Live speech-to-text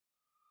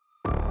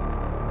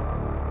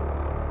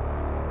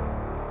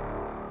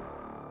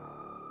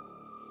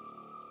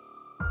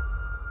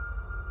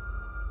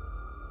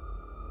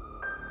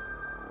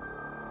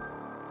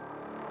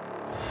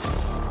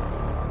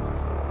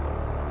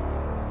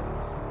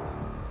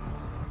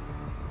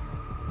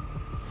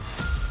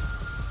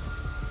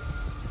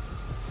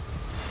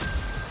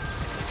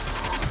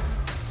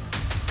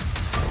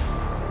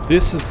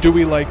This is Do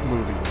We Like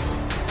Movies?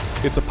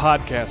 It's a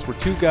podcast where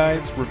two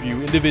guys review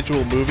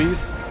individual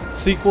movies,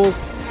 sequels,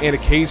 and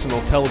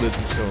occasional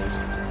television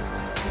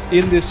shows.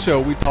 In this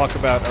show, we talk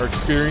about our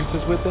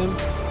experiences with them,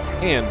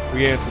 and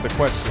we answer the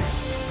question,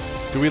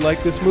 do we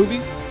like this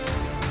movie?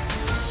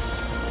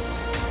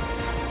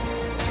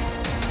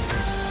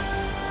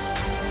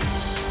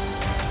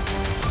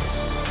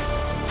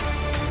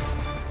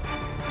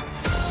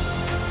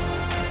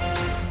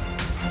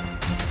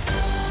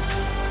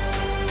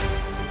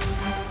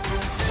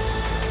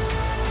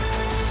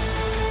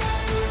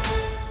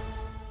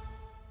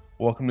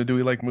 Welcome to Do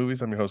We Like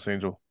Movies? I'm your host,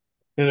 Angel.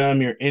 And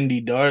I'm your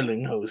indie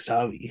darling host,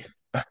 Javi.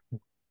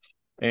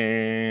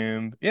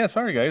 And yeah,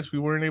 sorry guys, we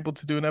weren't able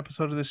to do an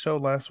episode of this show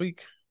last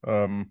week.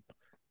 And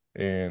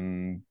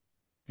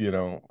you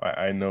know,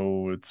 I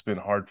know it's been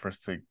hard for us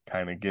to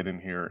kind of get in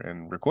here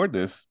and record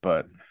this,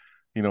 but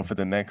you know,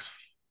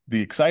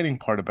 the exciting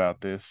part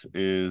about this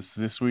is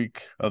this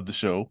week of the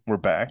show, we're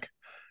back.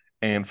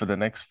 And for the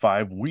next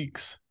 5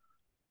 weeks,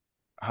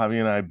 Javi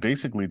and I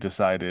basically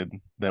decided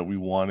that we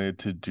wanted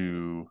to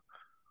do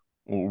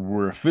what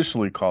we're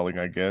officially calling,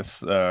 I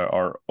guess,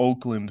 our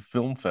Oakland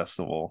Film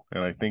Festival.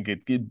 And I think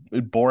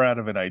it bore out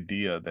of an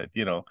idea that,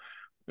 you know,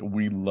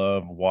 we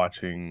love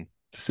watching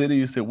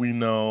cities that we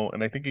know.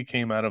 And I think it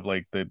came out of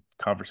like the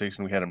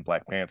conversation we had in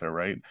Black Panther,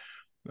 right?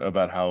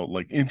 About how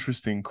like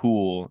interesting,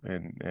 cool,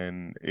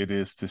 and it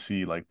is to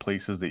see like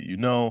places that you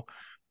know,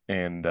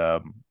 and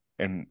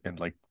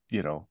like,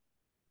 you know,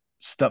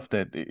 stuff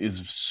that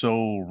is so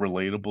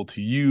relatable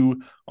to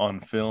you on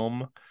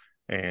film,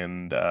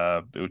 and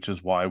which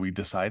is why we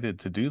decided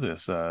to do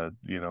this.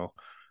 You know,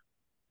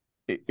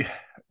 it,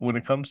 when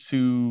it comes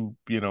to,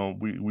 you know,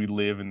 we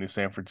live in the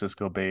San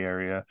Francisco Bay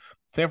Area.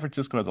 San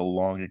Francisco has a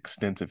long,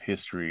 extensive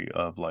history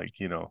of like,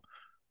 you know,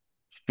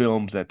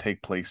 films that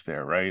take place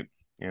there, right?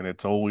 And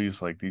it's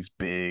always like these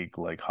big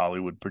like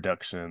Hollywood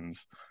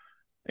productions,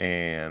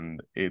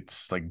 and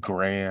it's like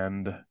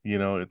grand, you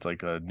know, it's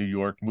like a New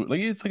York movie,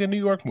 like it's like a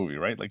New York movie,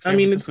 right? Like I San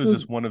mean, it's Francisco is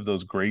the just one of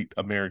those great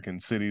American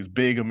cities,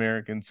 big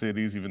American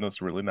cities, even though it's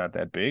really not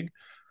that big.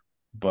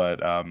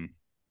 But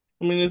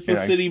it's the and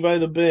I city by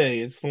the bay.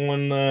 It's the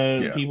one that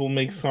yeah, people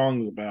make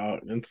songs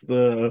about. It's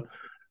the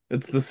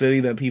city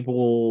that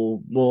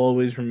people will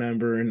always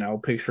remember and how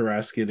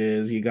picturesque it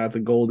is. You got the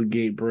Golden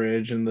Gate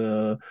Bridge and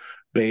the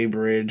Bay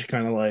Bridge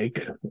kind of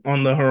like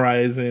on the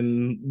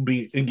horizon,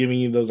 giving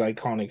you those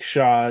iconic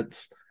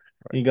shots.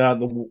 right.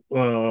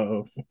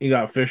 You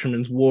got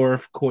Fisherman's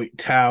Wharf, Coit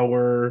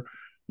Tower,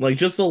 like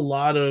just a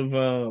lot of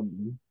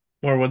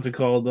or what's it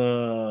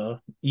called,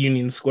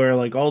 Union Square,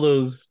 like all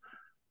those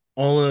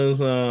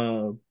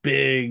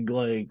big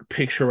like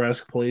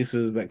picturesque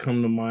places that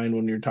come to mind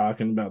when you're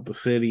talking about the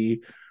city.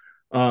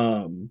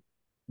 um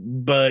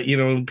but you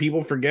know,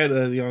 people forget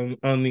that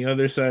on the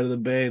other side of the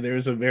bay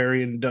there's a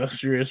very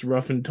industrious,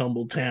 rough and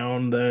tumble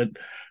town that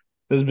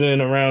has been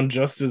around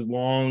just as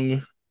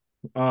long,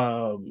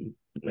 and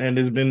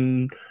has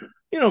been,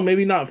 you know,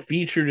 maybe not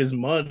featured as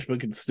much, but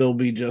could still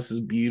be just as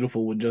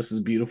beautiful, with just as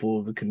beautiful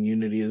of a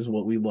community as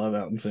what we love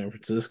out in San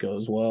Francisco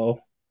as well.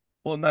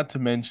 Well, not to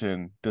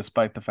mention,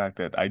 despite the fact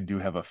that I do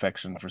have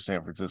affection for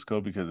San Francisco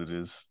because it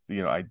is,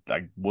 you know, I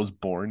was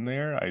born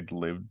there. I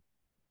lived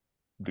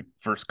the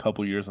first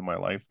couple years of my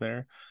life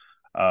there.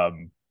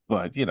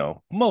 But you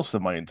know, most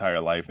of my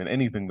entire life and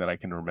anything that I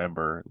can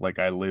remember, like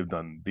I lived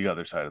on the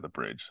other side of the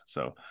bridge.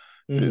 So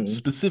Mm-hmm.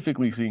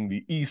 specifically seeing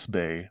the East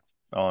Bay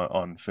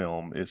on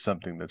film is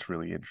something that's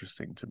really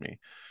interesting to me.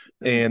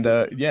 And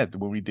yeah,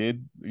 when we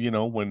did, you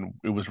know, when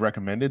it was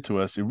recommended to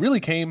us, it really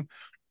came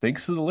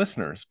thanks to the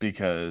listeners,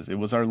 because it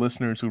was our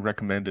listeners who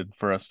recommended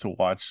for us to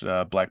watch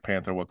Black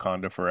Panther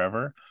Wakanda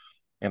Forever.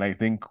 And I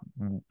think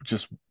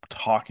just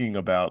talking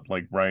about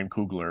like Ryan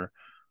Coogler,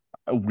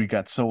 we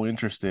got so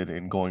interested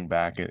in going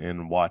back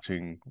and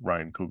watching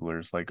Ryan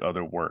Coogler's like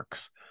other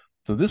works.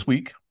 So this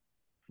week,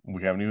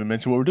 we haven't even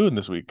mentioned what we're doing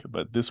this week,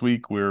 but this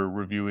week we're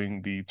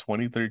reviewing the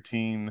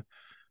 2013,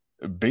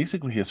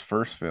 basically his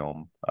first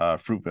film,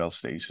 Fruitvale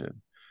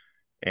Station.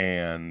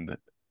 And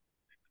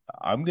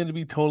I'm going to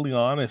be totally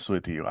honest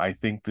with you. I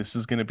think this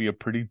is going to be a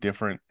pretty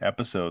different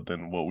episode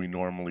than what we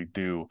normally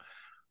do,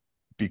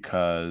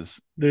 because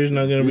There's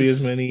not going to be as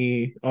this,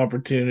 many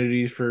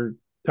opportunities for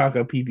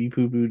caca pee pee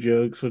poo poo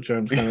jokes, which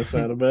I'm kind of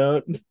sad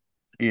about.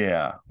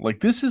 yeah, like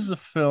this is a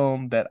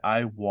film that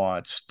I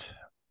watched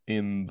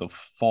in the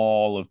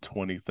fall of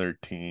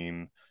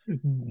 2013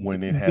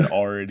 when it had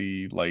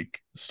already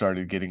like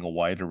started getting a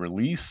wider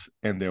release,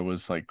 and there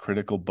was like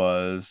critical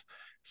buzz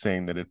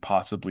saying that it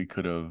possibly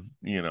could have,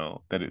 you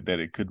know, that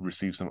it could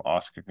receive some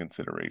Oscar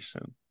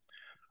consideration.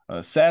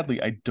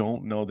 Sadly, I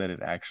don't know that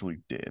it actually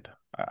did.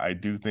 I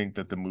do think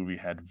that the movie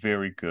had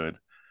very good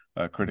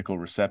critical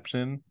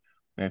reception.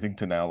 And I think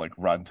to now, like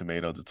Rotten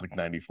Tomatoes, it's like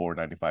 94,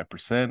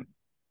 95%.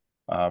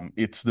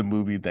 It's the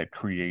movie that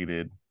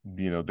created,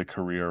 you know, the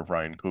career of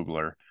Ryan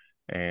Coogler.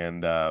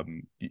 And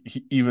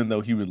even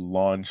though he would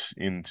launch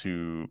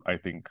into, I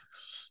think,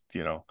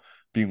 you know,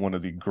 being one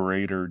of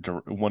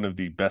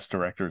the best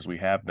directors we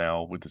have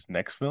now with this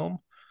next film,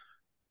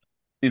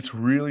 it's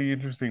really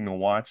interesting to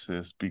watch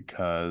this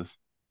because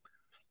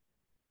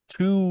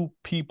two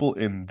people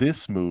in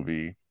this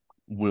movie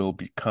will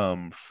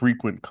become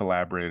frequent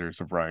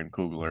collaborators of Ryan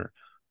Coogler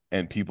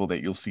and people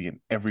that you'll see in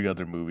every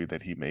other movie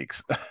that he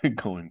makes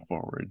going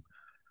forward.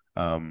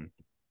 Um,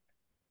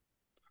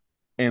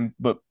 and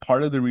but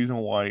part of the reason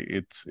why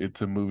it's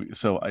a movie,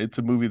 so it's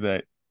a movie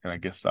that, and I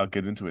guess I'll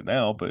get into it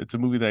now, but it's a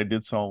movie that I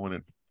did saw when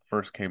it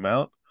first came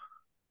out.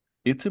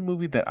 It's a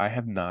movie that I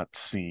have not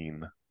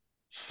seen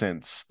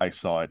since I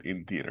saw it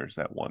in theaters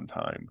at one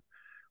time.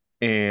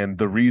 And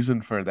the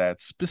reason for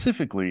that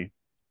specifically,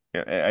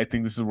 I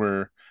think this is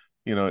where,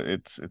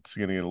 it's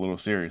getting a little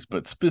serious,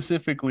 but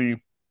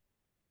specifically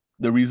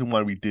the reason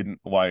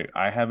why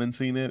I haven't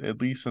seen it, at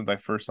least since I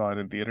first saw it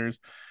in theaters,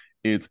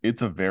 is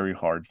it's a very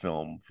hard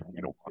film for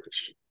me to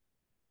watch.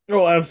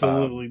 Oh, Um,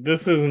 absolutely.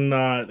 This is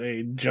not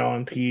a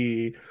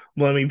jaunty,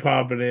 let me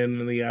pop it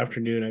in the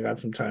afternoon. I got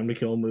some time to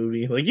kill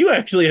movie. Like, you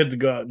actually had to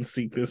go out and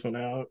seek this one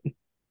out.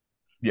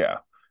 yeah.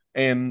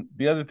 And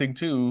the other thing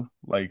too,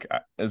 like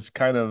as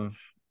kind of,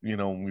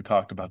 when we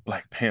talked about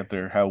Black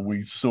Panther, how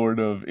we sort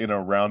of in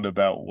a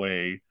roundabout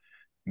way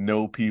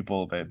know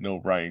people that know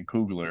Ryan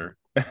Coogler.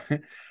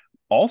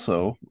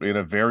 Also, in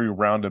a very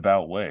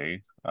roundabout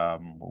way,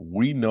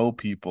 we know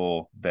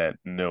people that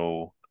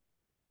know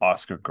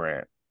Oscar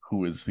Grant,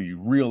 who is the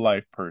real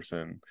life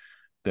person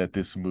that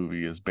this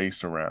movie is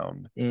based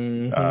around.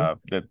 Mm-hmm.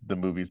 That the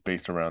movie is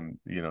based around,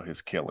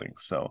 his killing.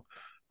 So,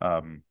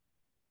 um,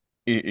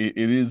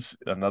 it is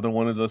another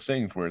one of those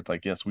things where it's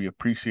like, yes, we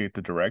appreciate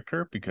the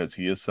director because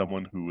he is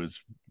someone who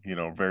is,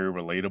 very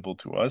relatable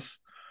to us,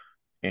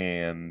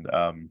 and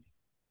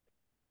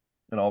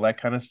and all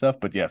that kind of stuff.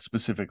 But yeah,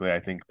 specifically, I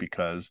think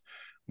because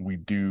we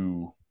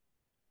do,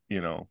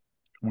 you know,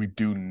 we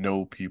do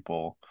know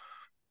people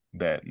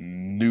that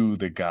knew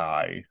the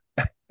guy.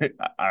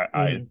 I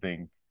Mm-hmm.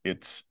 think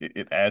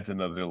it adds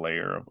another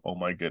layer of, oh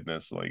my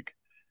goodness, like,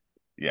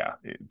 yeah,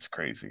 it's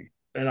crazy.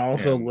 And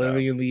also And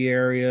living in the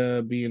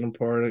area, being a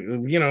part of,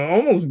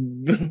 almost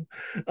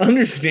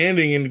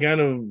understanding and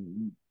kind of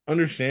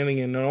understanding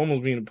and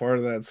almost being a part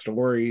of that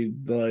story,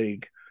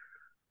 like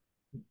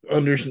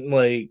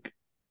like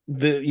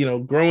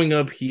the growing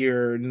up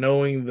here,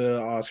 knowing the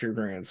Oscar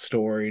Grant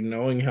story,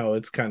 knowing how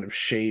it's kind of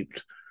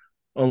shaped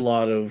a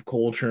lot of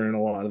culture and a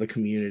lot of the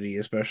community,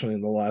 especially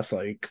in the last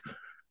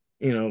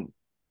you know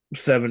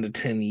 7 to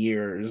 10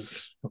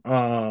 years.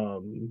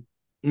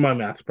 My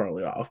math's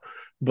probably off,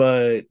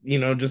 but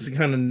just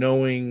kind of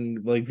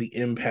knowing like the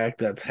impact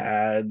that's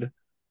had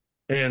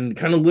and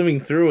kind of living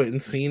through it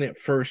and seeing it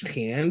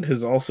firsthand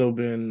has also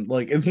been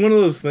like, it's one of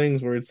those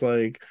things where it's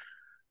like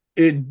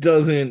it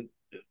doesn't,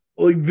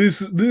 like,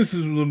 this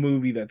is the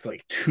movie that's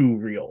like too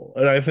real.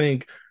 And I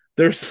think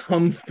there's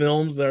some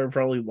films that are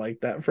probably like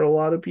that for a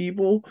lot of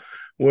people,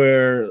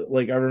 where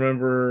like I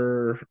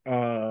remember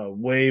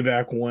way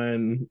back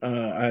when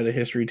I had a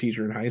history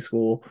teacher in high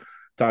school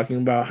talking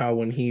about how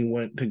when he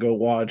went to go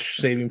watch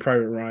Saving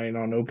Private Ryan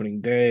on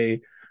opening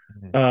day,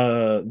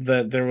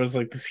 that there was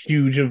like this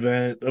huge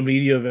event, a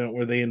media event,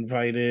 where they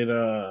invited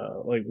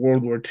like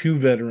World War II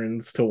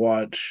veterans to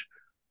watch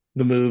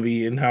the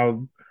movie, and how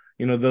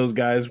those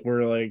guys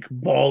were like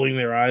bawling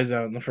their eyes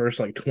out in the first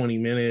like 20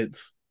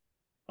 minutes.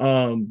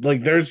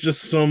 Like, there's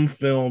just some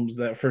films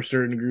that for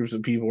certain groups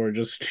of people are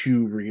just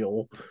too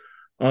real.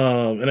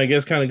 And I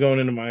guess kind of going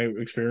into my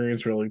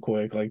experience really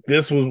quick, like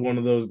this was one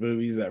of those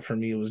movies that for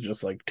me was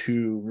just like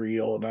too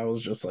real, and I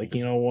was just like,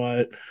 you know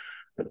what,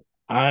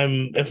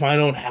 if I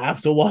don't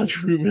have to watch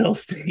Fruitvale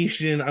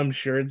Station, I'm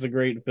sure it's a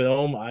great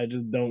film. I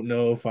just don't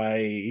know if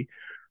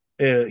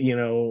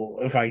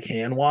if I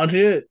can watch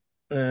it.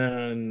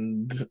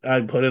 And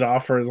I put it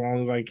off for as long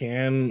as I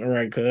can, or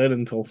I could,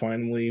 until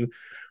finally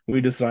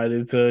we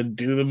decided to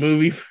do the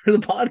movie for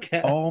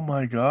the oh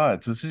my podcast.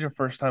 God, so this is your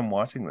first time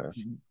watching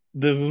this?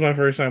 This is my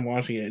first time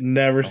watching it.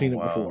 Never Oh seen it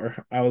wow.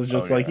 before. I was Oh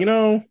just like,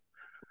 yeah.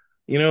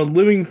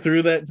 living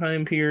through that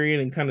time period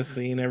and kind of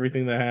seeing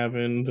everything that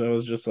happened. I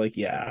was just like,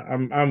 yeah,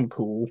 I'm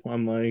cool.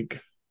 I'm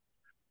like,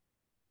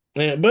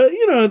 yeah, but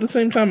at the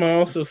same time, I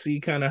also see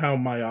kind of how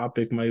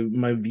myopic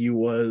my view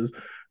was,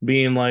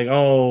 being like,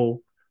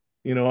 oh,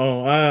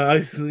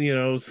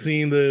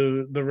 seeing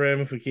the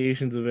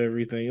ramifications of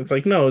everything. It's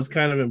like, no, it's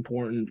kind of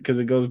important because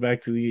it goes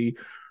back to the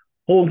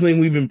whole thing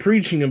we've been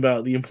preaching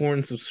about, the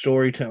importance of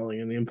storytelling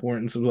and the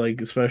importance of,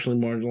 like, especially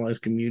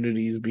marginalized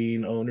communities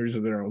being owners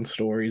of their own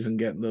stories and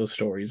getting those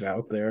stories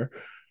out there.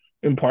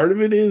 And part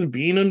of it is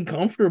being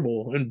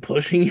uncomfortable and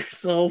pushing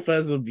yourself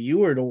as a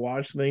viewer to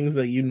watch things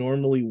that you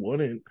normally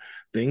wouldn't,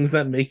 things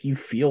that make you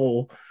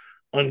feel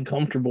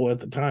uncomfortable at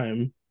the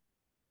time.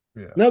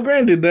 Yeah. Now,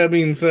 granted, that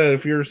being said,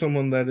 if you're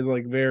someone that is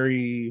like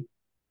very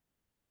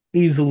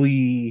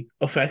easily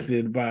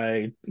affected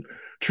by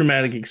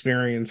traumatic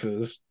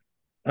experiences,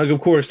 like,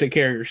 of course, take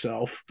care of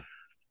yourself.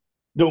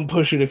 Don't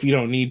push it if you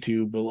don't need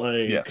to, but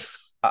like,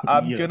 Yes.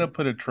 I'm you know, gonna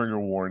put a trigger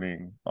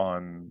warning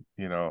on,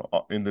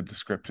 in the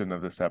description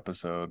of this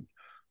episode,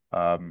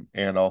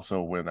 and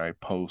also when I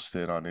post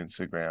it on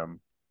Instagram,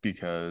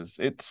 because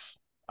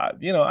I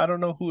don't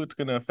know who it's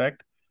gonna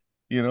affect.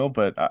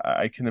 but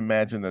I can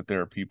imagine that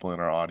there are people in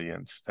our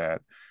audience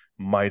that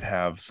might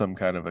have some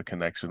kind of a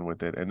connection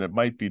with it, and it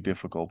might be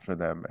difficult for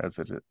them as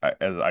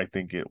I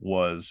think it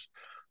was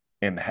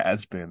and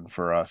has been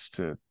for us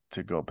to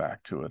go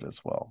back to it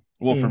as well.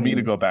 Well, for me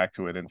to Hmm. go back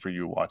to it and for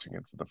you watching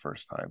it for the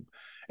first time.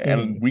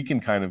 And Hmm. we can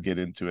kind of get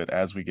into it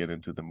as we get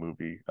into the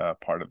movie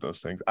part of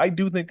those things. I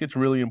do think it's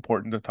really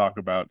important to talk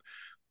about,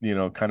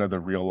 kind of the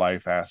real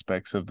life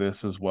aspects of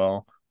this as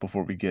well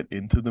before we get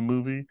into the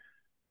movie.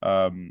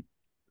 Um,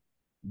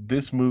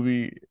 this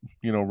movie,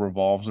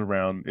 revolves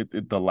around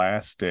the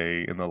last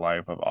day in the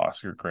life of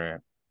Oscar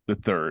Grant the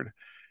third.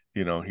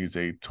 He's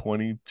a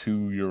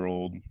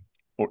 22-year-old,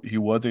 or he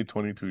was a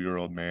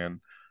 22-year-old man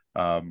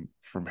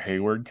from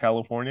Hayward,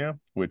 California,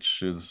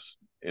 which is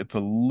it's a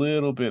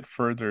little bit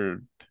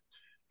further.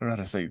 I don't know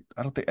how to say.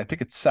 I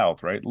think it's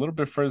south, right? A little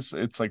bit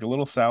further. It's like a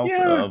little south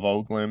Yeah, of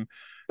Oakland.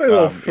 it's like a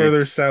little further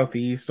It's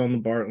southeast on the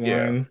BART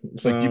yeah, line.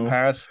 like So you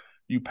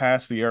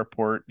pass the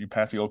airport, you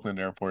pass the Oakland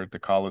airport, the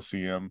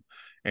Coliseum,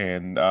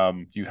 and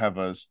you have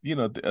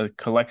a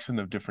collection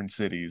of different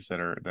cities that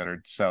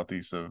are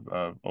southeast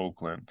of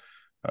Oakland,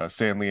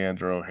 San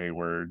Leandro,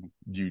 Hayward,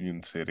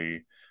 Union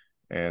City,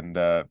 and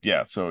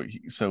yeah, so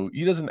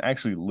he doesn't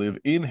actually live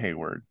in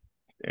Hayward,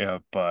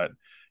 but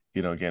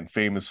again,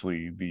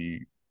 famously the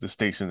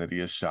station that he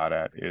is shot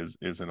at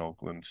is an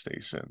Oakland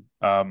station.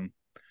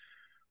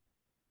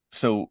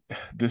 So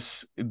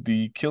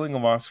the killing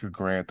of Oscar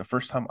Grant, the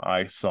first time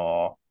I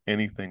saw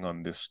anything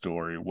on this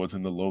story was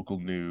in the local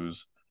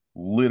news,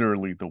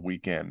 literally the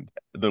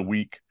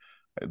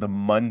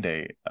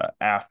Monday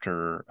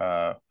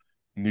after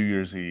New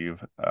Year's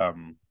Eve,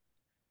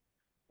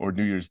 or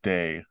New Year's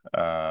Day,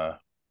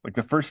 like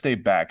the first day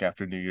back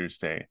after New Year's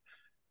Day.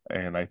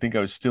 And I think I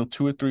was still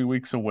 2 or 3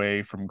 weeks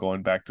away from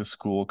going back to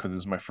school because it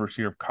was my first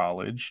year of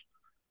college.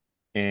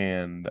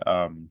 And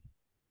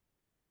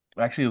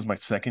actually, it was my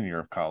second year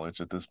of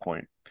college at this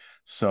point.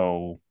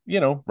 So,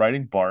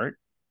 writing BART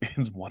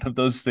is one of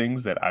those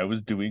things that I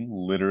was doing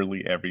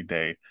literally every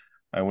day.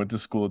 I went to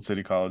school at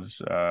City College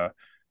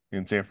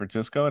in San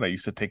Francisco, and I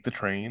used to take the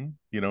train,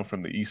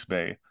 from the East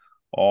Bay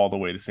all the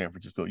way to San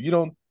Francisco. You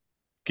don't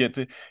get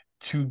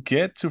to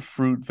get to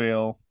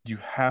Fruitvale, you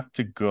have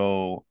to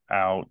go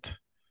out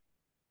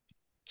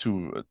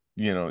to,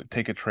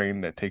 take a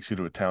train that takes you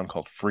to a town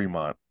called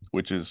Fremont,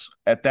 which is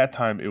at that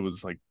time it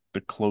was like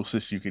the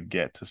closest you could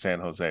get to San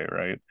Jose,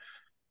 right?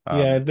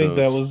 yeah, I think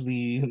that Those, was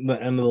the end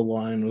of the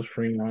line was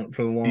Fremont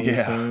for the longest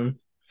yeah. time.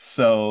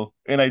 So,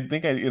 and I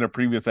think in a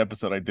previous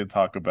episode I did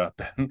talk about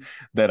that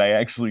that I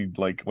actually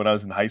like when I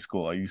was in high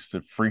school I used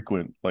to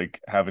frequent like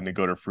having to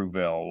go to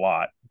Fruitvale a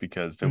lot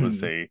because there was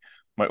Hmm. a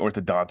my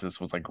orthodontist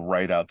was like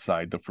right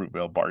outside the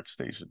Fruitvale BART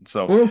station.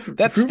 So Well,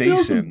 that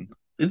Fruitvale's station,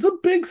 it's a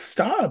big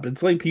stop.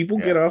 It's like people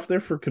get yeah, off there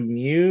for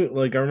commute.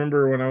 Like I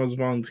remember when I was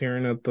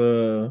volunteering at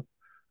the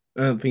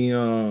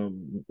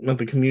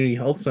community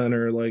health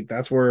center, like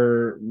that's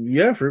where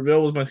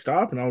Fruitvale was my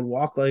stop, and I would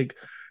walk like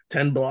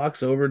 10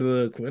 blocks over to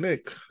the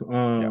clinic.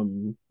 yeah,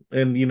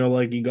 And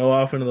like you go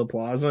off into the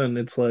plaza and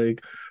it's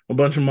like a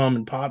bunch of mom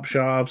and pop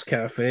shops,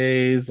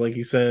 cafes, like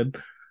you said,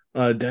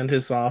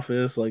 dentist's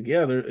office. Like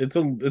yeah, there it's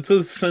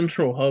a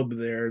central hub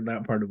there in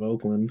that part of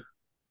Oakland.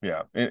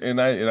 yeah.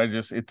 And I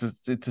just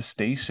it's a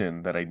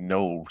station that I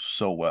know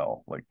so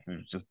well. Like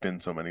there's just been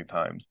so many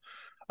times.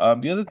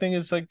 The other thing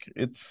is like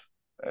it's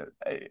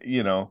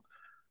you know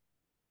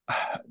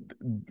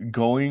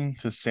going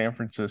to San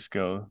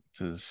Francisco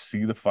to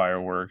see the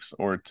fireworks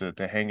or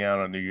to hang out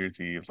on New Year's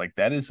Eve, like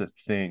that is a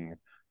thing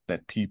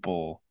that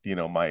people,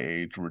 my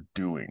age were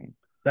doing,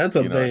 That's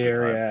a at Bay the Area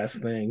time. ass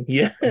thing.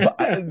 Yeah. But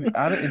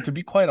I don't, and to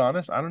be quite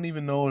honest, I don't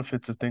even know if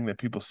it's a thing that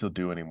people still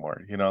do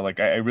anymore. Like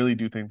I really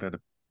do think that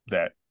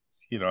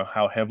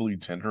how heavily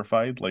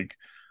gentrified like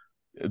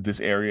this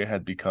area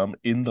had become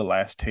in the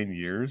last 10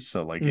 years.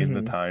 So like in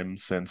the Hmm. time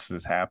since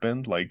this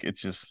happened, like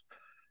it's just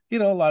a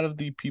lot of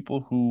the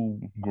people who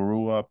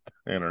grew up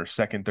and are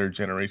second, third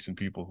generation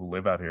people who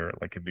live out here,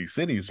 like in these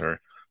cities, are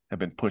have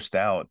been pushed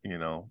out,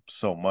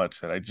 so much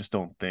that I just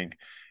don't think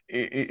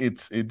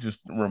it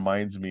just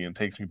reminds me and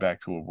takes me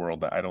back to a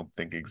world that I don't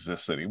think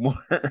exists anymore.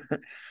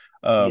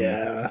 um,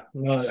 Yeah.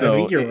 No, I so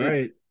think you're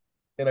right.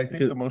 and I think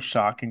Because the most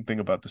shocking thing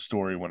about the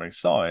story when I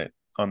saw it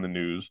on the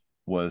news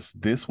was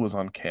this was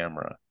on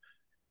camera,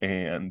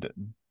 and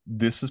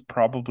this is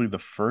probably the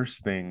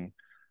first thing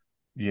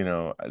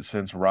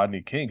since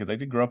Rodney King, because I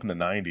did grow up in the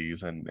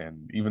 90s,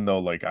 and even though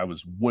like I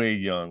was way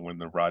young when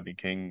the Rodney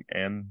King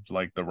and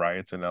like the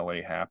riots in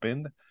LA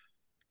happened,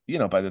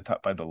 by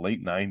the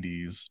late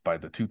 90s, by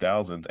the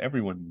 2000s,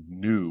 everyone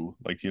knew,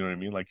 like, you know what I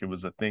mean? Like it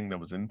was a thing that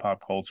was in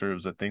pop culture, it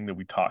was a thing that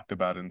we talked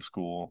about in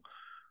school.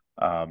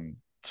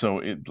 So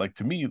it like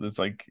to me, it's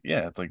like,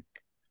 yeah, it's like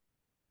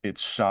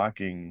it's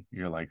shocking.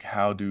 You're like,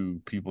 how do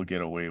people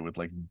get away with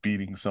like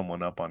beating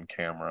someone up on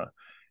camera?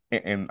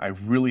 And I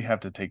really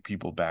have to take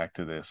people back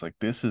to this. Like,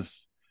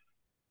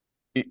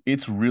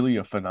 it's really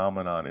a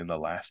phenomenon in the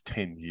last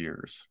 10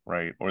 years,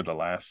 right? Or the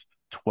last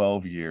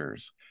 12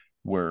 years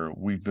where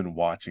we've been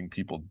watching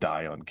people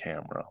die on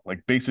camera,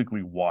 like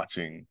basically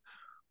watching,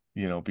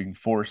 being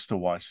forced to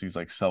watch these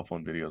like cell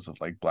phone videos of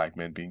like black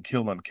men being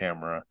killed on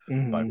camera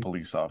by Mm-hmm.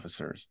 police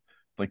officers.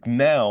 Like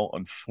now,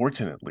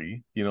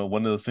 unfortunately,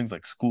 one of those things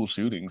like school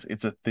shootings,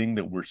 it's a thing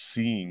that we're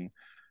seeing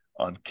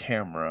on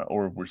camera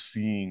or we're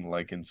seeing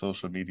like in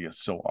social media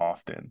so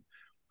often.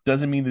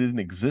 Doesn't mean it didn't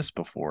exist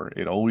before.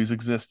 It always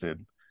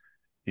existed.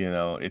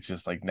 It's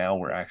just like now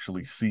we're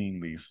actually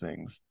seeing these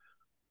things.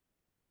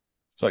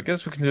 So I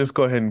guess we can just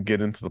go ahead and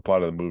get into the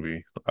plot of the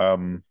movie.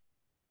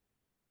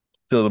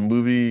 So the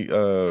movie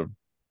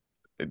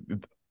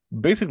it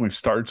basically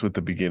starts with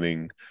the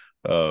beginning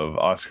of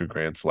Oscar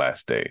Grant's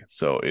last day.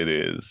 So it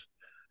is.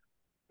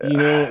 You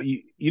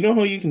know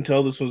how you can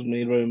tell this was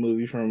made by a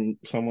movie from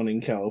someone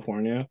in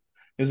California?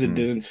 Is it Hmm.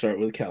 didn't start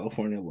with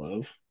California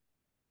Love.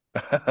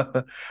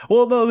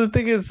 Well, no, the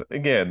thing is,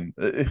 again,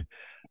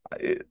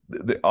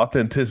 the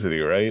authenticity,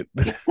 right?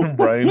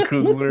 Ryan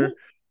Coogler,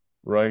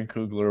 Ryan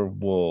Coogler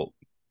will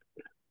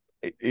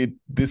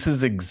this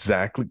is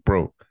exactly,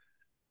 bro.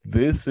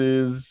 This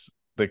is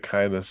the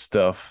kind of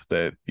stuff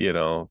that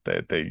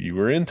that you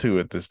were into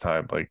at this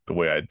time, like the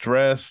way I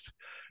dressed,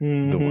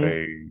 the Mm-hmm.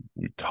 way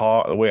we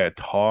talk, the way I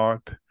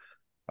talked.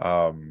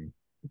 Um,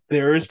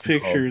 There's what's it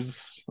called?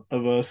 pictures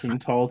of us in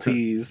tall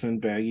tees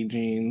and baggy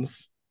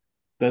jeans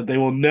that they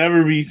will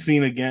never be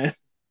seen again.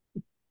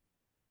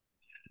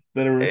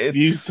 That I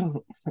refuse It's,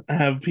 to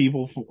have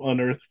people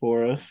unearthed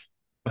for us.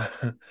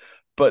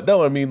 but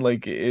no, I mean,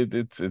 like yeah.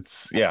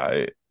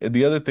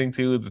 The other thing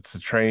too is it's the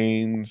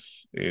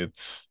trains.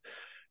 It's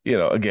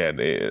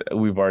again,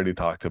 we've already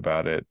talked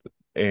about it,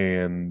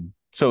 and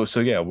so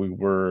yeah,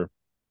 we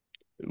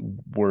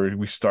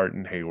start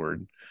in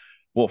Hayward.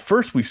 Well,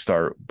 first we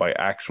start by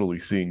actually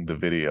seeing the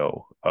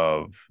video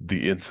of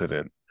the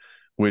incident,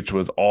 which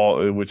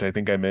I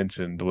think I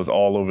mentioned was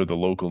all over the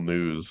local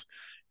news.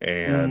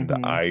 And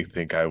Mm-hmm. I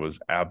think I was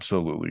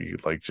absolutely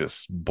like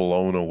just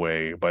blown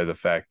away by the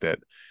fact that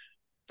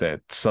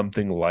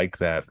something like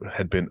that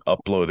had been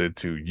uploaded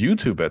to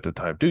YouTube at the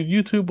time. Dude,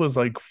 YouTube was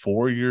like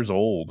 4 years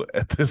old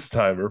at this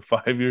time or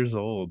 5 years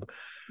old.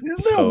 Isn't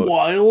that So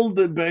wild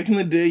that back in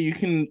the day you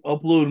can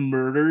upload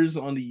murders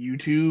onto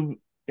YouTube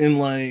and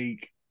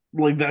like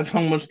that's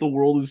how much the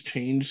world has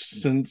changed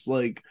since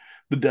like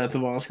the death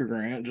of Oscar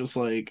Grant.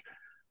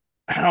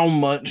 How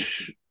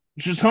much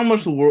how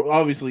much the world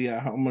obviously yeah,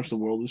 how much the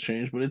world has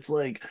changed, but it's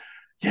like,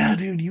 yeah,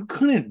 dude, you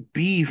couldn't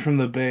be from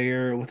the Bay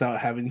Area without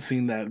having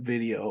seen that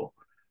video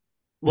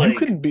you like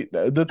couldn't be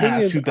the thing past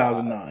is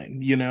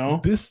 2009, you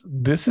know?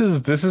 this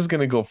is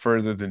going to go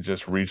further than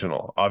just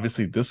regional.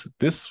 Obviously, this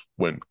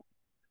went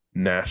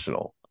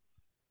national,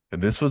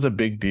 and this was a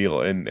big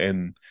deal.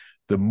 And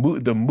the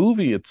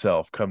movie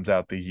itself comes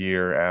out the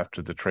year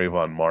after the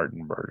Trayvon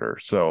Martin murder.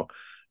 So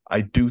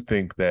I do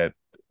think that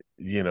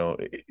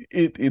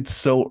it's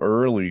so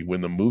early when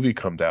the movie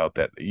comes out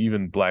that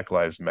even Black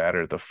Lives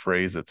Matter, the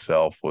phrase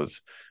itself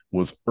was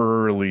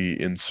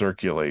early in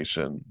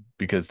circulation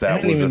because It that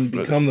hadn't was even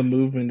become the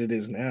movement it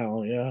is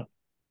now, yeah.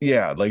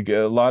 yeah, like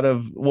a lot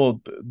of,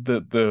 well,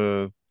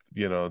 the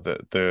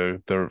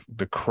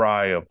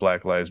cry of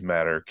Black Lives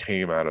Matter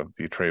came out of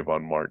the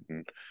Trayvon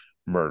Martin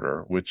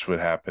murder, which would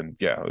happen,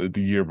 yeah,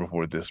 the year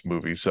before this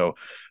movie. So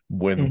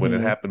when it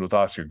Mm-hmm. happened with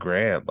Oscar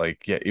Grant,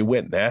 like, yeah, it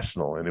went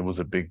national and it was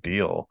a big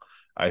deal.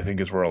 I think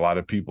it's where a lot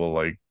of people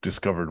like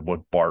discovered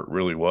what BART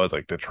really was,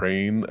 like the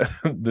train,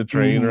 the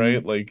train, Mm-hmm.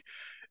 right? Like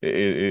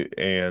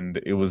and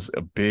it was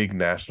a big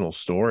national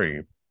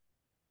story.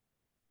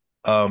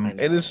 I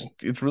And it's know.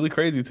 it's really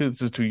crazy too.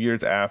 This is 2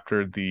 years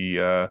after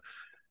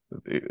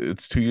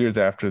it's 2 years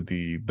after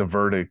the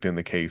verdict in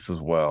the case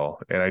as well.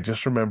 And I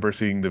just remember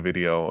seeing the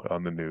video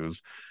on the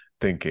news,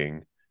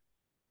 thinking,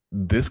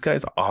 this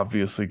guy's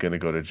obviously going to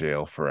go to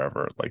jail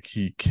forever. Like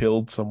he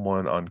killed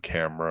someone on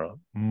camera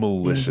Mm-hmm.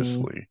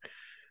 maliciously,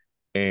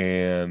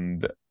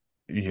 and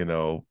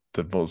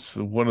the most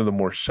one of the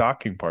more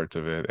shocking parts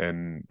of it,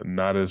 and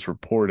not as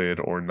reported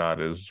or not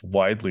as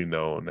widely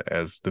known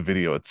as the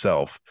video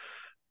itself,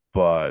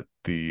 but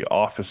the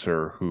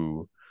officer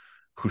who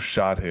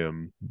shot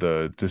him,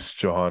 the this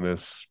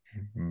Johannes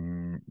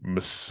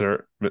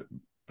Mercer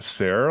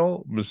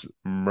Mercerel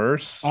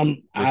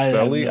I have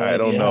Mercelli. no I don't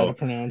idea how to know.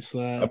 pronounce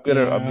I'm that.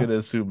 gonna I'm Yeah. gonna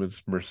assume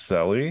it's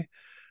Mercelli.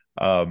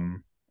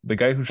 Um, the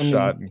guy who I mean,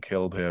 shot and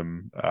killed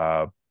him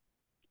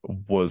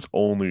was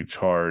only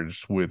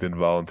charged with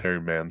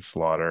involuntary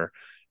manslaughter,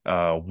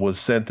 was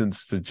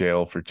sentenced to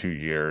jail for 2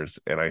 years,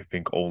 and I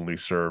think only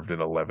served an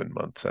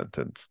 11-month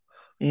sentence.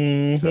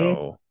 mm-hmm.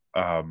 So,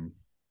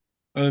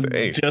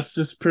 hey,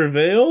 Justice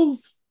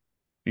prevails.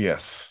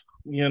 yes,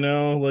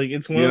 Like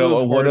it's one of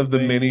those one hard of the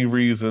many things.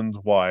 reasons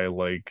why,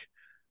 like,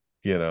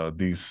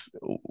 these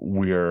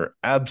we are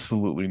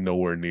absolutely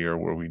nowhere near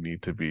where we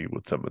need to be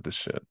with some of this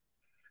shit.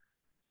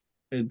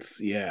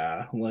 It's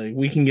yeah, like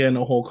we can get in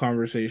a whole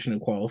conversation of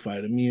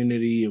qualified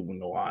immunity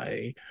and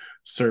why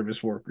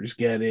service workers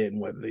get it and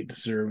whether they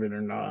deserve it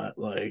or not.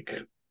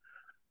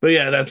 But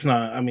yeah, that's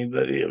not. I mean,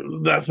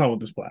 that's not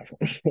what this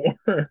platform's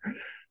for.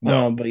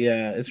 No, But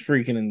yeah, it's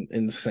freaking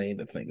insane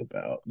to think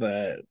about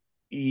that.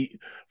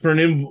 for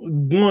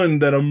one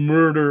that a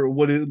murder,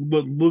 what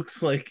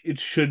looks like it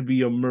should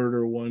be a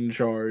murder one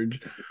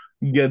charge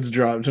gets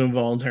dropped to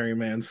involuntary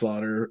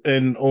manslaughter,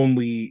 and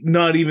only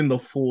not even the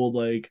full,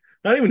 like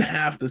not even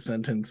half the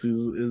sentence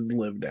is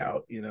lived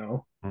out, you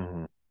know.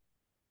 Mhm.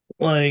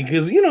 Like,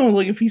 because you know,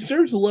 like if he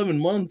serves 11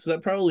 months,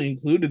 that probably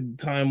included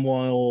the time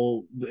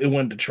while it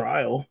went to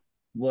trial.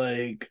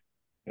 Like,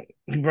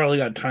 he probably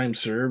got time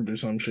served or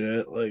some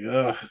shit. Like,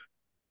 ugh.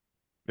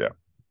 Yeah.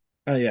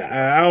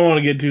 Yeah, I don't want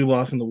to get too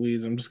lost in the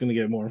weeds. I'm just gonna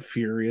get more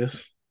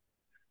furious,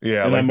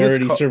 Yeah, and like I'm this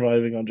already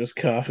surviving on just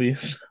coffee.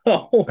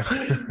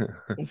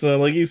 So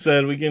like you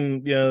said, we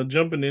can, yeah,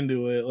 jumping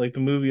into it. Like the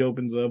movie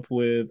opens up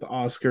with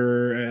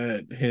Oscar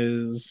at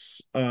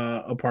his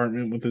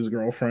apartment with his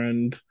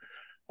girlfriend,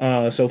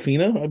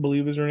 Sophina, I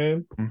believe is her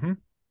name, Mhm.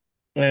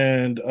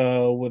 and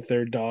with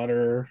their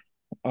daughter,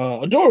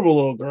 adorable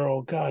little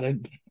girl.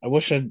 God, I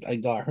wish I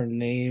got her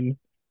name.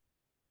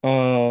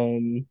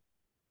 Um,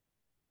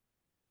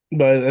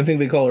 but I think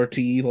they call her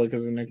T, like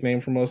as a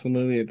nickname for most of the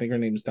movie. I think her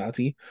name's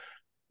Dottie.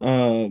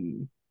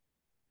 Um,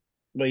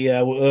 but yeah,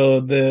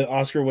 the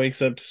Oscar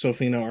wakes up to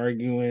Sophina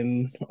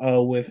arguing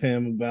with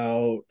him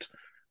about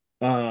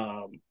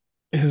um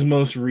his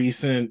most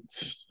recent,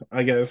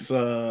 I guess,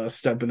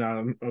 stepping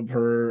out of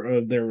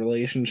their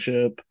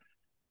relationship.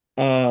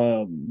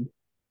 Um,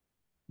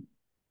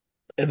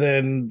 and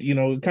then you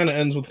know it kind of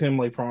ends with him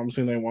like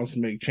promising that he wants to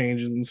make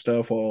changes and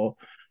stuff.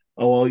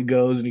 While he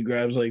goes and he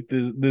grabs like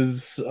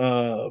this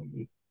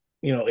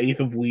you know, eighth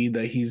of weed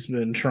that he's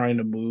been trying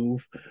to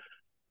move.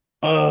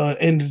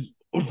 And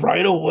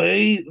right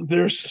away,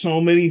 there's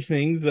so many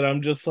things that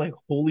I'm just like,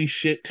 holy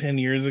shit, 10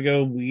 years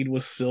ago, weed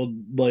was still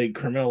like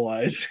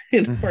criminalized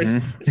in our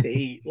Mhm.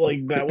 state.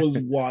 Like, that was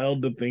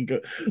wild to think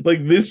of.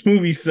 Like, this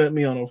movie sent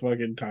me on a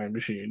fucking time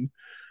machine,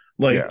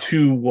 like, Yeah.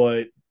 to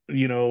what,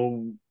 you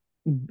know,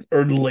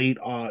 or late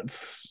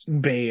aughts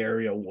Bay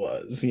Area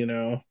was, you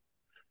know?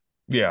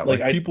 Yeah, Like,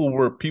 like people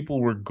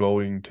were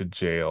going to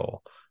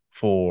jail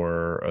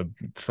for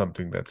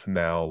something that's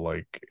now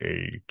like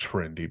a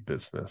trendy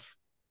business.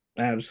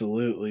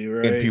 absolutely, And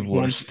right? people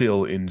are Once,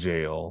 still in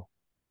jail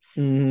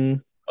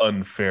mhm.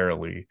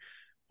 unfairly,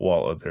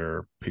 while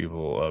other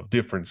people of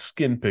different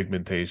skin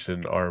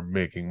pigmentation are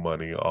making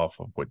money off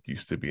of what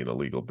used to be an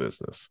illegal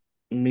business.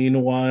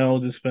 Meanwhile,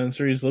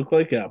 dispensaries look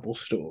like Apple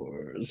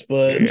stores,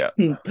 but Yeah.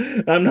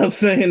 I'm not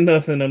saying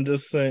nothing. I'm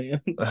just saying.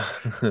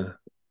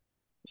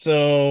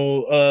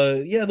 So,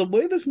 yeah, the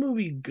way this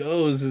movie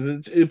goes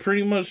is it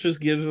pretty much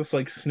just gives us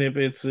like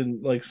snippets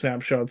and like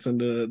snapshots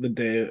into the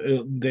day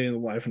in the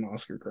life of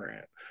Oscar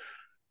Grant.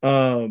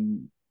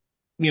 Um,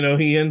 you know,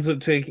 he ends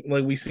up taking,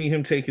 like, we see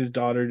him take his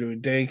daughter to a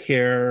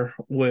daycare,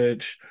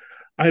 which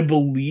I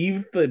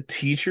believe the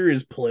teacher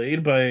is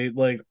played by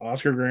like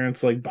Oscar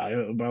Grant's like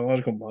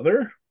biological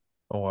mother.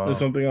 Oh Is wow.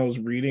 something I was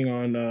reading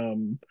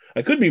on.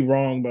 I could be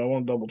wrong, but I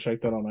want to double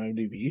check that on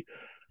IMDb.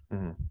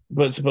 Mhm.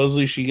 But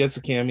supposedly she gets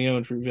a cameo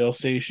in Fruitvale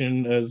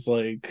Station as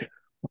like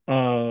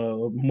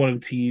one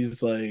of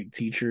T's like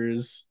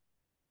teachers.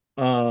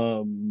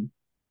 Um,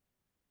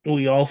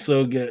 we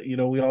also get, you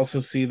know, we also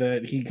see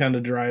that he kind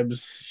of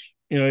drives,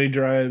 you know, he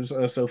drives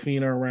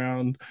Sophina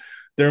around.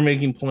 They're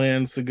making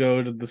plans to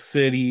go to the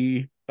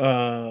city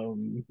to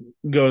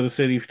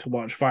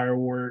watch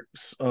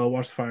fireworks,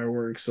 watch the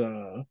fireworks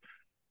down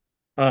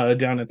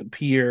at the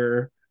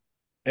pier.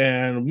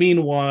 And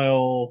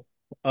meanwhile,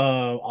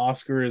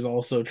 Oscar is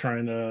also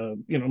trying to,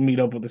 you know, meet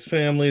up with his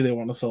family. They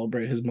want to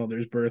celebrate his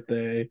mother's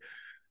birthday.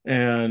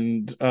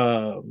 And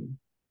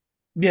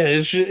yeah,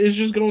 it's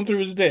just going through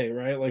his day,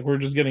 right? Like we're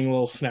just getting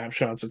little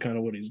snapshots of kind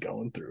of what he's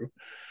going through.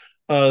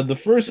 The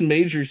first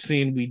major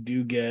scene we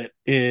do get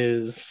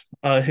is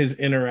his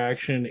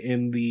interaction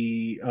in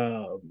the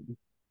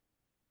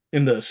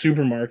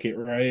supermarket,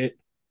 right?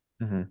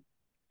 Mhm.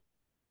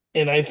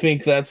 And I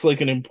think that's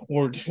like an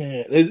important.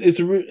 I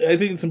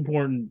think it's an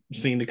important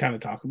scene to kind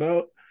of talk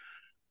about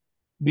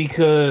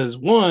because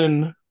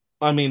one,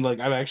 I mean, like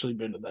I've actually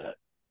been to that.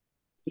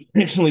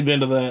 Actually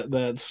been to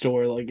that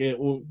store. Like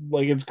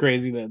it's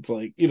crazy. That's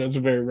like, you know, it's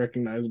a very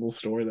recognizable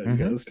store that he Mhm.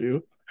 goes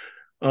to,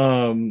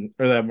 or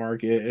that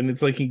market, and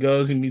it's like he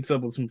goes, he meets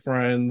up with some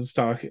friends,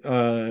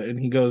 and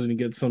he goes and he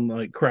gets some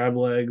like crab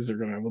legs. They're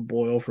gonna have a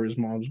boil for his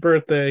mom's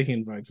birthday. He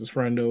invites his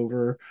friend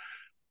over.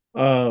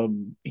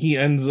 He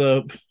ends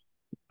up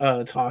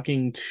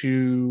talking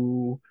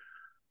to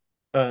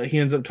he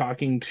ends up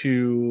talking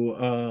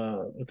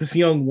to this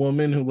young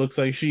woman who looks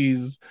like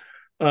she's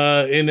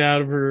in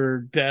out of her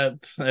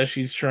depth as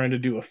she's trying to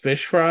do a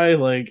fish fry,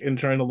 like, and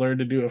trying to learn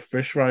to do a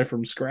fish fry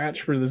from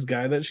scratch for this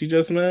guy that she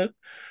just met.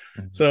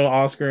 Mhm. So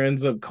Oscar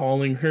ends up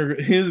calling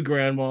his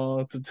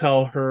grandma to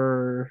tell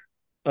her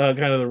kind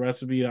of the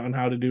recipe on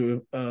how to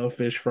do a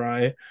fish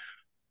fry.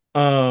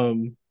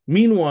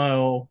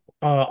 Meanwhile,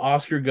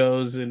 Oscar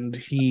goes and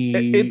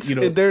he, you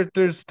know,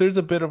 There's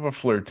a bit of a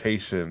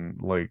flirtation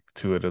like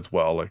to it as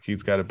well. Like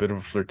he's got a bit of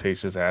a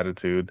flirtatious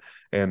attitude,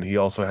 and he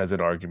also has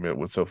an argument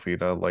with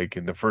Sophina, like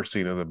in the first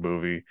scene of the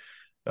movie,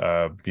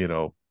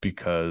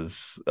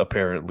 because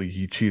apparently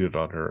he cheated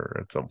on her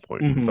at some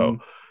point. So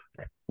mhm.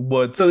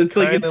 So it's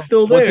like it's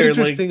still what's there.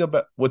 Like,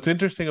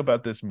 interesting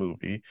about this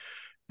movie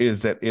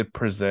is that it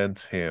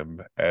presents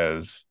him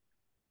as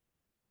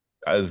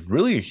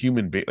really a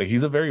human being. Like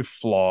he's a very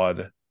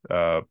flawed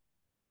uh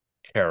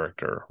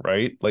character,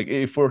 right? Like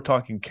if we're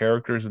talking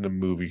characters in a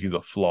movie, he's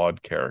a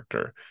flawed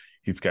character.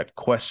 He's got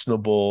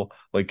questionable,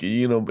 like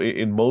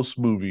in most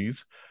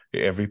movies,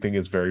 everything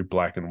is very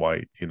black and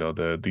white.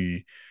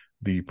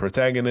 The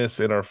protagonist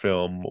in our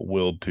film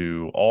will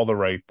do all the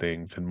right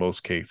things in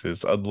most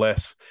cases,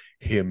 unless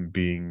him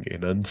being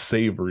an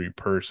unsavory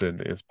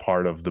person is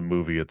part of the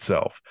movie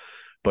itself.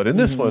 But in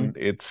this mm-hmm. one,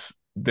 it's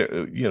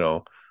there,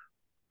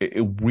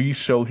 we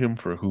show him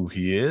for who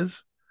he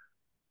is,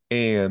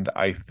 and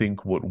I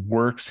think what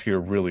works here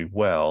really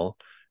well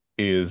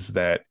is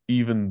that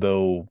even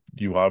though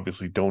you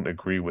obviously don't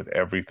agree with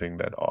everything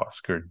that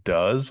Oscar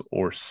does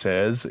or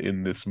says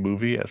in this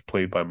movie, as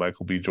played by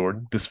Michael B.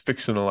 Jordan, this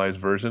fictionalized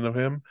version of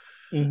him,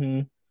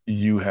 Mm-hmm.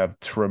 you have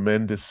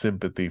tremendous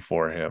sympathy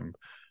for him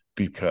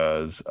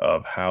because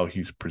of how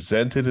he's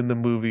presented in the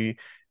movie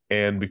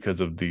and because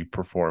of the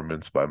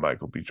performance by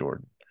Michael B.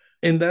 Jordan.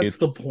 And that's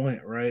the It's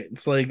point, right?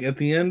 It's like at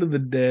the end of the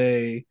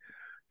day,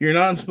 you're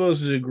not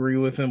supposed to agree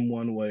with him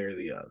one way or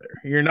the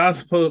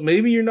other.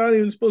 Maybe you're not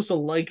even supposed to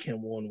like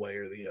him one way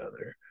or the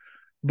other,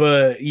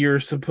 but you're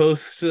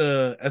supposed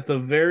to, at the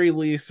very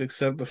least,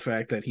 accept the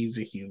fact that he's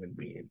a human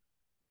being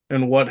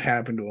and what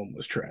happened to him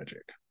was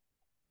tragic.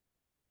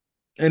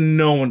 And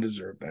no one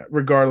deserved that,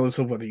 regardless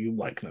of whether you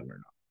like them or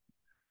not.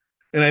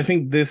 And I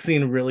think this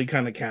scene really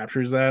kind of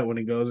captures that when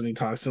he goes and he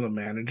talks to the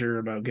manager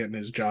about getting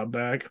his job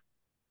back.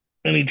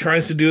 And he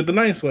tries to do it the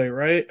nice way,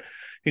 right?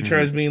 He Mhm,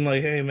 tries being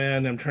like, hey,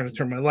 man, I'm trying to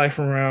turn my life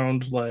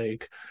around.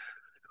 Like,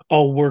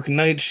 I'll work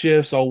night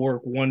shifts. I'll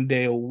work 1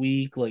 day a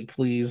week. Like,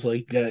 please,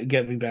 like,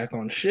 get me back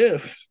on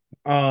shift.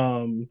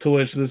 To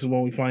which this is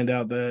when we find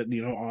out that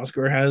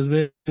Oscar has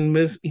been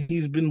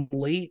he's been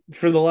late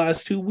for the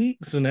last 2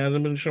 weeks and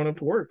hasn't been showing up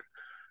to work.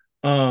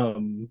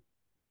 Um,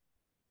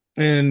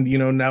 and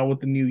now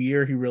with the new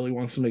year, he really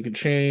wants to make a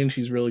change.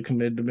 He's really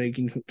committed to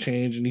making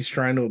change, and he's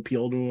trying to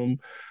appeal to him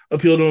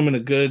in a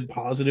good,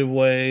 positive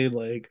way.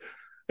 Like,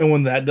 and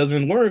when that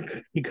doesn't work,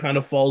 he kind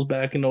of falls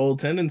back into old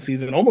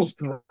tendencies and almost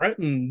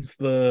threatens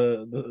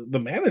the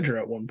manager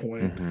at one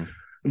point, mhm,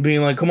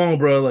 being like, "Come on,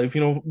 bro! Like, if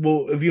you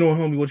don't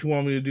help me, what you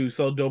want me to do?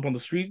 Sell dope on the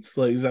streets?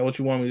 Like, is that what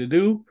you want me to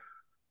do?"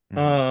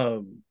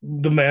 mhm,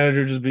 The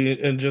manager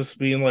just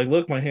being like,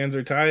 look, my hands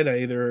are tied. I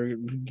either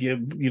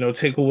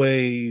take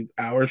away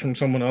hours from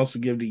someone else to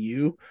give to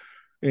you.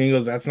 And he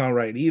goes, that's not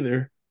right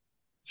either.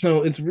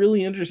 So it's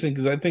really interesting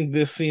because I think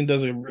this scene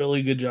does a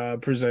really good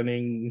job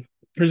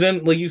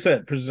like you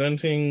said,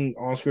 presenting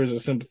Oscar as a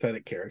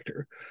sympathetic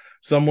character,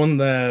 someone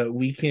that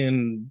we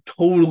can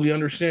totally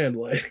understand.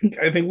 Like,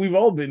 I think we've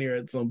all been here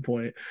at some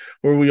point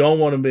where we all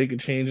want to make a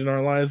change in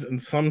our lives, and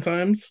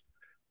sometimes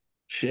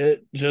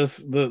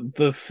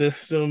the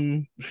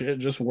system shit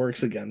just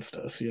works against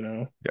us.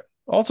 yeah.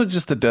 Also,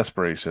 just the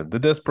desperation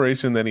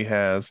that he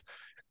has.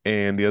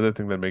 And the other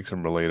thing that makes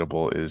him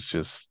relatable is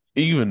just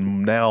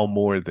even now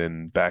more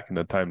than back in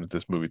the time that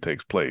this movie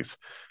takes place,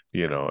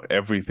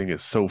 everything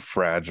is so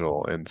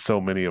fragile and so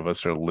many of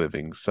us are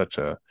living such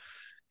a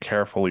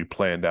carefully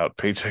planned out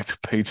paycheck to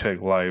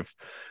paycheck life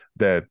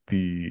that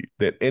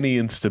any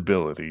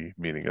instability,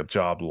 meaning a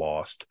job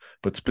lost,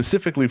 but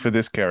specifically for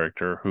this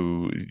character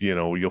who,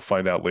 you'll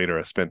find out later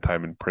has spent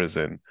time in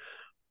prison,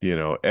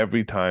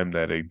 every time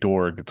that a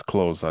door gets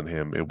closed on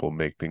him, it will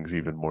make things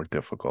even more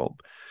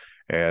difficult.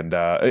 And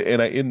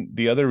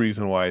the other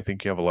reason why I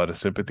think you have a lot of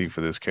sympathy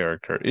for this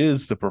character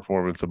is the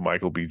performance of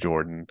Michael B.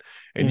 Jordan.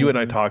 And you and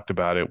I Mm-hmm. talked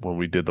about it when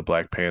we did the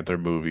Black Panther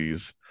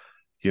movies.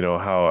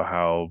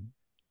 How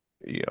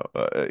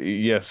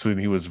yes, when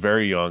he was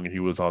very young, he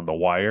was on the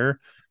wire.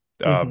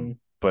 Mm-hmm.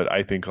 But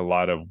I think a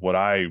lot of where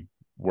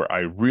I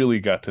really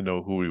got to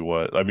know who he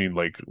was, I mean,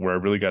 like where I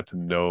really got to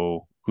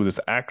know who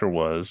this actor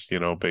was,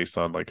 based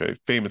on like a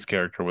famous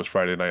character was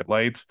Friday Night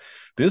Lights.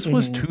 This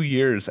was Mm-hmm. 2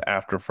 years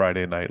after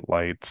Friday Night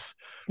Lights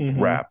Mm-hmm.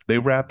 wrapped. They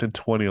wrapped in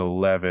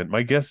 2011.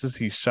 My guess is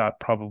he shot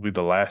probably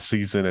the last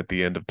season at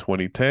the end of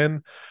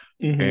 2010,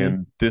 Mm-hmm.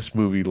 and this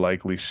movie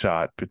likely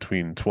shot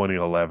between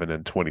 2011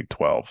 and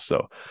 2012.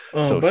 So,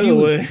 Oh, so by the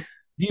way,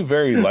 he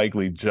very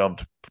likely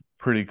jumped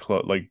pretty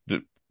close, like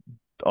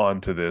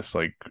onto this,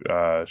 like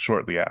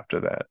shortly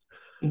after that.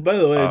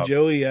 Um,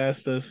 Joey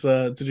asked us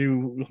to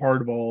do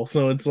hardball.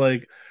 So it's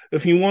like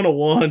if you want to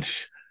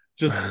watch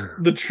just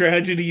the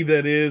tragedy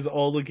that is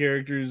all the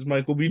characters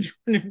Michael B.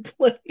 Jordan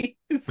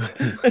plays,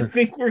 I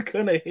think we're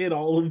gonna hit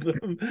all of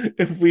them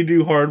if we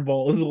do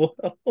hardball as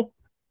well.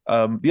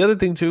 the other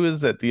thing too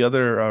is that the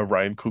other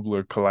Ryan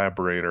Coogler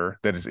collaborator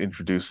that is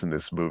introduced in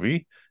this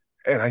movie,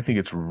 and I think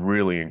it's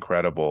really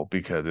incredible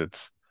because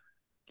it's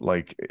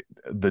like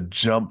the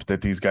jump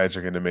that these guys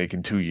are going to make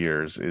in 2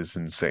 years is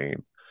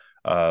insane.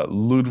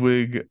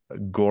 Ludwig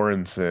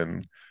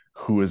Göransson,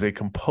 who is a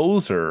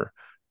composer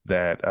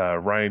that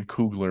Ryan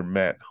Coogler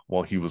met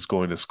while he was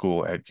going to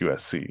school at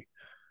USC,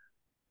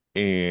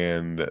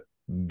 and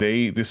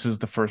this is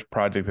the first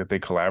project that they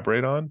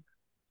collaborate on.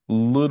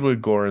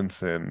 Ludwig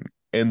Göransson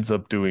ends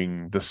up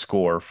doing the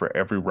score for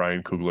every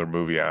Ryan Coogler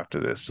movie after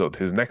this. So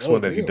his next Oh,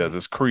 one that he does really?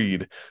 is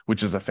Creed,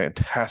 which is a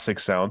fantastic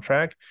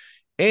soundtrack.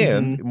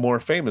 And Mm-hmm. more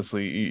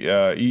famously,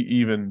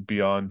 even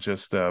beyond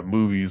just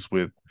movies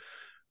with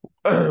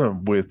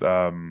with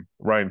Ryan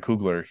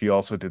Coogler, he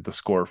also did the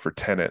score for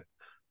Tenet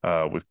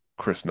with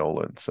Chris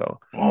Nolan. So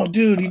Oh,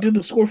 dude, he did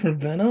the score for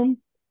Venom.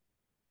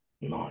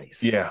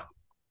 Nice. yeah,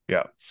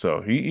 yeah.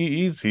 So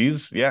he's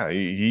yeah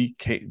he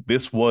came,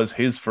 this was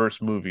his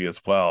first movie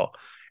as well.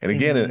 And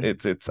again,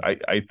 Mm-hmm. it's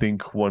I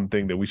think one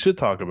thing that we should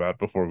talk about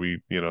before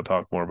we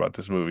talk more about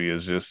this movie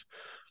is just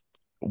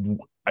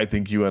I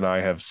think you and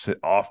I have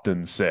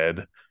often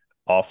said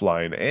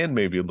offline and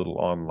maybe a little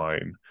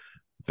online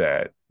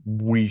that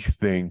we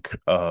think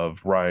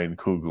of Ryan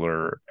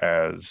Coogler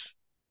as,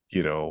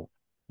 you know,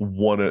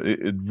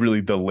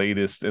 really the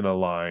latest in a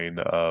line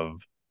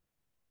of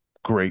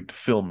great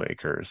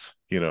filmmakers,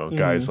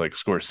 guys Mm-hmm. like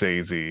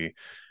Scorsese,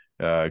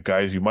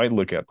 guys you might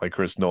look at like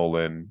Chris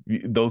Nolan,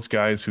 those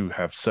guys who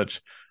have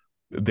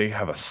they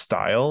have a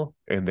style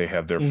and they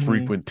have their Mm-hmm.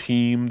 frequent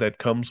team that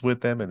comes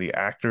with them and the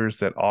actors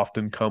that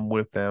often come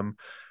with them.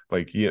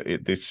 Like, yeah,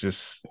 it's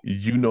just,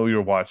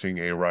 you're watching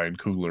a Ryan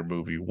Coogler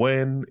movie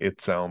when it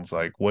sounds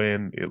like,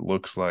 when it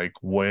looks like,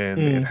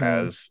 when it Mm-hmm.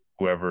 has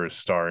whoever is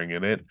starring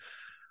in it.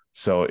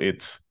 So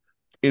it's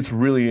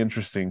really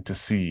interesting to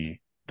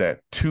see that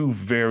two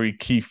very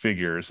key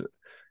figures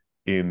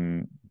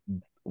in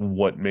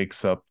what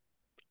makes up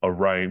a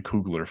Ryan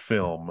Coogler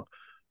film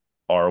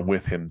are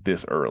with him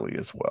this early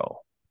as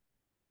well.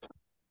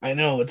 I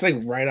know it's like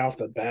right off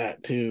the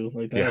bat too.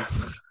 Like Yeah.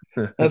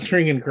 that's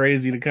freaking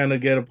crazy to kind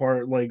of get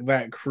apart like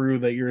that crew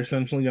that you're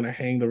essentially gonna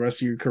hang the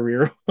rest of your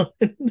career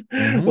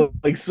hmm on,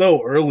 like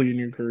so early in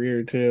your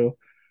career too.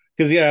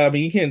 Because yeah, I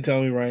mean you can't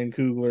tell me Ryan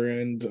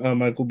Coogler and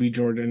Michael B.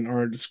 Jordan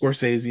are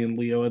Scorsese and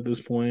Leo at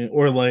this point,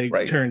 or like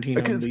Right.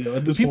 Tarantino and Because Leo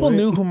at this people point.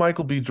 knew who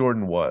Michael B.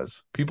 Jordan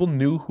was. People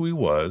knew who he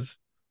was.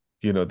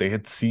 They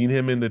had seen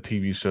him in the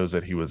TV shows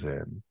that he was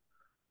in.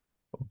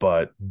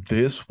 But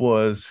this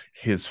was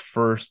his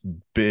first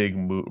big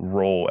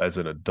role as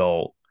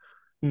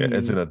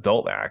Mm-hmm. an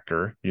adult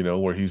actor,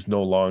 where he's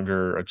no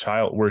longer a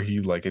child, where he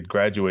like had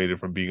graduated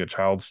from being a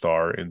child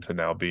star into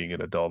now being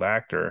an adult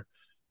actor.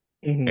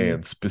 Mm-hmm.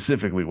 And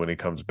specifically when he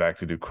comes back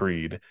to do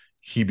Creed,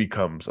 he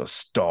becomes a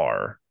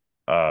star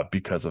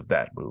because of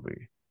that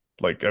movie.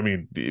 Like, I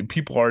mean,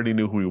 people already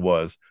knew who he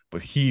was,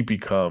 but he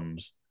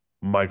becomes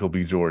Michael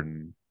B.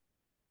 Jordan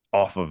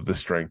off of the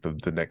strength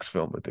of the next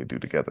film that they do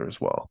together as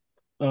well.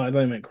 Oh, I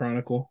thought you meant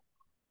Chronicle.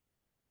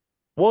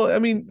 Well, I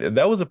mean,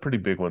 that was a pretty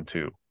big one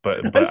too.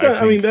 But That's I not,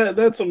 I mean think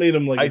that's what made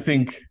him like I a peak.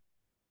 think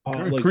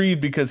Like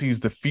Creed, because he's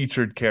the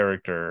featured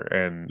character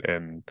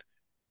and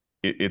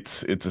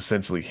it's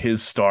essentially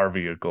his star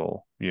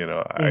vehicle.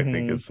 I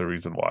think mm-hmm. it's the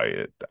reason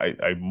why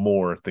I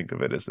more think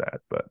of it as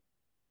that.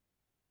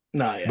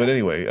 Nah, But yeah.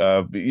 anyway,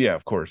 yeah,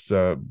 of course,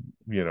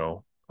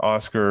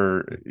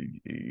 Oscar,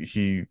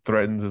 he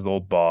threatens his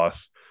old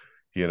boss.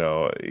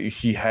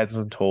 He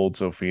hasn't told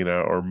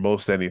Sophina or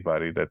most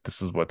anybody that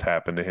this is what's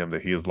happened to him,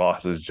 that he has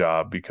lost his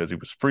job because he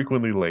was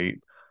frequently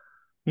late.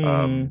 Mm-hmm.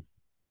 Um,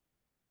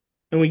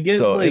 And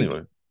so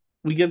anyway,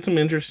 we get some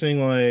interesting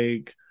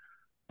like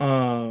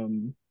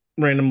um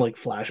random like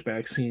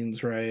flashback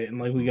scenes, right? And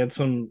like we get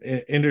some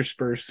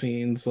interspersed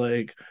scenes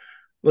like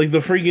the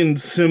freaking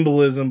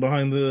symbolism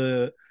behind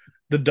the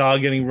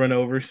dog getting run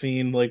over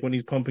scene, like when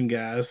he's pumping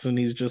gas and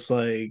he's just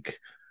like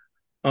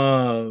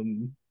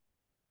um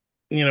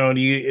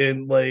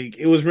and like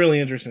it was really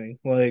interesting.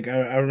 Like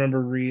I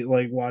remember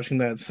like watching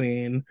that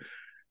scene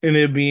and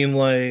it being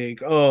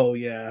like, oh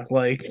yeah,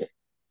 like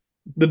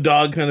the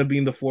dog kind of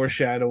being the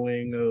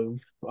foreshadowing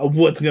of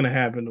what's gonna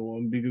happen to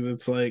him, because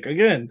it's like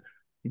again,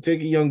 you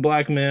take a young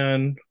black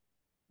man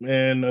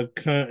and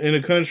in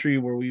a country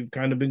where we've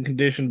kind of been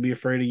conditioned to be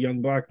afraid of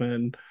young black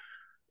men,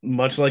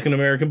 much like an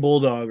American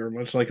bulldog or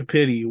much like a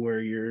pitty, where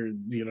you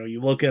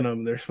look at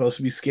them, they're supposed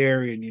to be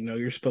scary, and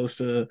you're supposed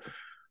to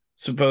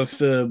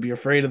be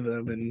afraid of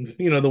them. And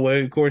the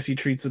way of course he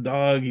treats the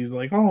dog, he's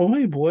like, oh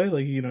hey boy,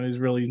 like he's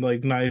really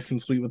like nice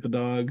and sweet with the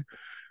dog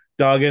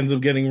ends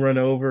up getting run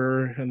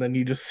over, and then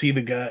you just see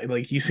the guy,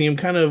 like you see him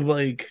kind of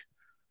like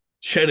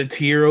shed a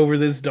tear over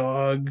this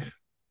dog.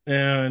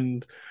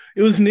 And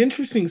it was an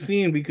interesting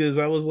scene because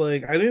I was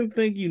like, I didn't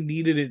think you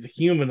needed it to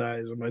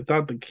humanize him. I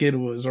thought the kid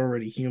was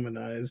already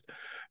humanized,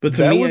 but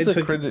to that me I was a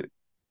took critic.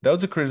 That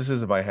was a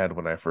criticism I had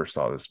when I first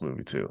saw this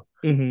movie too.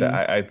 That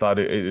mm-hmm. I thought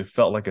it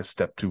felt like a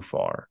step too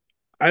far.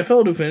 I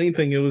felt if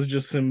anything it was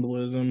just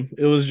symbolism.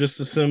 It was just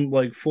a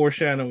like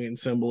foreshadowing and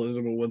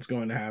symbolism of what's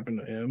going to happen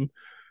to him.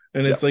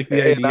 And Yeah, it's like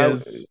the and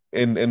ideas.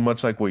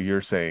 much like what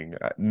you're saying,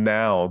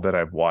 now that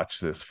I've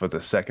watched this for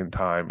the second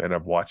time and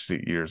I've watched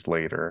it years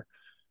later,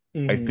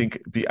 I Mm-hmm. think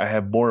I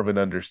have more of an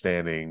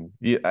understanding.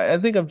 Yeah, I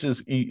think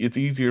it's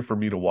easier for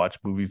me to watch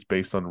movies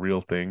based on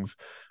real things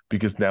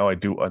because now I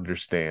do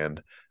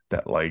understand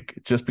that, like,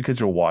 just because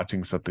you're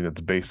watching something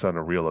that's based on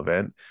a real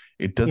event,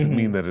 it doesn't Mm-hmm.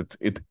 mean that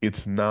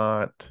it's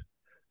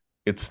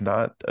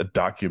not a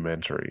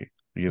documentary.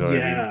 You know what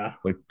I mean? Yeah.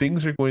 Like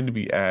things are going to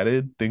be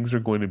added, things are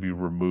going to be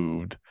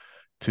removed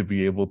to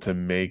be able to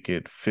make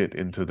it fit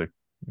into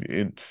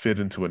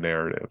a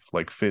narrative,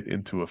 like fit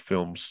into a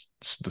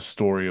the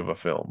story of a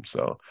film.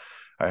 So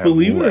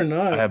Believe it or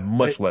I not, have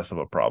much less of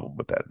a problem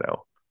with that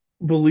now.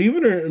 believe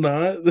it or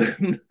not,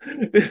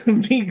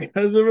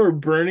 because of our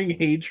burning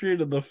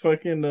hatred of the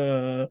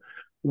fucking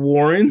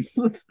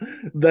Warrens,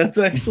 that's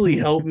actually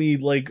helped me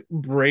like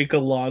break a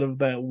lot of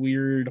that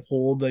weird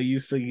hold I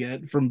used to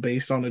get from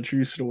based on a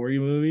true story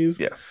movies.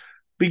 Yes.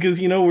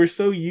 Because we're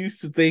so used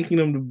to thinking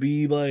them to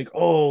be like,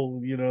 oh,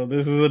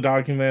 this is a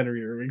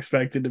documentary or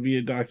expected to be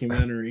a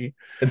documentary.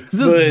 And this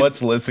is But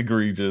much less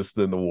egregious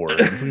than the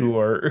Warrens, who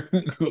are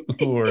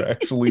who are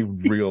actually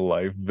real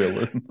life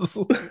villains.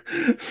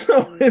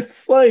 so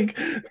it's like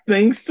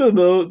thanks to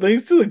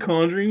the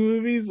Conjuring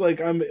movies,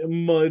 like I'm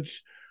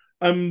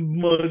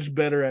much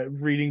better at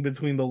reading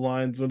between the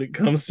lines when it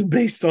comes to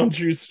based on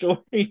true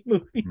story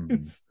Hmm.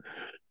 movies.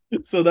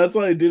 So that's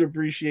why I did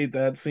appreciate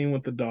that scene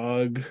with the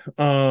dog.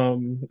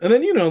 And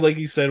then like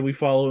you said, we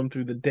follow him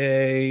through the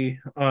day.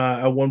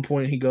 At one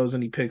point he goes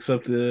and picks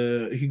up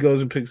the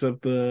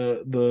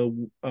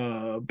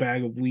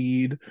bag of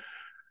weed,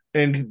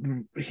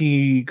 and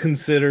he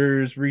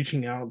considers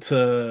reaching out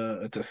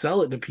to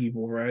sell it to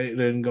people, right?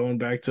 And going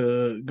back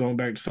to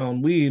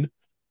selling weed.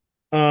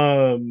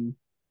 Um,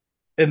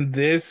 and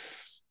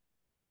this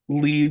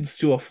leads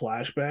to a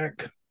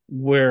flashback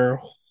where,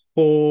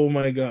 oh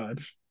my god,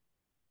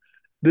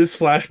 this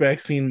flashback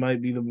scene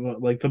might be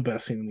the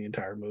best scene in the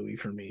entire movie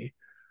for me.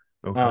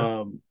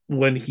 Okay.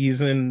 When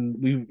he's in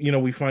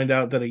we find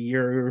out that a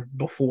year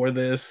before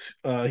this,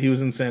 he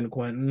was in San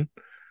Quentin,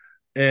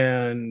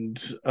 and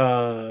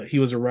he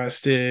was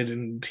arrested,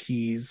 and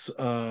he's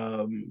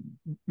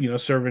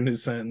serving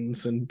his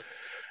sentence, and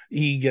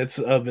he gets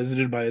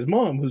visited by his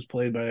mom, who's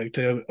played by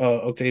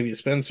Octavia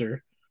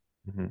Spencer,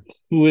 Mhm.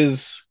 who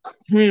is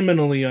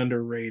criminally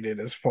underrated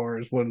as far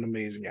as what an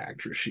amazing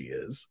actress she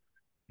is.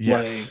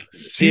 Yes, Like,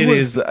 it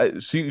is.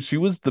 she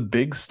was the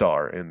big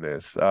star in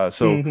this.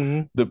 So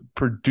Mm-hmm. the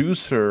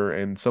producer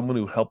and someone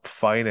who helped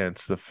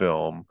finance the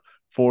film,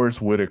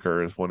 Forrest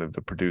Whitaker, is one of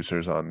the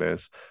producers on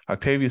this.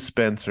 Octavia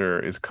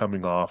Spencer is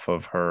coming off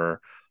of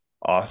her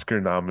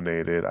Oscar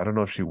nominated. I don't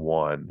know if she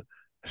won.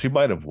 She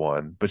might have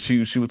won, but she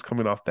was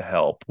coming off The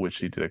Help, which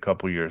she did a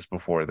couple years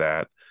before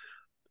that.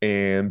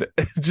 And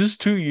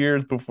just 2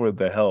 years before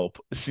The Help,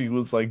 she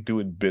was like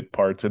doing bit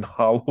parts in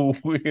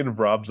Halloween,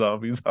 Rob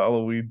Zombie's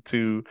Halloween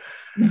 2.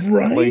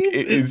 Like Right?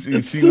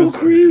 It's she so was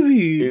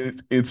crazy.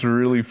 it's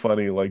really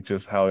funny, like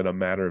just how in a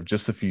matter of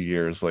just a few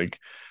years, like,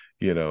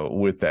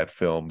 with that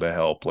film, The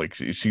Help, like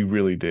she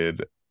really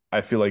did.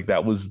 I feel like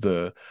that was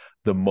the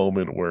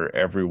moment where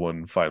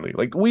everyone finally,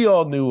 like, we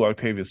all knew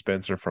Octavia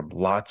Spencer from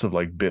lots of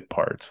like bit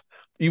parts.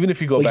 Even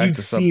if you go Like, back you'd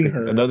to seen something,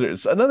 her.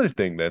 it's another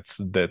thing that's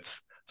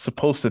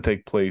supposed to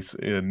take place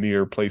in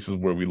near places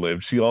where we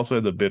live. She also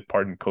had the bit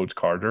part in Coach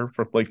Carter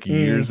from like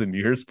Mm, years and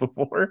years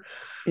before.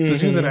 So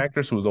she was an hmm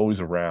actress who was always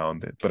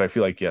around. But I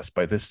feel like, yes,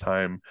 by this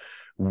time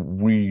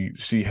we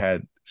she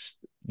had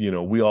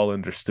we all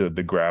understood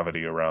the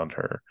gravity around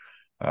her.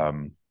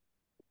 Um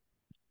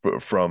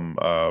from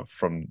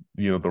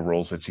the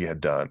roles that she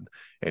had done.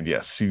 And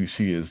yes,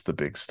 she is the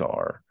big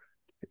star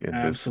in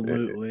this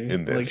Absolutely.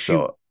 in this. Like, she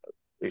So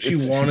she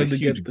she's a wanted to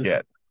get huge this.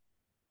 get.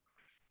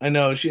 I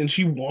know,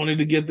 she wanted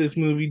to get this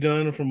movie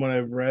done. From what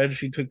I've read,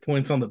 she took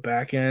points on the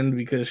back end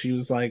because she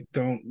was like,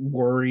 "Don't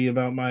worry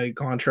about my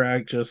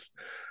contract, just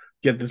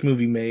get this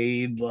movie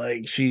made."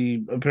 Like,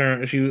 she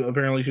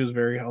was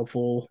very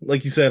helpful.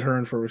 Like you said, her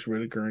and Forrest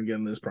Whitaker in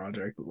getting this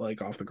project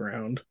like off the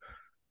ground.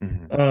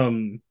 Mhm.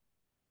 Um,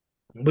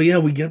 but yeah,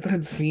 we get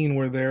that scene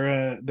where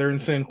they're in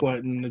San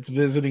Quentin. It's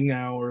visiting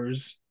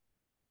hours,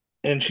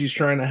 and she's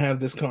trying to have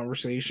this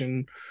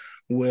conversation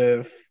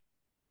with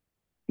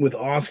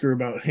Oscar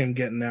about him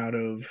getting out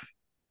of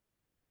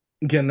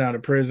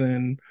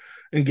prison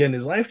and getting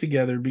his life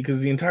together,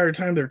 because the entire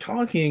time they're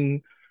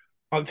talking,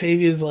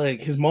 Octavia's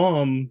like, his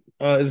mom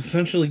is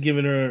essentially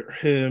giving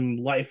him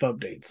life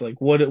updates, like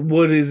what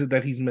is it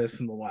that he's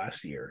missed in the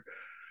last year,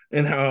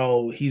 and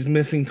how he's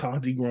missing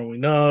Tati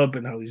growing up,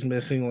 and how he's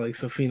missing like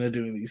Safina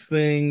doing these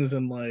things,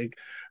 and like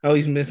how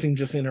he's missing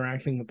just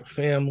interacting with the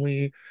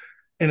family.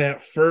 And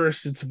at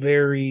first it's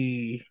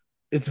very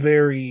she's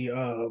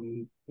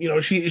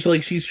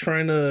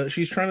trying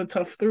to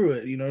tough through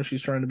it.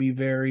 She's trying to be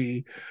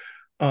very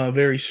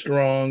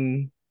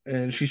strong,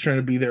 and she's trying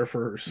to be there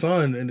for her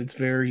son, and it's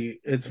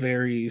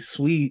very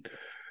sweet.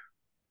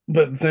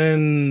 But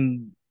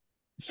then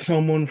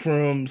someone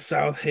from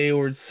South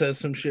Hayward says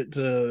some shit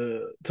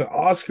to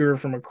Oscar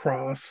from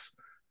across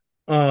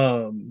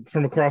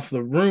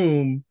the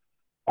room.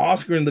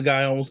 Oscar and the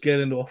guy almost get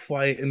into a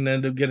fight and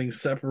end up getting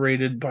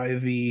separated by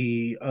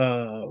the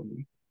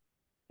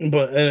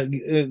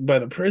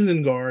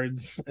prison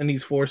guards, and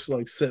he's forced to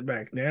like sit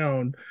back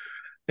down.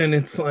 And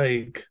it's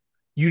like,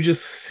 you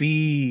just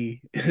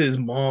see his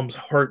mom's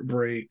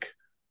heartbreak,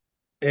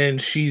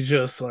 and she's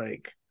just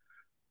like,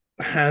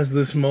 has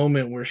this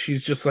moment where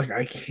she's just like,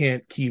 I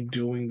can't keep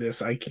doing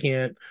this. I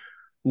can't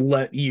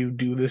let you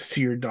do this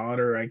to your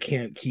daughter. I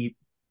can't keep,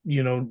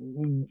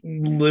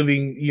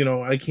 living,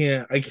 I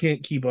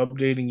can't keep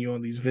updating you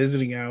on these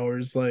visiting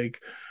hours. Like,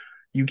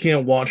 you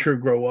can't watch her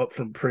grow up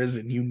from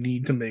prison. You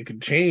need to make a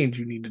change.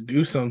 You need to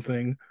do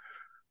something.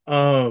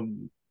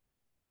 Um,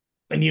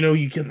 and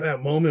you get that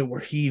moment where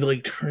he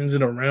like turns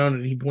it around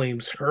and he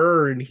blames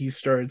her and he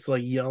starts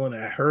like yelling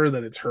at her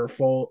that it's her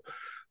fault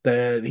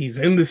that he's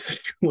in this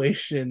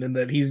situation and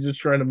that he's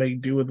just trying to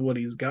make do with what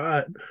he's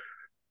got.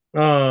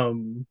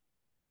 Um,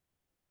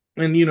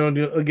 and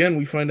again,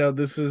 we find out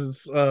this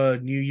is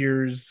New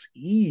Year's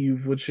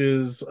Eve, which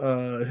is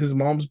his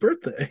mom's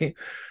birthday.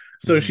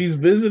 So Mhm. she's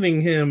visiting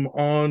him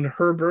on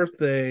her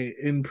birthday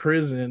in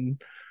prison.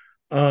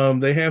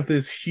 They have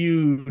this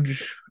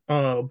huge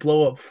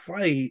blow up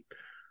fight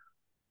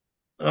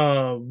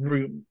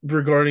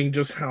regarding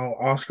just how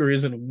Oscar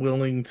isn't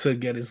willing to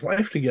get his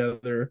life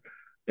together.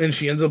 And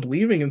she ends up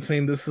leaving and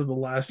saying, "This is the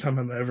last time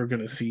I'm ever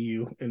going to see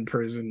you in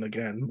prison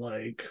again.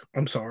 Like,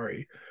 I'm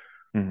sorry."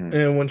 Mhm.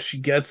 And when she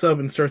gets up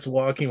and starts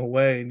walking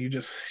away, and you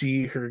just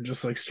see her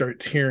just like start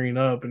tearing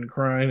up and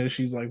crying as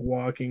she's like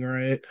walking,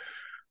 right?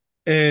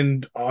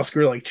 And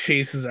Oscar like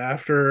chases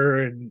after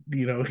her, and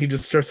he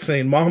just starts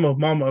saying, "Mama,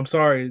 Mama, I'm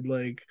sorry.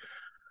 Like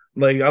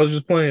I was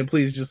just playing.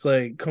 Please, just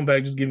like come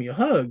back, just give me a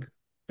hug."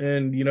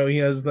 And he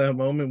has that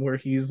moment where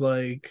he's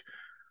like,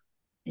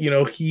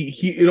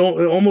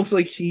 almost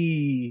like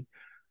he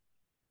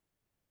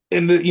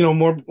and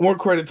more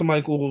credit to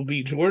Michael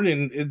B.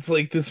 Jordan. It's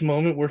like this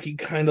moment where he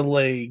kind of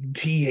like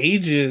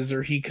de-ages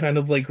or he kind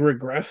of like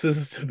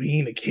regresses to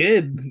being a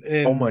kid.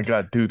 Oh my And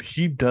God, dude,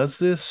 he does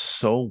this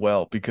so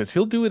well because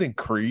he'll do it in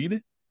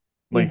Creed,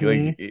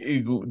 mhm,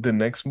 the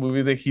next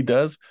movie that he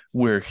does,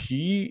 where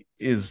he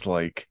is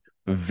like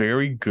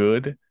very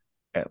good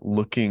at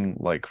looking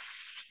like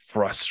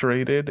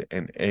frustrated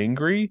and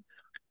angry,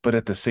 but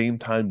at the same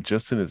time,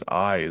 just in his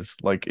eyes,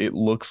 like it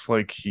looks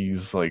like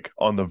he's like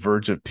on the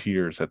verge of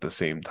tears at the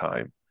same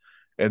time.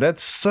 And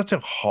that's such a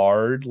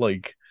hard,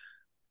 like,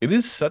 it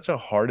is such a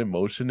hard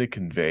emotion to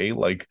convey,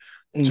 like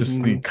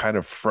just the mhm, kind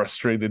of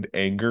frustrated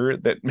anger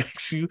that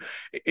makes you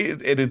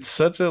and it's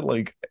such a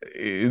like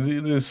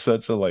it is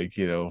such a like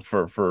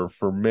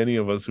for many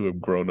of us who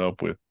have grown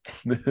up with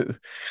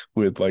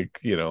with like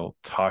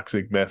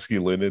toxic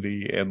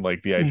masculinity and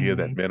like the idea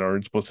that mhm. men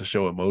aren't supposed to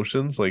show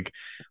emotions, like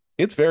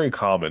it's very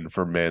common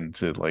for men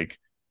to like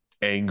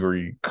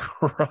angry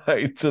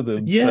cry to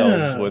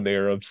themselves Yeah, when they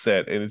are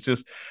upset, and it's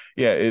just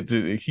yeah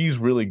he's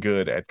really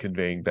good at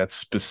conveying that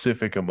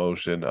specific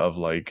emotion of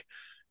like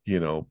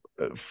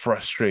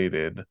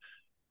frustrated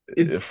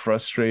it's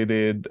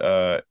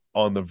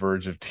on the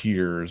verge of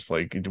tears,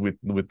 like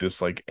with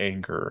this like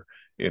anger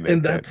in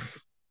and it that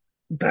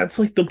that's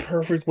like the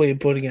perfect way of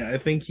putting it. I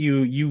think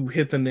you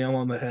hit the nail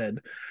on the head.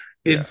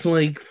 yeah. It's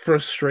like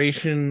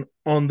frustration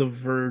on the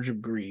verge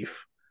of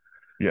grief.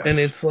 And Yes.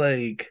 it's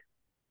like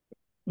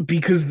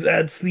because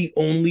that's the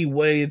only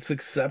way it's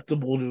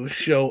acceptable to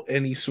show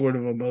any sort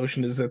of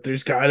emotion is that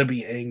there's got to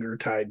be anger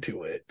tied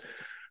to it.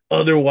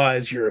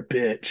 Otherwise, you're a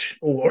bitch,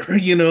 or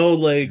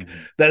like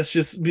Mhm. that's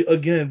just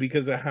again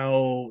because of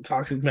how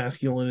toxic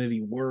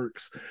masculinity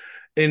works.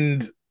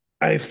 And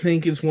I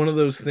think it's one of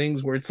those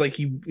things where it's like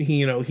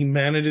he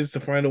manages to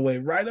find a way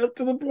right up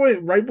to the point,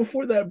 right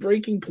before that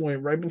breaking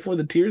point, right before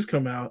the tears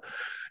come out,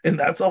 and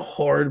that's a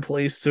hard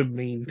place to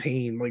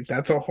maintain. Like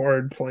that's a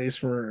hard place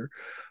for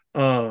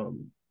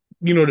um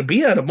to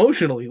be at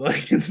emotionally.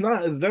 Like it's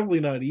definitely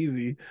not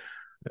easy.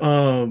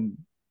 Um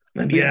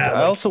and yeah, I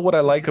like also what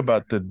I like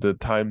about the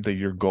time that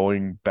you're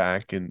going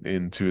back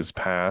into his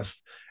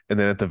past, and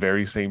then at the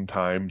very same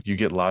time you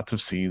get lots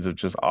of scenes of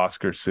just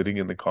Oscar sitting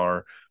in the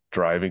car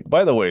driving.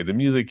 By the way, the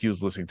music he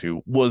was listening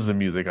to was the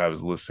music I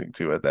was listening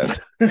to at that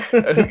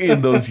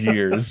in those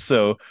years.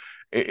 So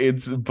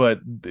it's but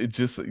it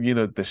just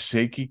the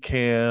shaky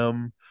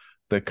cam,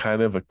 the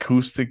kind of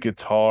acoustic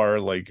guitar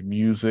like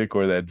music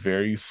or that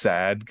very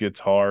sad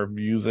guitar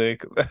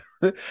music,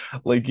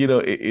 like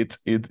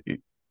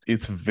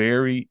it's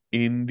very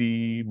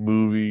indie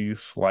movie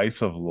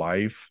slice of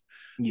life.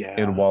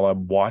 And yeah. while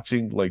I'm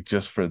watching like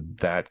just for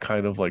that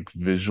kind of like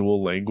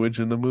visual language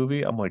in the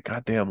movie, I'm like,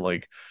 God damn,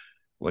 like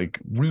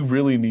we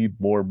really need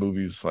more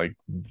movies like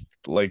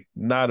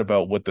not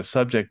about what the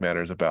subject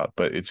matter is about,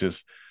 but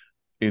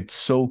it's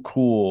so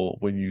cool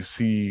when you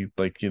see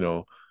like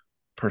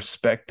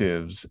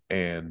perspectives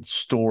and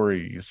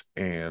stories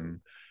and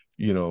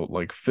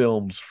like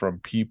films from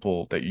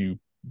people that you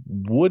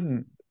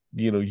wouldn't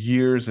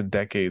years and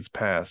decades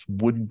past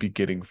wouldn't be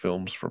getting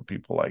films from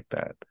people like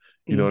that.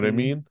 You know what I Hmm.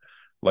 mean?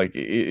 Like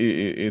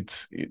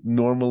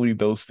normally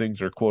those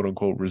things are quote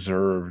unquote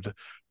reserved,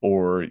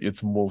 or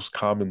it's most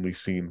commonly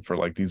seen for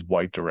like these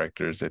white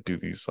directors that do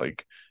these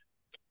like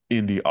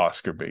indie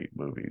Oscar bait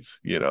movies.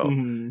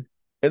 Hmm.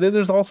 And then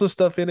there's also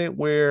stuff in it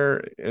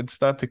where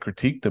it's not to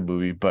critique the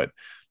movie, but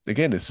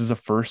again, this is a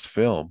first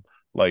film,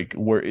 like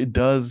where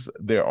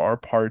there are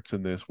parts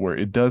in this where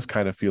it does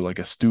kind of feel like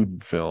a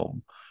student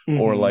film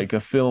or Hmm. like a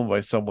film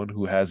by someone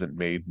who hasn't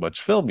made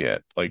much film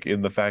yet. Like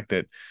in the fact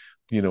that,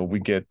 we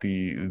get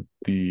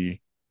the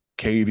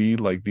Katie,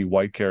 like the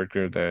white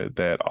character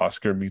that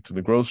Oscar meets in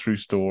the grocery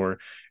store,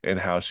 and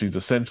how she's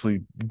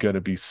essentially going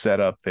to be set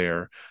up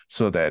there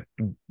so that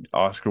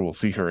Oscar will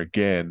see her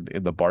again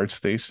in the BART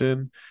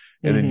station.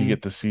 And then you Mm-hmm.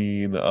 get the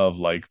scene of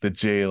like the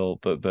jail,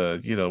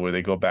 where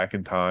they go back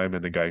in time,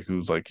 and the guy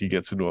who's like he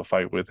gets into a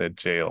fight with at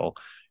jail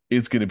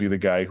is going to be the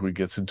guy who he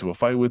gets into a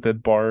fight with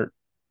at BART,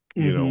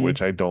 Mm-hmm.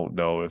 which I don't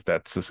know if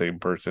that's the same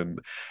person.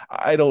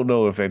 I don't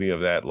know if any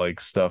of that like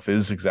stuff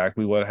is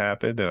exactly what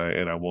happened,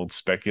 and I won't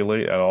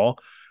speculate at all.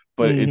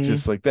 But it's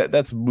Mm-hmm. just like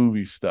that's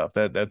movie stuff.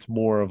 That's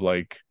more of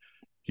like,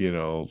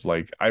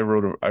 like I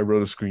wrote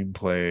a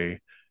screenplay,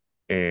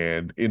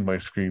 and in my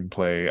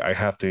screenplay I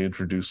have to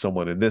introduce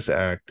someone in this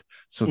act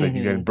so that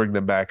you Mm-hmm. can bring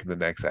them back in the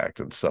next act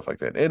and stuff like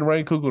that. And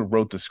Ryan Coogler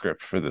wrote the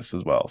script for this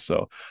as well.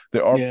 So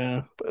there are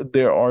Yeah.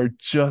 there are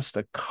just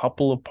a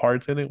couple of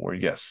parts in it where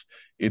yes,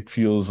 it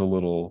feels a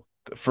little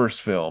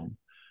first film,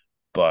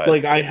 but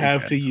Like I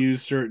have again, to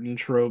use certain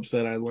tropes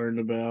that I learned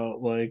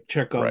about, like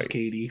Chekhov's right.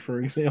 Katie, for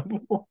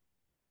example.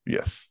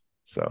 Yes.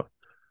 So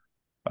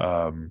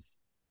um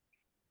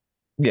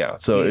yeah,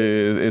 so Yeah.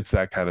 it's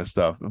that kind of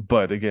stuff.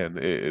 But again,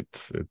 it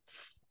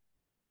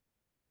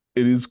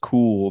is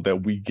cool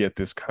that we get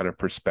this kind of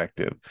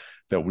perspective,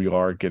 that we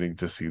are getting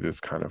to see this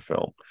kind of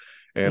film.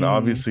 And Mm-hmm.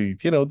 obviously,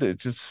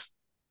 just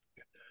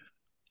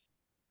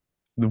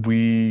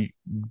we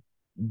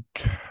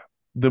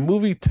the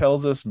movie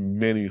tells us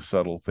many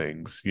subtle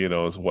things,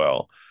 as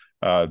well.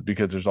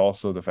 Because there's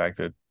also the fact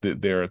that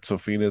they're at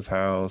Sofina's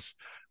house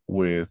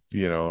with,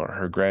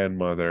 her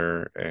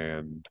grandmother,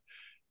 and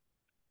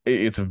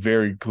it's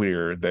very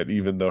clear that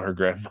even though her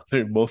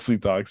grandmother mostly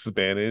talks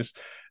Spanish,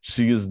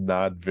 she is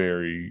not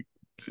very,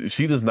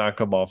 she does not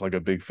come off like a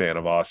big fan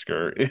of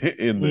Oscar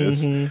in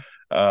this. Mm-hmm.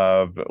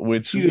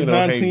 Which, She does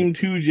not hey, seem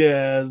too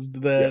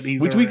jazzed that yes,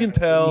 he's which we can around.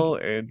 tell.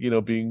 And,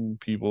 being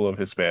people of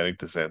Hispanic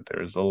descent,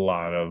 there's a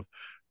lot of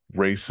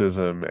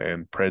racism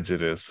and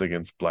prejudice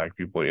against Black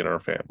people in our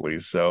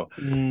families. So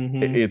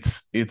Mm-hmm.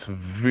 it's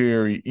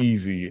very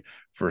easy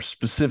for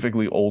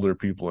specifically older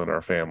people in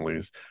our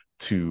families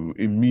to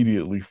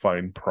immediately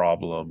find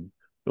problem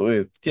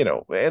with,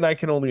 and I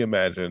can only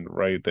imagine,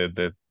 right,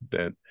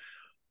 that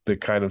the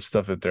kind of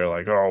stuff that they're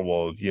like, oh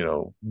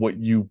well, what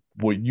you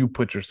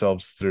put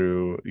yourselves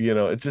through,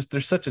 it's just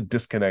there's such a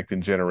disconnect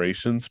in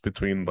generations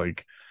between,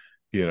 like,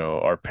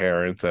 our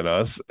parents and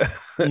us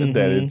that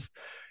Mm-hmm. it's,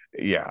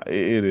 yeah,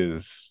 it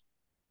is,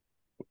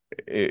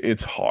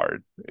 it's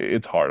hard.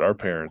 It's hard. Our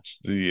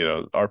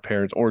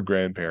parents or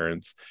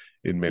grandparents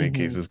in many Mm-hmm.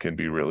 cases can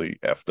be really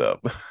effed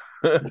up.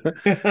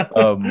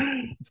 um,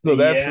 so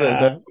that's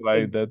Yeah.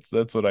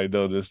 that's what I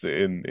noticed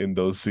in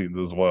those scenes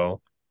as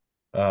well.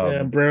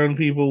 Yeah, Um, brown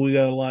people, we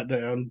got a lot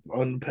to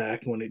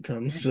unpack when it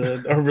comes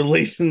to our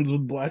relations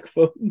with black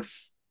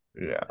folks.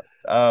 yeah.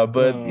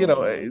 But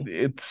Um,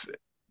 it's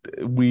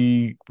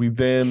we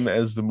then,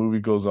 as the movie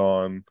goes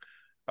on,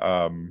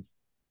 um,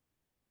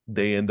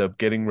 they end up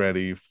getting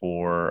ready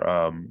for,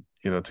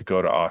 to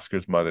go to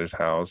Oscar's mother's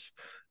house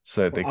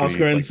so that they can Oscar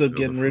eat, like, ends up the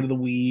getting rid food. of the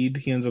weed.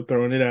 He ends up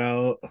throwing it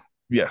out.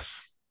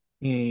 Yes.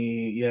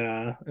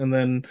 Yeah, and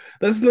then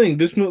that's the thing.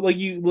 This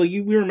movie,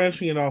 we were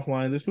mentioning it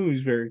offline. This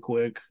movie's very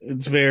quick.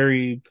 It's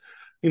very,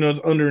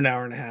 it's under an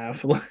hour and a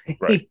half.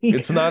 Right. Like,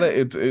 It's not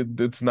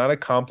a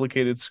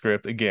complicated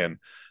script. Again,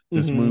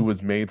 this movie hmm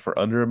was made for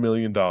under $1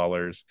 million,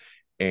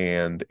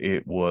 and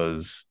it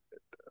was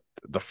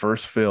the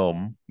first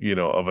film,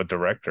 of a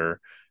director.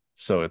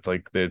 So it's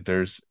like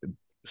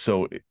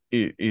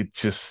it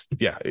just,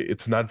 yeah,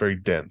 it's not very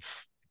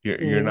dense.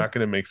 You're hmm not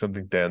going to make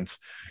something dense.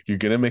 You're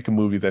going to make a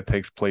movie that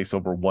takes place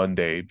over one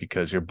day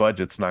because your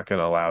budget's not going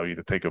to allow you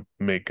to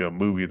make a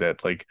movie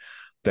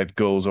that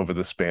goes over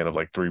the span of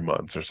like 3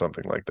 months or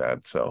something like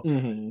that. So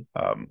hmm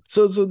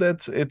so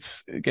that's,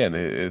 it's again,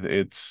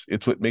 it's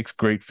what makes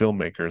great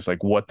filmmakers,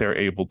 like what they're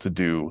able to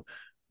do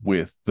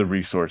with the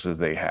resources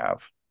they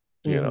have,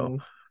 you know.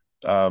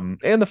 hmm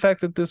And the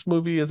fact that this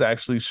movie is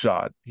actually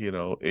shot,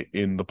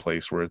 in the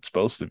place where it's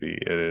supposed to be.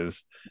 It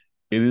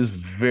is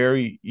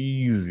very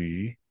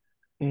easy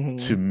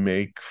to hmm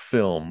make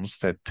films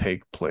that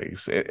take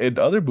place, and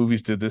other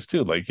movies did this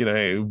too. Like,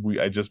 hey,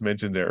 I just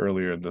mentioned it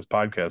earlier in this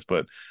podcast,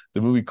 but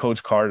the movie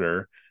Coach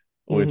Carter,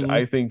 which hmm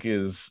I think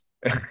is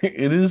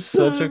it is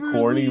such a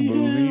corny Beverly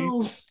movie.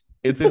 Hills.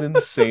 It's an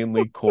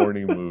insanely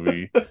corny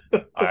movie.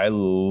 I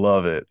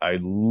love it. I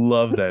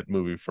love that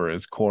movie for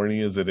as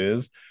corny as it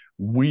is.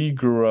 We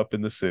grew up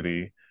in the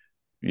city,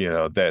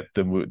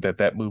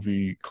 that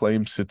movie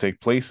claims to take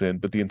place in,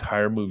 but the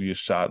entire movie is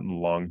shot in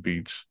Long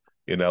Beach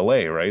in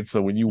LA, right?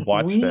 So when you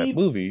watch that We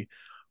movie,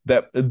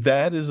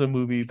 that is a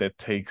movie that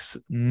takes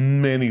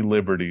many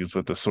liberties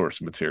with the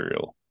source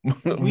material,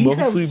 we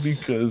have mostly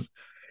because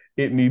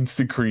it needs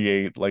to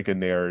create like a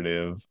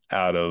narrative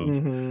out of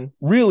Mm-hmm.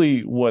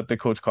 really what the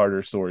Coach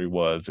Carter story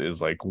was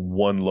is like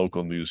one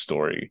local news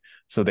story.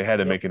 So they had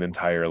to Yep. make an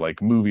entire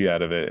like movie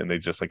out of it, and they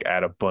just like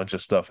add a bunch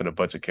of stuff and a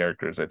bunch of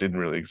characters that didn't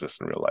really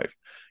exist in real life.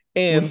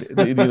 And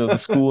the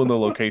school and the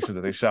locations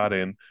that they shot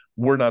in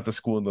were not the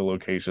school and the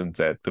locations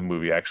that the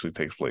movie actually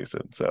takes place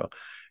in. So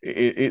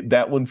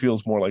that one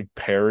feels more like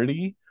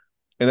parody,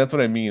 and that's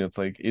what I mean. It's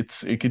like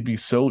it could be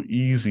so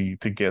easy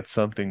to get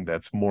something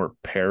that's more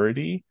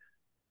parody,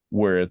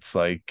 where it's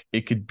like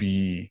it could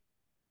be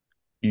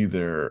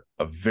either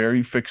a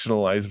very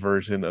fictionalized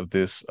version of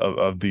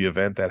of the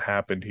event that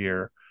happened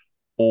here,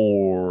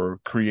 or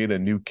create a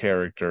new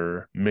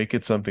character, make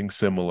it something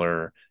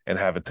similar, and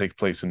have it take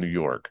place in New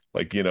York.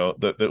 Like,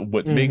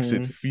 what makes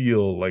it Mm-hmm.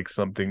 feel like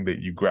something that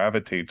you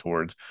gravitate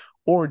towards,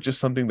 or just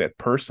something that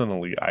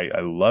personally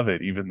I love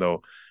it, even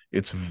though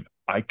it's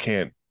I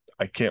can't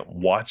I can't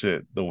watch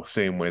it the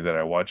same way that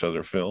I watch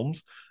other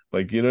films.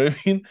 Like, you know what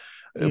I mean?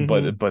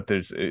 Mm-hmm. But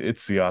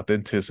it's the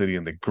authenticity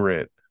and the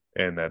grit,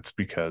 and that's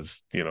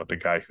because, the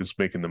guy who's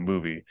making the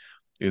movie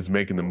is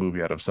making the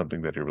movie out of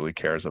something that he really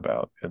cares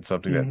about and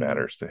something that Mm-hmm.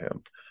 matters to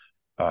him.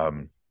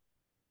 Um,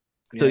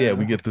 so yeah,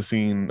 we Yeah. get the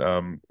scene,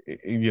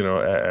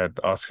 at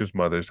Oscar's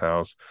mother's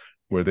house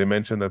where they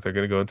mention that they're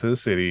going to go into the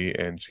city,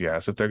 and she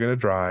asks if they're going to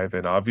drive,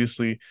 and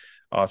obviously,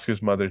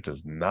 Oscar's mother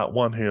does not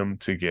want him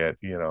to get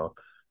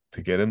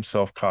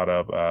himself caught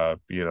up,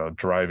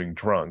 driving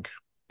drunk,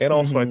 and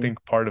also I Mm-hmm.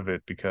 think part of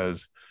it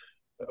because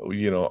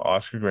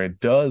Oscar Grant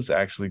does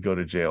actually go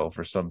to jail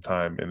for some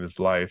time in his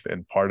life,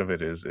 and part of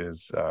it is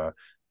it's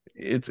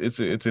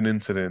an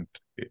incident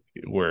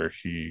where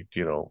he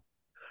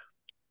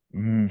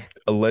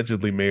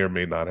allegedly may or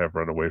may not have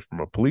run away from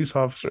a police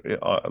officer,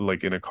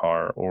 like in a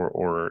car,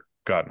 or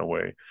gotten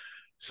away.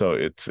 So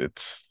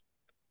it's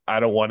I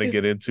don't want to It,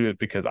 get into it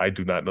because I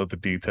do not know the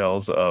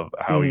details of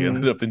how he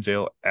ended mm-hmm. up in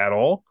jail at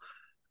all.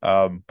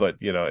 But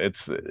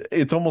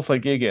it's almost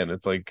like, again,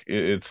 it's like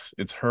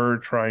it's her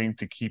trying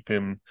to keep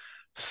him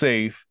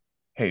safe.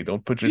 Hey,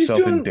 don't put She's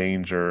yourself in doing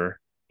danger.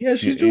 Yeah, Yeah,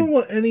 she's doing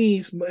what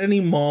any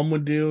mom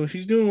would do.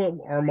 She's doing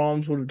what our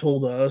moms would have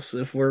told us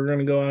if we're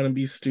gonna go out and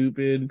be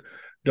stupid.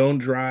 Don't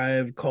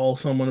drive, call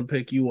someone to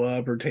pick you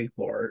up or take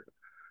BART.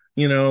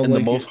 and the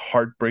most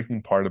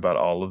heartbreaking part about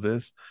all of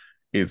this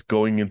is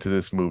going into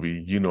this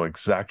movie, you know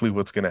exactly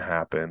what's going to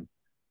happen,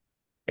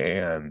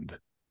 and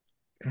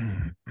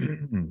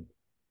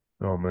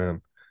oh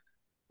man,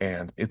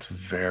 and it's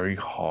very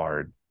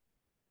hard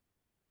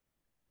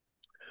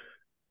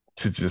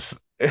to just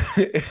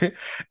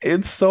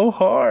it's so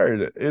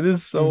hard. It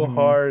is so mm-hmm,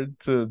 hard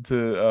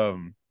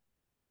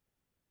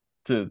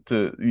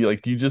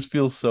like, you just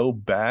feel so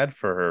bad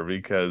for her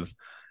because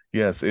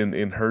yes,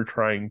 in her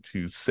trying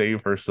to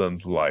save her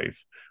son's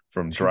life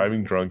from she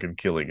driving drunk and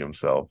killing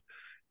himself,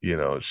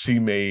 she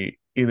may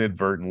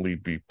inadvertently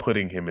be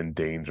putting him in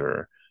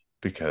danger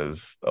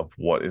because of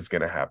what is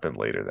going to happen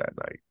later that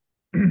night.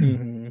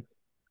 mm-hmm.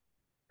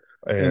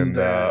 And And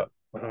that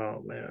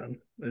oh man,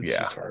 it's yeah,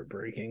 just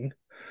heartbreaking.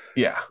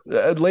 yeah.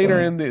 Later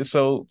Uh, in the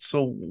so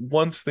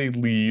once they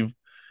leave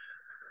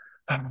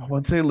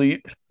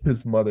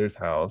his mother's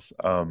house,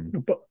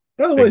 but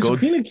by the they way, go.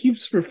 Safina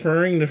keeps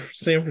referring to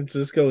San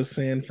Francisco as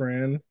San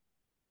Fran.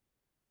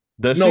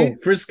 Does No, she?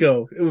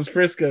 Frisco. It was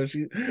Frisco.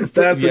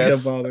 That's what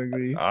kept Yes, bothering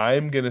me.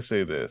 I'm gonna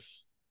say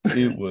this.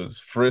 It was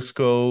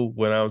Frisco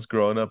when I was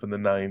growing up in the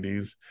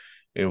 90s.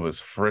 It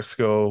was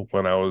Frisco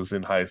when I was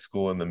in high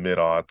school in the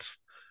mid-aughts.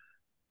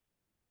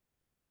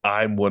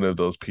 I'm one of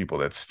those people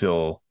that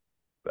still,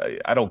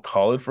 I don't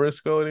call it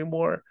Frisco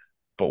anymore,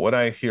 but when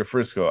I hear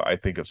Frisco, I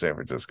think of San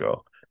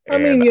Francisco. I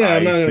mean, And yeah,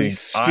 I'm not gonna be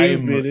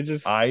stupid.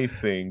 I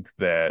think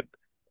that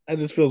It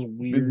just feels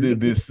weird.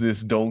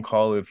 this don't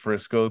call it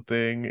Frisco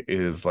thing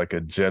is like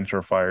a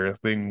gentrifier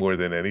thing more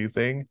than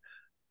anything.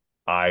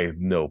 I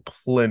know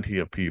plenty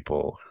of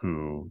people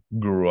who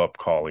grew up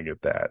calling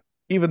it that,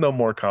 even though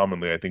more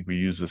commonly I think we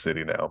use the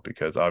city now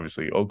because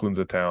obviously Oakland's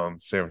a town,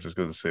 San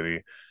Francisco's a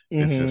city.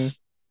 It's Mm-hmm.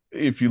 just,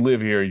 if you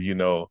live here, you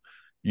know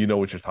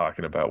what you're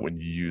talking about when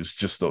you use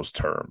just those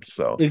terms.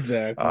 So,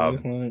 Exactly.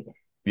 um,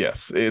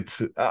 yes,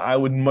 I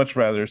would much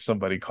rather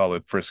somebody call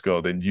it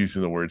Frisco than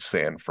using the word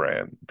San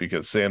Fran,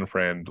 because San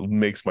Fran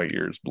makes my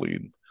ears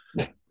bleed.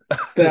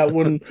 That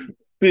one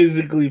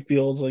physically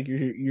feels like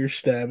you're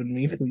stabbing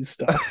me. Please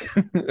stop.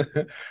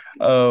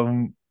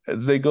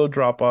 As they go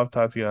drop off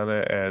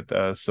Tatiana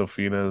at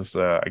Sofina's,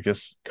 I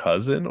guess,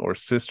 cousin or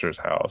sister's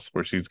house,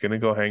 where she's gonna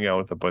go hang out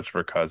with a bunch of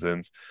her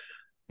cousins,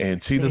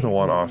 and she doesn't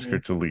want Oscar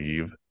Mm-hmm. to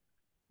leave.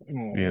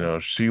 Oh.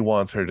 She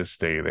wants her to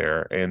stay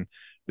there. And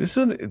this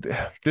one,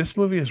 this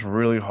movie is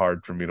really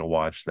hard for me to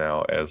watch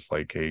now as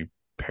like a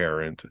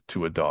parent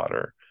to a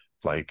daughter.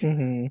 Like,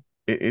 Mm-hmm.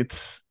 it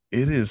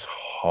is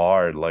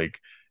hard. Like,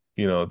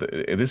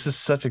 this is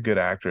such a good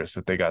actress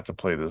that they got to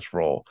play this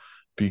role,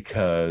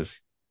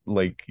 because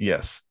like,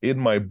 yes, in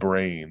my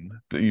brain,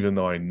 even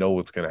though I know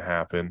what's going to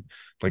happen,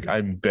 like,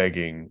 I'm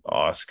begging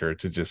Oscar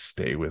to just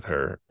stay with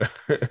her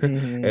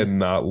Mm-hmm. and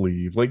not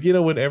leave. Like,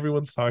 when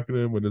everyone's talking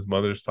to him, when his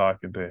mother's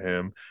talking to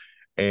him,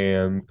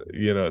 And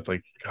it's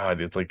like,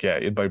 God, it's like, yeah,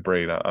 in my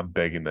brain, I'm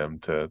begging them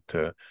to,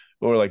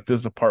 or like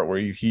there's a part where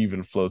he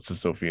even floats to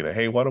Sophia,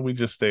 hey, why don't we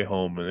just stay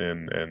home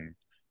and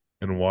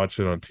watch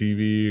it on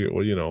TV,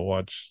 or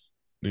watch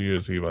New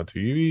Year's Eve on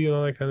TV and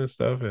all that kind of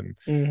stuff. And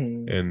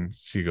Hmm. and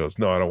she goes,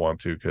 no, I don't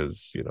want to,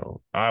 because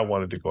I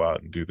wanted to go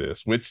out and do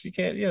this, which you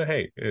can't.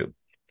 Hey,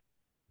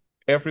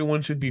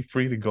 everyone should be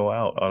free to go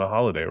out on a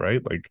holiday,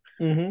 right? Like,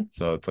 Hmm.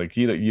 so it's like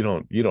you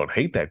don't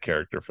hate that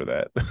character for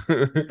that.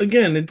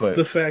 Again, it's But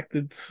the fact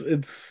that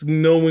it's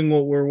knowing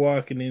what we're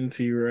walking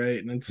into, right?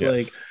 And it's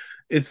like yes.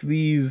 it's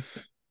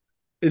these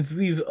it's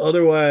these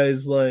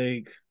otherwise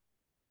like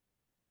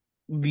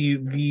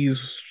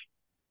these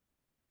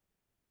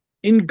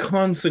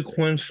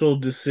inconsequential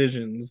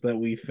decisions that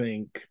we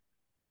think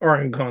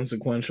are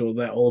inconsequential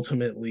that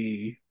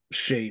ultimately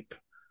shape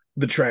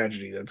the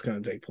tragedy that's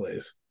going to take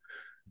place.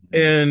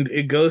 Mhm. And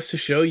it goes to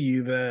show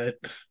you that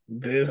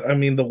I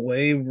mean, the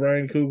way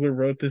Ryan Coogler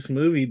wrote this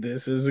movie,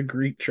 this is a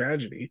Greek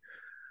tragedy.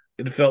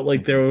 It felt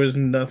like there Mhm. was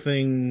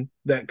nothing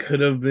that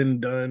could have been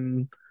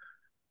done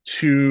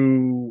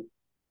to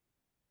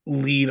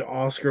lead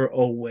Oscar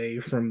away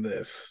from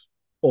this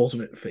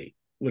ultimate fate,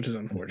 which is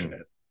Mhm.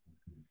 unfortunate.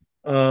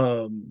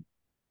 Um,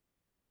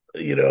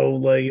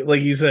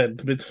 like you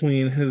said,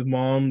 between his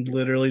mom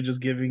literally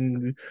just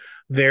giving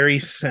very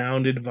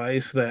sound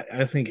advice that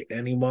I think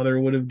any mother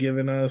would have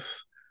given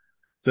us.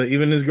 So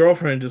even his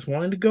girlfriend just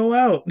wanting to go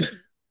out.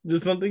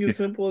 Just something as Yeah.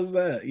 simple as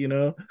that,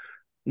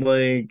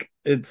 Like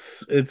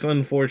it's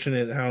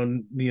unfortunate how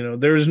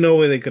there's no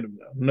way they could have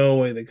known. No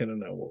way they could have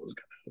known what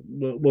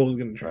was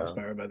gonna Uh,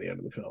 transpire by the end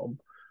of the film.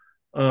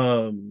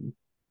 Um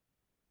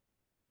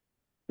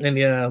and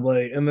yeah,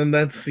 like and then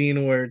that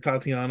scene where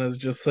Tatiana's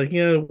just like,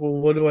 yeah,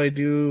 well, what do I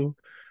do?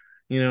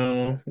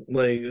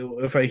 Like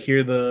if I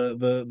hear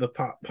the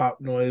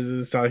pop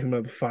noises talking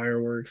about the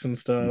fireworks and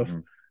stuff.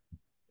 mhm.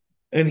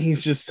 And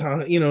he's just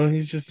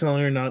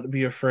telling her not to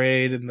be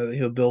afraid and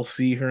that they'll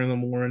see her in the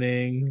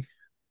morning.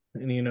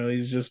 And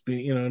he's just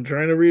trying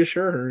to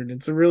reassure her, and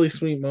it's a really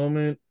sweet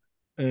moment.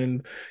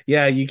 And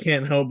yeah, you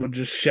can't help but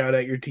just shout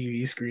at your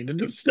TV screen to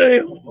just stay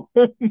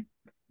home.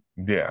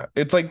 Yeah,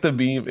 it's like the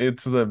meme.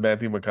 It's the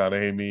Matthew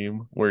McConaughey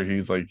meme where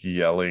he's like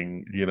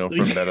yelling,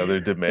 from that other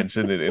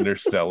dimension in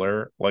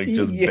Interstellar, like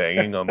just Yeah.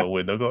 banging on the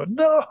window, going,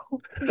 "No,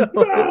 no,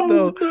 No,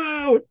 no."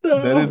 no,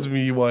 That is no.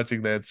 me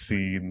watching that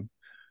scene.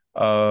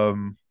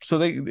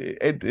 So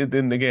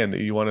and again,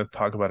 you want to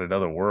talk about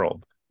another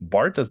world.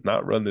 BART does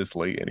not run this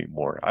late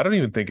anymore. I don't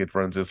even think it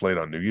runs this late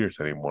on New Year's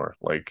anymore.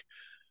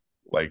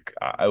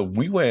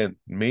 We went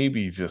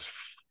maybe just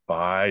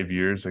 5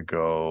 years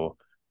ago.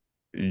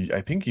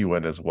 I think you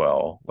went as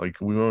well. Like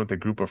we went with a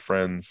group of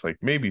friends, like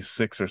maybe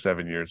 6 or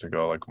 7 years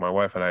ago. Like my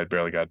wife and I had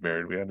barely got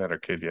married. We hadn't had our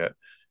kid yet.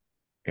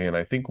 And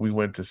I think we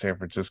went to San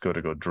Francisco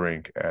to go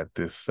drink at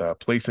this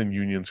place in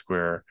Union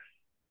Square,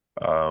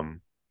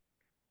 um,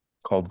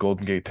 called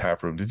Golden Gate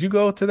Tap Room. Did you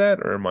go to that,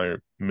 or am I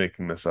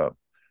making this up?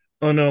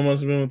 Oh no, it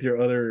must have been with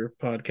your other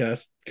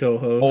podcast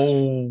co-host.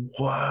 Oh,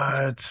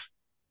 what?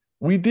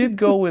 We did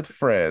go with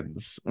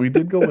friends. We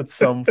did go with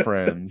some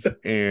friends,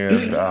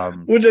 and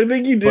Which I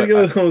think you did but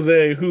go with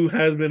Jose, who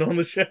has been on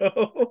the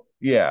show.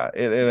 yeah,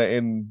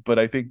 and but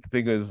I think the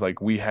thing is, like,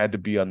 we had to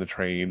be on the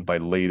train by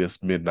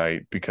latest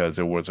midnight because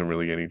there wasn't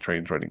really any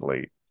trains running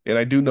late. And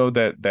I do know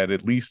that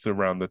at least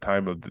around the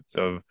time of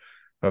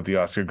the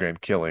Oscar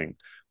Grant killing,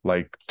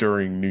 like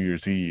during New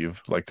Year's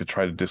Eve, like to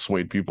try to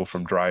dissuade people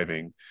from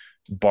driving,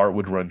 BART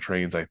would run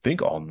trains, I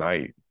think, all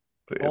night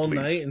at All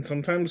night least. and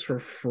sometimes for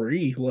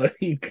free.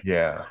 Like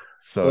Yeah.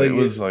 So it like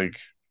was like,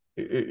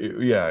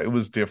 yeah, it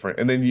was different.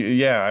 And then,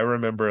 yeah, I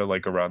remember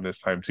like around this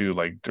time too,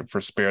 like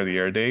for spare the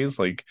air days,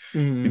 like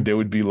mm, there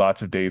would be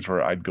lots of days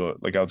where I'd go,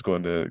 like I was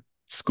going to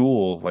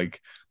school,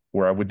 like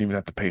where I wouldn't even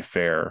have to pay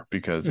fare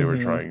because they were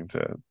mm. trying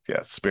to,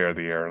 yeah, spare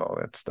the air and all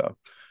that stuff.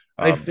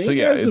 I So think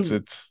yeah, as it's of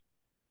it's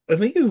I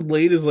think as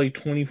late as like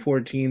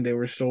 2014 they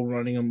were still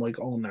running them like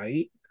all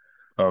night.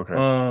 okay.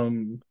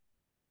 Um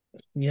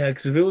yeah,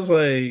 because if it was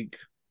like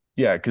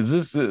Yeah,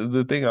 because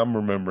the thing I'm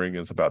remembering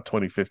is about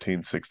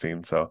 2015,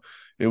 16. So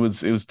it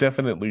was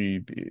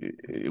definitely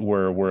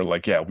where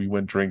like, yeah, we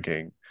went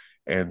drinking,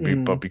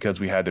 but mm, because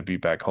we had to be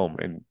back home,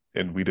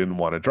 and we didn't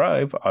want to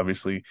drive,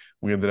 obviously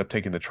we ended up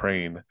taking the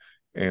train,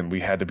 and we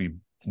had to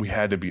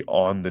be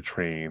on the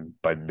train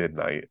by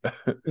midnight.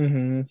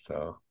 mm-hmm.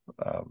 So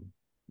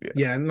yeah.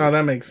 Yeah, no,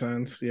 that It's makes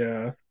sense.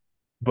 Yeah.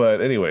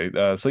 But anyway,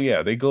 so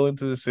yeah, they go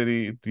into the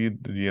city.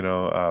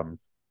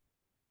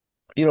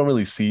 You don't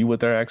really see what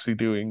they're actually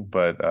doing,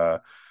 but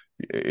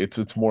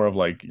it's more of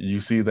like you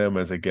see them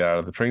as they get out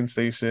of the train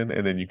station,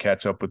 and then you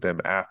catch up with them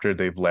after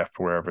they've left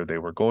wherever they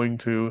were going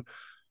to.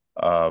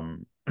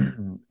 Um,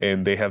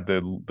 and they have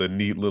the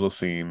neat little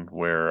scene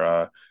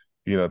where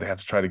they have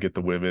to try to get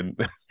the women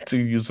to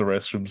use the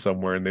restroom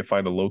somewhere, and they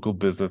find a local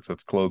business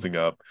that's closing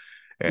up,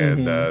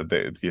 and Mm-hmm.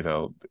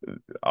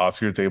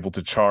 Oscar's able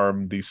to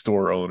charm the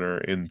store owner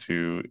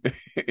into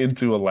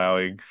into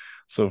allowing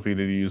Sophie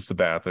to use the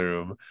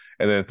bathroom,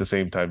 and then at the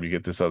same time you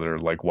get this other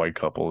like white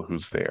couple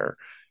who's there,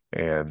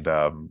 and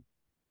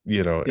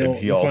and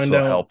he find also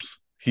out.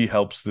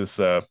 helps this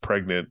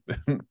pregnant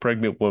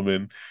pregnant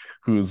woman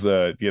who's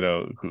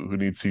who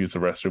needs to use the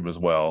restroom as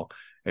well,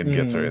 and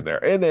gets her Mhm, in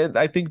there. And then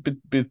I think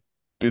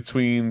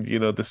between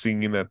the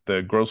scene at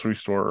the grocery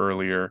store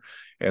earlier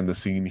and the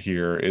scene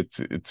here, it's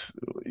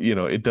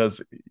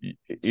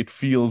it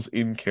feels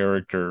in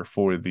character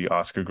for the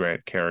Oscar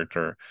Grant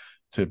character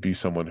to be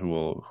someone who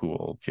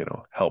will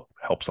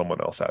help someone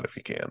else out if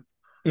he can.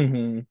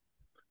 mhm.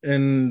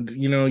 And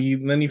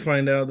you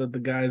find out that the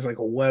guy's like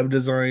a web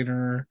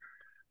designer,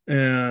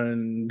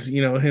 and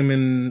him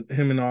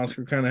and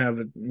Oscar kind of have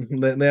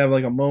they have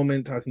like a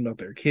moment talking about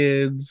their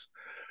kids.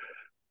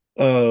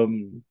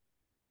 Um,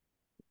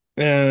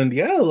 and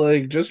yeah,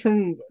 like just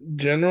from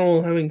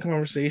general having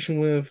conversation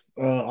with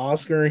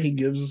Oscar,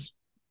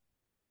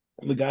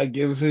 the guy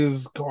gives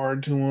his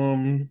card to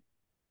him,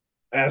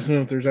 asking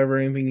him if there's ever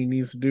anything he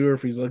needs to do or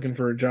if he's looking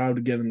for a job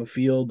to get in the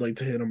field, like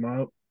to hit him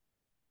up.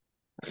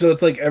 So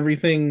it's like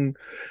everything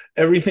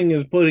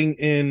is putting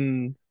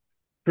in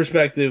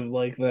perspective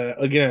like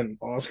that. Again,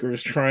 Oscar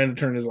is trying to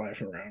turn his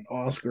life around.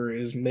 Oscar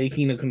is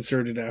making a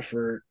concerted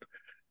effort.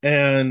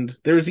 And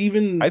there's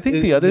I even think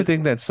the other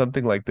thing that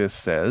something like this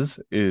says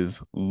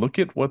is look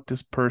at what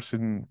this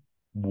person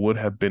would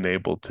have been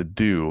able to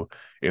do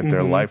if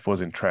their mm-hmm, life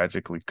wasn't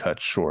tragically cut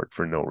short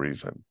for no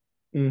reason.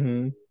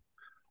 mm-hmm.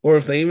 Or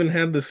if they even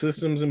had the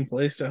systems in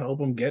place to help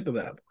him get to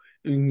that,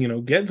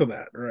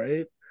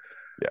 right?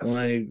 Yes.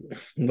 Like,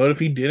 what if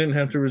he didn't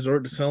have to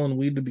resort to selling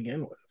weed to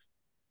begin with?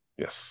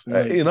 Yes.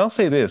 And Like, I'll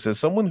say this as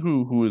someone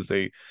who is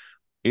a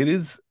it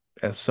is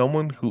as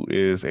someone who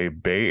is a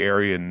Bay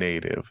Area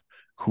native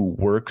who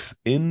works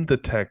in the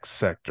tech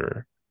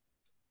sector,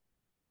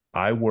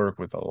 I work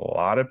with a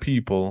lot of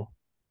people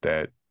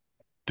that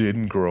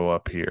didn't grow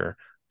up here,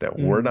 that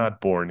were mm-hmm,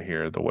 not born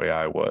here the way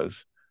I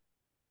was.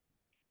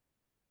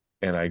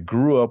 And I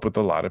grew up with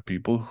a lot of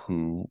people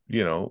who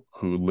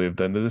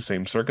lived under the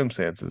same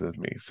circumstances as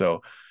me.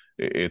 So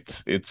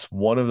it's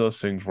one of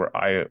those things where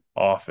I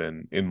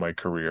often in my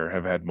career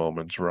have had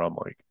moments where I'm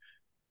like,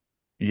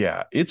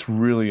 yeah, it's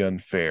really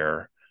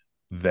unfair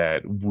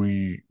that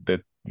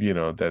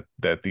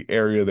that the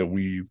area that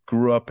we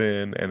grew up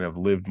in and have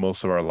lived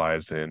most of our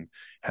lives in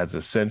has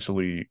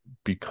essentially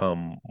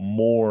become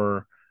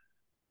more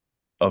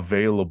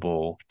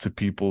available to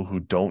people who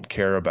don't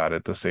care about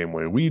it the same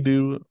way we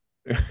do,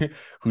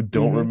 who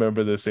don't mm-hmm,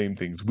 remember the same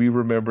things we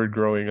remembered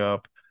growing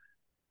up,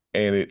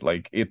 and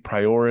it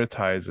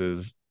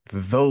prioritizes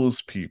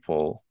those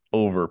people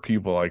over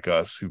people like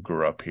us who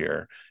grew up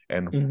here,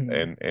 and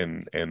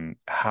mm-hmm,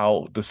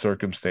 how the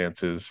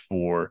circumstances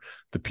for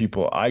the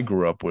people I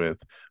grew up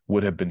with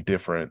would have been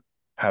different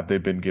have they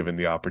been given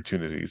the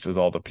opportunities as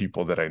all the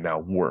people that I now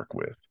work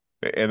with.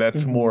 And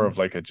that's more mm-hmm. of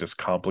like a just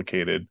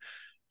complicated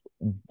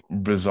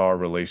bizarre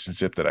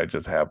relationship that I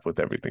just have with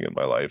everything in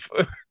my life.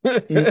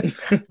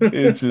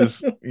 It's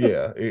just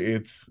yeah,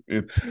 it's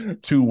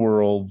two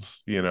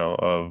worlds,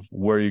 of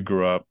where you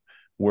grew up,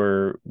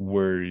 where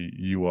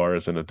you are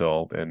as an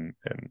adult, and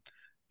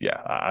yeah,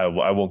 I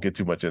won't get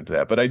too much into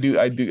that, but I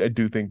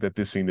do think that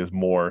this scene is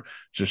more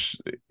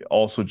just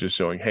also just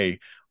showing, hey,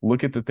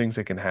 look at the things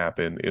that can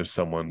happen if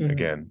someone Mm-hmm.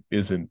 again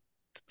isn't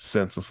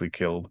senselessly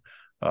killed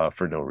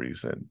for no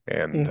reason.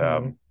 And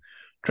Mm-hmm.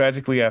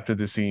 tragically after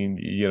the scene,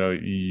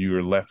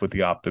 you're left with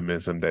the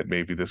optimism that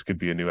maybe this could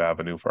be a new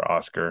avenue for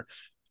Oscar.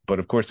 But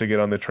of course, they get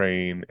on the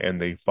train and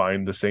they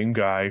find the same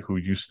guy who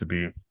used to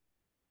be,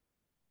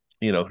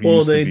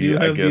 Well,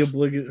 I guess.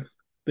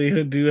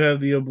 they do have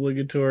the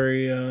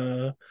obligatory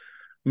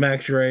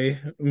Mac Dre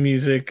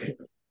music.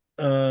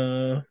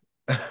 Uh,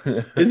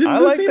 is it I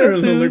this like scene or that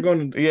is when they're too.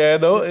 going? Yeah,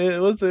 no, it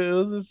was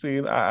a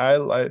scene.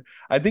 I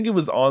think it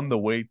was on the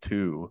way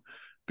too,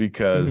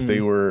 because Mm-hmm.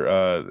 they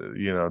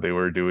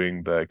were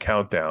doing the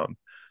countdown.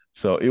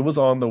 So it was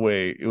on the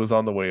way,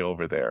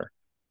 over there.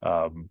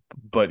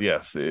 But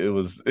yes, it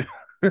was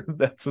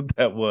that's what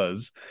that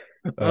was.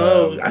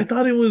 Oh, Um, I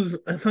thought it was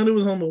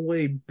on the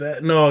way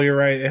back. No, you're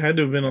right. It had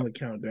to have been yeah. on the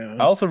I countdown.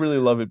 also really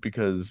love it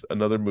because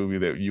another movie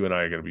that you and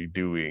I are going to be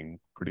doing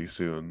pretty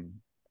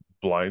soon,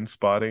 Blind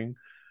Spotting,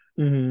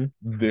 Mm-hmm.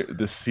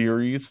 the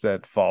series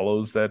that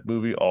follows that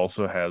movie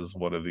also has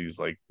one of these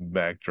like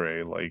Mac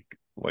Dre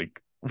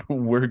like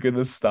we're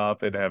gonna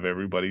stop and have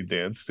everybody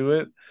dance to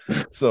it.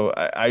 So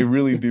I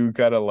really do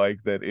kind of like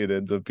that it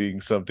ends up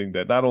being something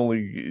that not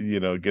only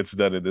gets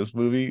done in this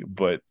movie,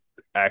 but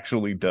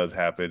actually does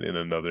happen in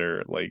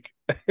another like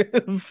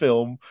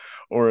film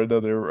or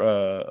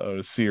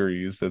another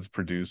series that's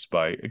produced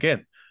by,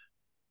 again,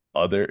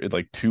 other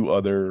like two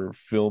other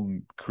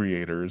film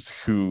creators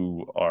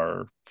who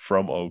are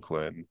from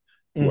Oakland,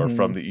 who are Mm-hmm.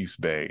 from the East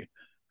Bay.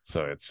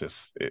 So it's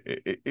just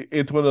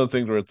it's one of those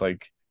things where it's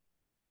like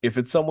if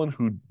it's someone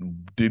who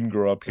didn't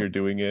grow up here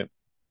doing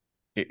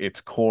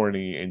it's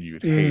corny and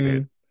you'd hate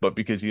it. Mm-hmm. But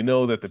because you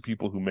know that the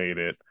people who made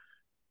it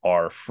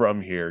are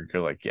from here,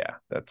 you're like, yeah,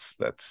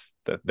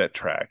 that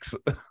tracks.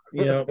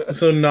 Yep.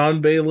 So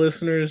non-Bay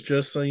listeners,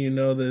 just so you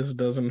know, this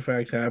does in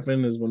fact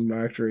happen. Is when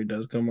Mac Dre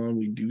does come on,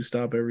 we do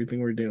stop everything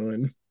we're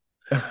doing.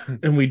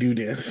 and we do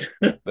dance.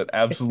 That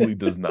absolutely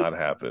does not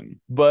happen.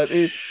 But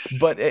it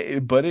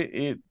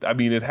I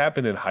mean, it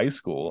happened in high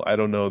school. I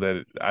don't know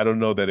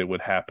that it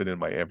would happen in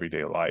my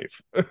everyday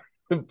life.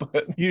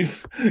 But You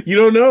you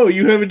don't know.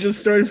 You haven't just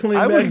started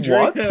playing I would Mac Dre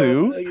want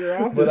to, at your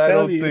but office, I have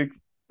don't you? think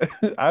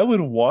I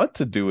would want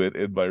to do it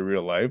in my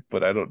real life,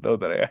 but I don't know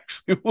that I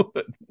actually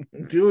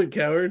would. Do it,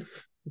 coward.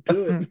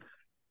 Do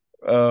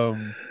it.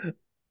 um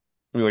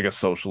Be like a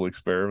social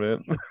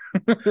experiment.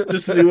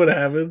 Just see what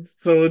happens.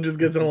 Someone just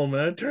gets all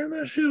mad. Turn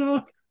that shit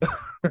off.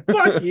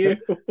 Fuck you.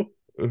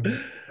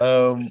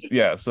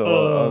 Yeah, so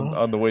Oh.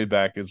 on the way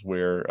back is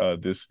where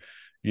this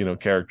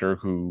character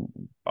who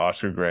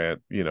Oscar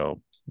Grant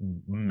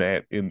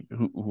met in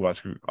who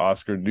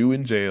Oscar knew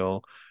in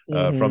jail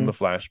from the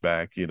Mm-hmm.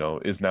 flashback,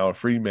 is now a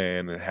free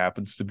man and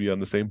happens to be on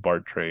the same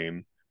BART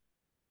train.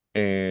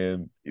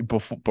 And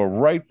but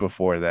right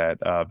before that,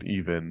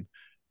 even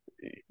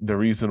the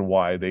reason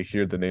why they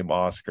hear the name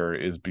Oscar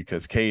is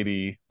because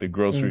Katie, the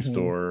grocery Mm-hmm.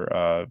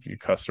 store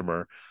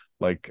customer,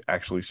 like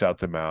actually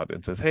shouts him out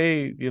and says,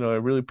 "Hey, I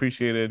really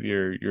appreciated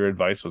your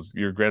advice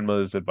your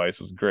grandmother's advice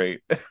was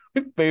great."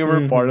 My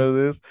favorite part Mm-hmm. of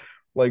this,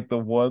 like the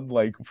one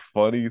like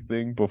funny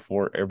thing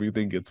before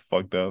everything gets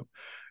fucked up,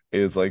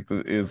 is like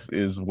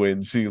is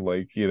when she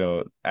like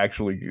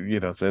actually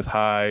says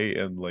hi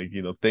and like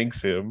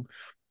thanks him.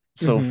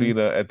 Mm-hmm.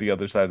 Sophina at the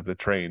other side of the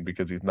train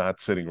because he's not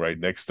sitting right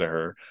next to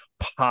her,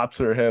 pops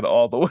her head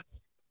all the way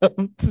up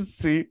to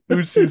see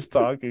who she's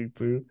talking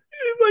to.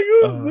 He's like,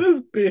 who's Uh,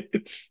 this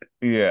bitch?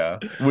 yeah,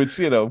 which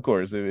of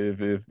course,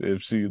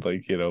 if she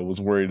like was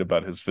worried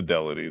about his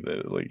fidelity,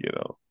 that like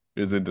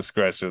his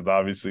indiscretion,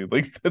 obviously,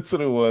 like that's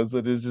what it was,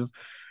 and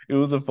it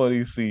was a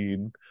funny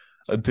scene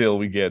until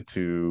we get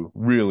to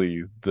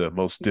really the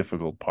most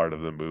difficult part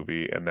of the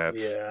movie, and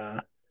that's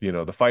Yeah.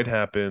 the fight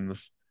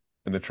happens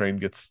and the train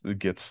gets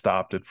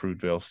stopped at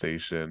Fruitvale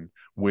Station,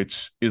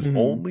 which is Mm-hmm.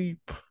 only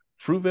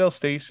Fruitvale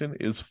Station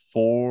is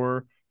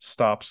 4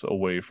 stops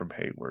away from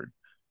Hayward.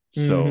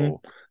 Mm-hmm.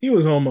 So He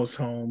was almost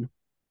home.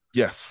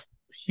 yes,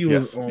 He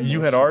was yes, almost home.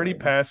 you had already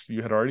passed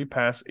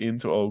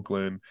into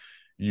Oakland.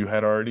 You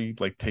had already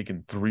like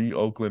taken 3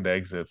 Oakland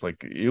exits.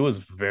 Like it was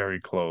very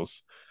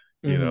close,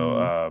 you know,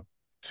 Mm-hmm. uh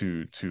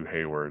to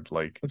Hayward,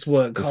 like It's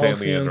what to San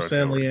Coliseum, Leandro and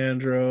San Hayward.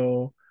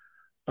 Leandro,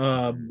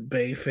 Mhm.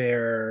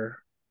 Bayfair,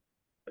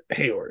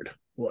 Hayward.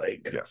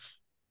 Like Yes.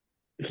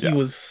 he Yeah.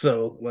 was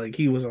so like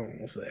he was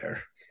almost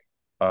there.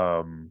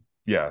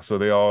 Yeah, so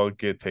they all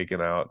get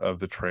taken out of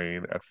the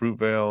train at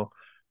Fruitvale.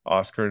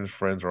 Oscar and his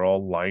friends are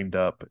all lined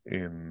up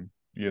in,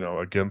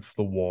 against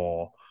the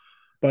wall.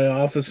 By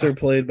officer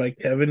played by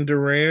Kevin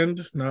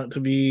Durant, not to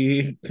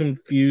be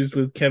confused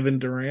with Kevin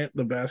Durant,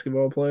 the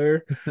basketball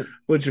player.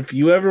 Which, if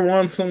you ever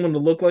want someone to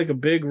look like a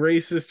big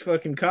racist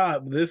fucking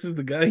cop, this is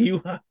the guy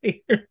you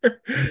hire.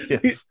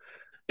 Yes.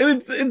 And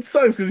it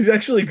sucks because he's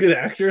actually a good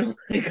actor.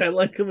 Like I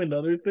like him in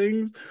other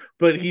things,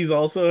 but he's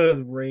also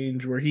has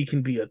range where he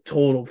can be a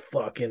total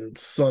fucking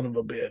son of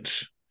a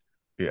bitch.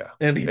 Yeah.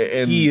 And he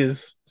And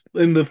is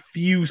in the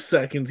few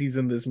seconds he's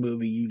in this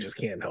movie, you just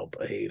can't help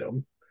but hate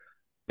him.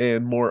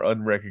 more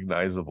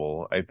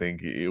unrecognizable, I think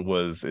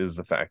is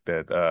the fact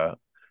that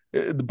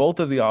both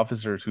of the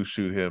officers who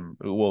shoot him,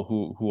 well,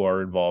 who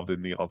are involved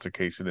in the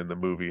altercation in the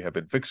movie, have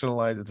been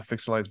fictionalized. It's a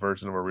fictionalized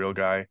version of a real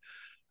guy.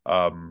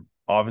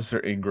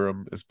 Officer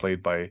Ingram is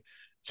played by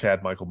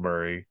Chad Michael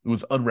Murray, who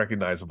was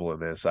unrecognizable in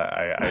this.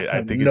 I I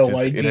have think it's no just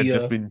idea.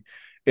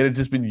 it had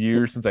just been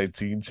years since I'd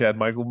seen Chad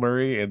Michael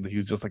Murray, and he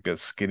was just like a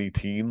skinny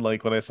teen,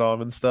 like when I saw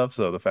him and stuff.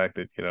 So the fact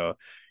that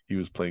he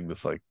was playing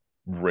this like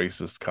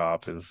racist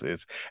cop is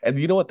it's and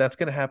you know what, that's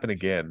gonna happen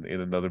again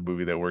in another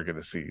movie that we're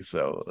gonna see.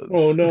 So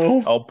Oh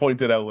no. I'll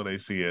point it out when I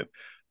see it.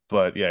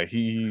 But yeah,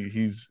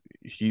 he's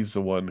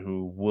the one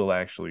who will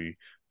actually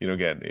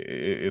again,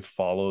 it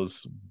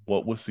follows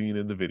what was seen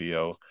in the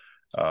video.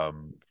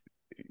 Um,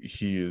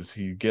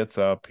 he gets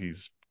up,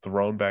 he's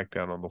thrown back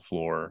down on the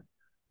floor.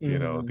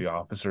 Mm-hmm. The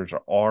officers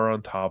are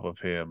on top of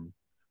him.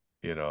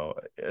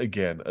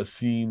 Again, a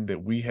scene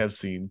that we have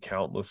seen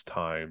countless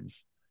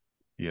times.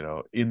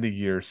 In the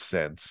years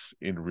since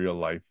in real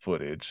life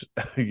footage.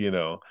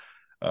 And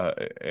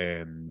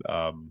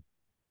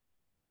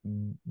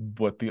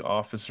what the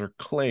officer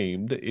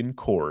claimed in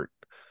court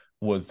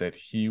was that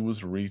he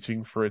was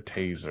reaching for a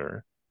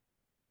taser.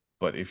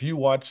 But if you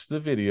watch the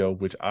video,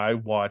 which I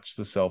watched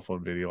the cell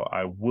phone video,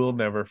 I will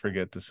never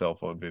forget the cell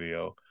phone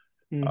video.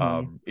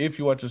 Mm-hmm. If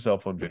you watch the cell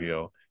phone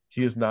video,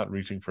 he is not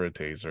reaching for a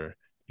taser.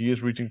 He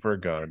is reaching for a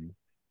gun.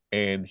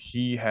 And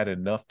he had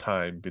enough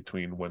time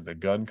between when the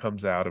gun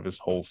comes out of his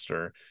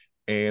holster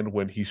and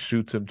when he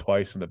shoots him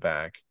twice in the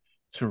back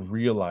to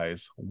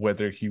realize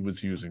whether he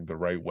was using the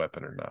right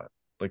weapon or not.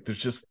 Like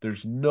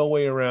there's no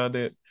way around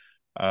it.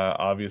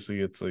 Obviously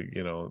it's like,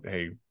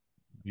 hey,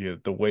 yeah,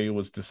 the way it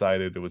was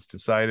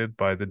decided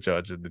by the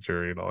judge and the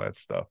jury and all that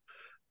stuff.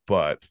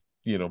 But,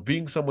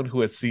 being someone who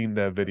has seen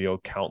that video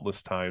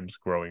countless times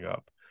growing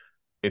up,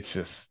 it's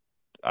just,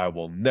 I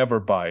will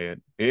never buy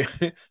it. It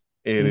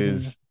Mm-hmm.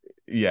 is,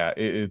 yeah,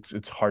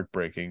 it's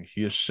heartbreaking.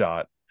 He is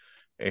shot,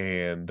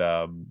 and,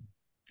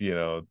 you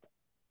know,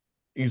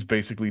 he's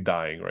basically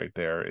dying right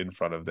there in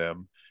front of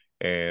them.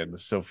 And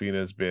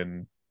Sofina's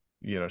been,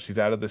 she's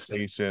out of the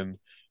station.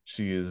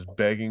 She is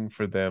begging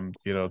for them,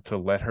 to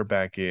let her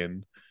back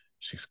in.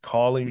 She's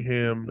calling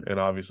him, and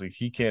obviously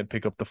he can't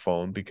pick up the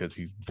phone because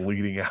he's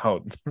bleeding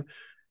out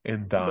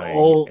and dying.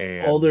 All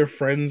And their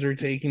friends are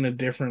taken to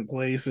different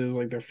places.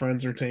 Like their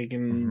friends are mhm,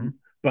 taken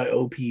by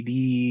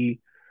OPD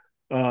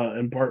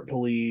and BART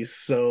Police,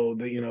 so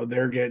that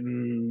they're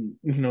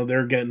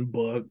getting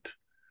booked.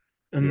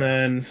 And yeah,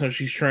 then so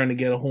she's trying to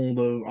get a hold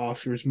of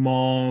Oscar's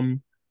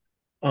mom,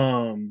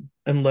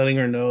 and letting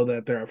her know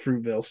that they're at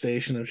Fruitvale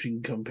Station if she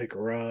can come pick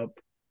her up.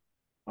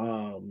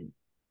 Um,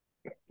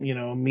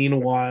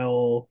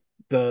 Meanwhile,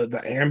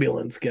 the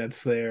ambulance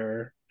gets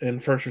there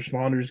and first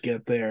responders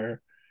get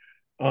there.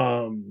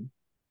 Um,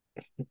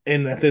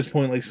 and at this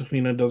point, like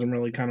Safina doesn't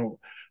really kind of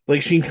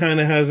like she kind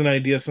of has an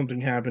idea something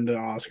happened to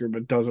Oscar,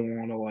 but doesn't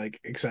want to like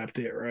accept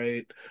it,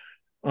 right?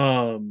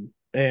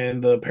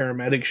 And the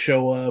paramedics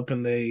show up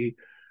and they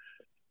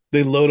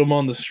load him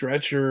on the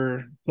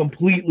stretcher,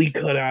 completely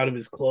cut out of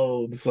his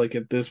clothes, like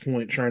at this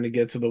point, trying to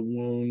get to the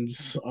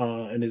wounds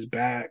in his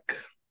back.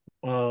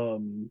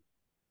 Um,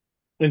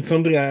 and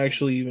something I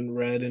actually even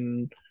read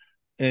in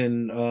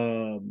in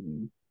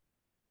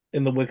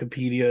the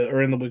Wikipedia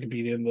or in the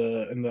Wikipedia in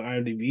the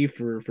IMDb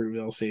for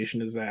Fruitvale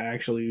Station is that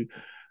actually,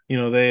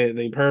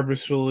 they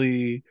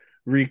purposefully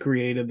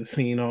recreated the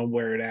scene on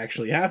where it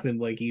actually happened,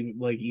 like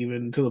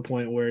even to the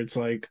point where it's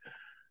like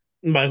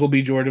Michael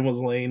B. Jordan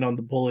was laying on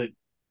the bullet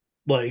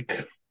like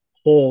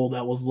hole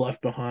that was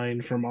left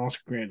behind from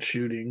Oscar Grant's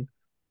shooting,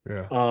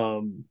 yeah.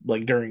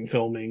 like during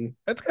filming.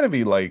 That's gotta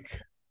be like,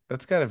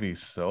 that's gotta be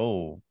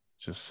so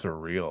just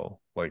surreal,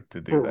 like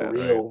to do For that,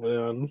 right? real,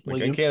 man. Like Like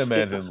I can't it's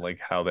imagine like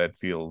how that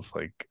feels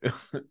like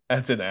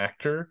as an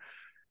actor,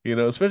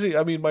 especially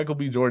I mean Michael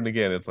B. Jordan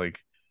again, it's like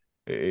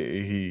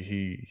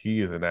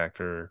he is an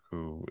actor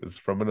who is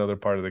from another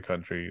part of the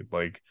country,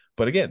 like,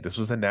 but again, this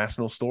was a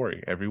national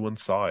story. Everyone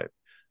saw it.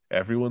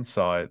 Everyone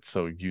saw it,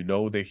 so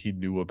that he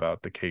knew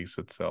about the case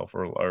itself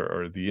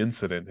or the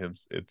incident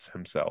it's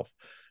himself.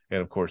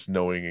 And of course,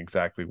 knowing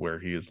exactly where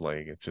he is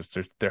laying, it's just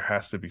there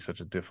has to be such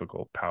a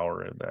difficult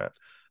power in that.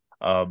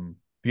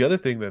 The other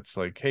thing that's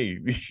like, hey,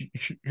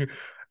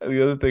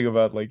 the other thing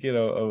about like,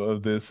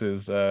 of this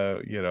is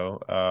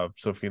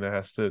Sofina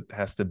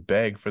has to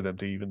beg for them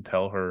to even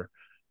tell her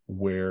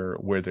where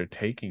they're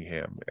taking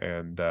him.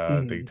 And they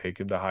mm, take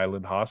him to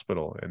Highland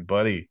Hospital. And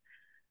buddy,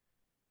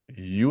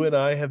 you and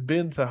I have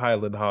been to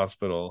Highland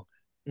Hospital.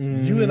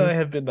 You and I mm,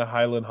 have been to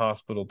Highland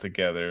Hospital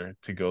together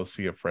to go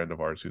see a friend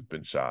of ours who's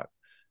been shot.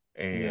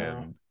 yeah.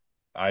 And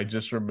I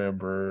just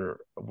remember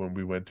when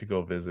we went to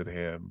go visit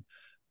him,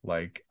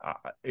 like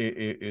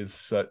it is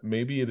such,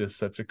 maybe it is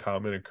such a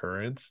common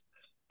occurrence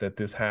that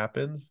this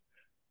happens,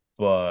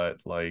 but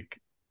like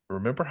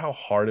remember how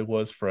hard it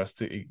was for us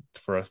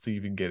to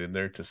even get in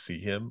there to see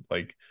him,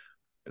 like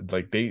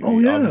Oh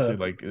they obviously yeah.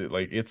 like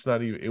it's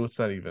not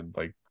even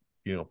like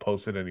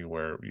posted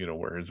anywhere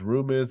where his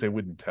room is. They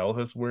wouldn't tell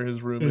us where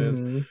his room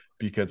is Mm-hmm.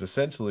 because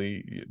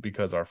essentially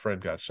because our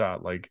friend got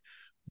shot, like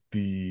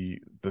the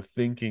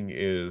thinking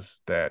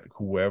is that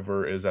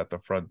whoever is at the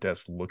front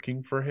desk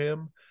looking for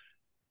him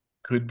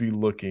could be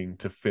looking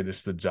to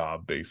finish the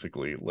job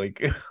basically,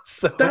 like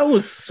so That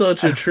was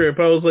such a trip.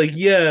 I was like,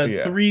 yeah, yeah.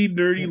 three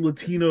nerdy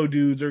Latino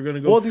dudes are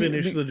gonna go Well, the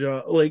finish the the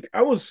job. Like,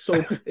 I was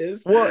so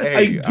pissed. well, I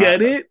hey,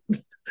 get it,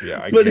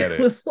 yeah, I but get it it.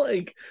 was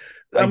like,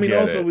 I I mean, get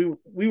also it.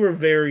 we were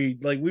very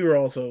like we were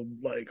also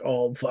like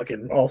all fucked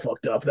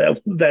up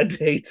that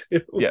day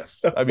too.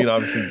 Yes, So I mean,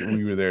 obviously,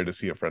 we were there to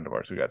see a friend of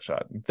ours who got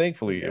shot, and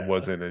thankfully, it yeah,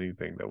 wasn't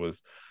anything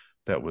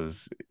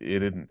it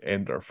didn't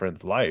end our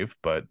friend's life,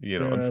 but yeah,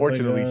 thank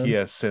unfortunately, he God.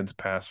 has since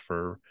passed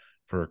for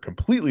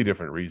completely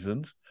different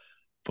reasons.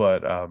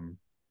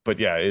 But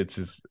yeah, it's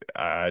just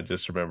I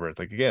just remember it's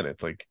like again,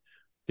 it's like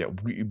yeah,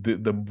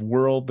 the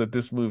world that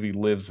this movie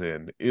lives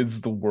in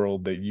is the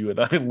world that you and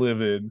I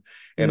live in,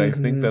 and I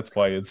think Mm-hmm. that's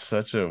why it's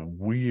such a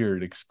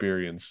weird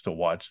experience to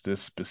watch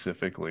this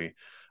specifically.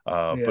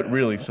 But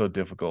really Yeah. so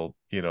difficult,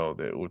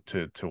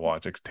 to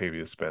watch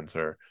Octavia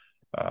Spencer,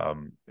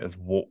 as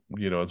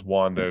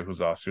Wanda,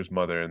 who's Oscar's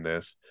mother in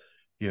this.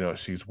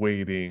 She's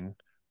waiting.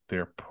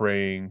 They're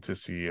praying to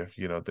see if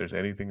there's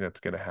anything that's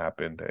going to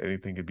happen, that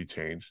anything could be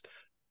changed.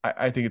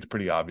 I think it's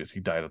pretty obvious he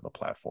died on the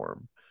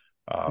platform.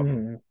 Um,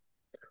 Mm-hmm.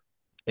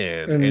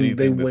 and And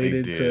they anything that they waited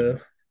did,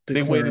 to they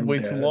declare waited him way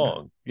too dead.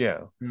 long.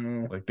 Yeah,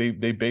 Mm. like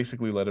they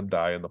basically let him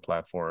die on the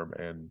platform,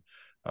 and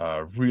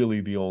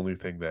really the only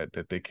thing that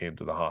they came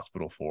to the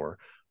hospital for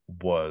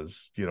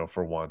was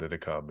for Wanda to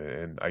come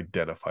and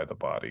identify the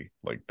body.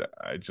 Like that,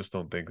 I just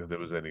don't think that there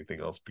was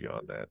anything else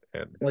beyond that.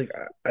 And Like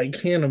I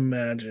can't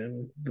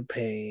imagine the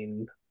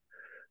pain.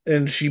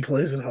 And she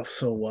plays it off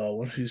so well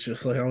when she's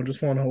just like, I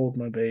just want to hold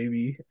my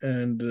baby.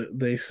 And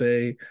they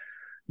say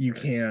you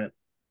can't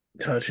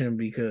touch him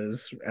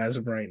because as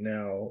of right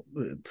now,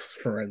 it's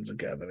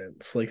forensic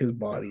evidence. Like his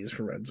body is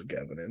forensic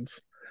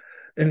evidence.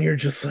 And you're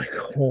just like,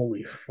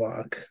 holy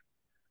fuck.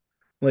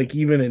 Like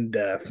even in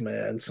death,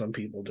 man, some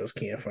people just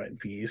can't find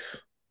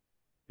peace.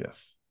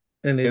 yes,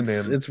 and And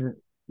then it's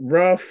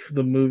rough.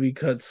 The movie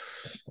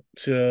cuts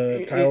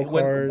to title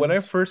when I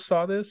cards. first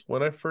saw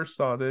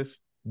this,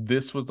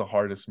 this was the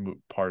hardest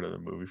part of the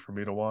movie for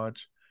me to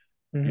watch.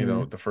 You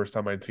know, Mm-hmm. the first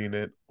time I'd seen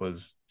it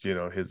was, you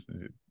know,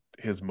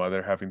 his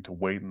mother having to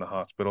wait in the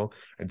hospital,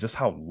 and just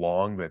how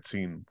long that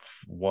scene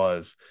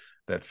was.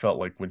 That felt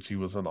like when she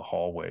was in the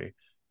hallway,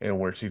 and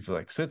where she's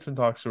like sits and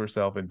talks to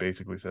herself and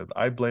basically says,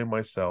 I blame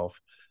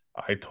myself.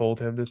 I told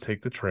him to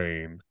take the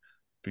train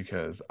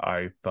because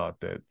I thought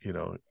that, you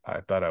know,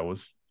 I thought I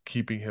was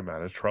keeping him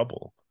out of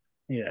trouble.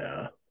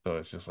 Yeah. So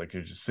it's just like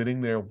you're just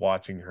sitting there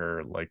watching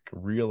her like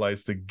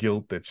realize the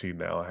guilt that she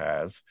now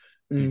has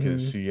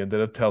because Mm-hmm. she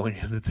ended up telling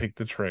him to take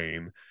the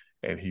train,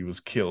 and he was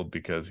killed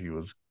because he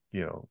was,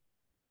 you know,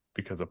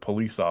 because a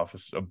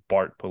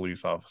BART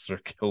police officer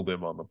killed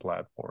him on the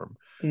platform.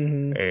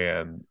 Mm-hmm.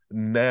 And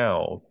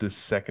now, this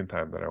second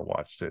time that I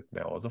watched it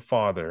now as a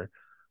father,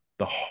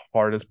 the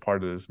hardest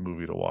part of this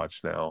movie to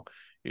watch now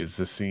is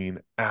the scene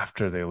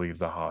after they leave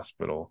the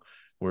hospital,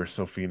 where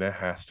Sofina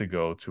has to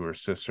go to her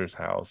sister's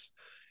house,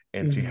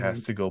 and she Mm-hmm.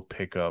 has to go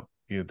pick up,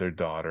 you know, their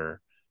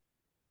daughter.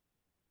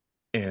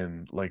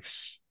 And like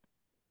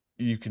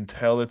you can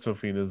tell that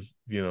Sofina's,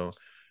 you know,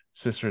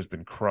 sister has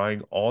been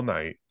crying all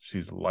night.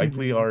 She's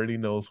likely Mm-hmm. already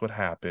knows what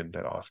happened,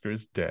 that Oscar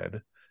is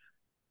dead.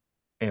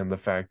 And the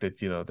fact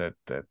that, you know,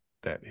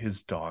 that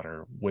his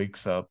daughter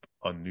wakes up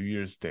on New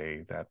Year's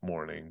Day that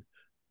morning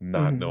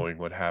not Mm-hmm. knowing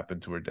what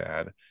happened to her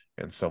dad,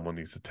 and someone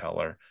needs to tell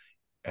her.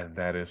 And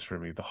that is for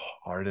me the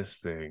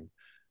hardest thing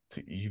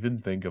to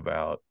even think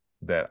about,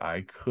 that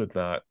I could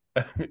not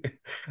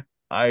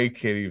I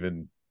can't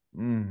even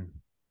mm,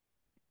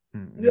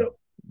 Yep. mm,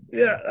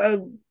 Yeah.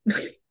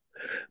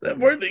 That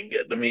part didn't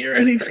get to me or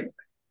anything.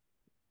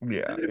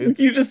 yeah,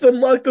 You just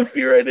unlocked the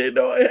fear I didn't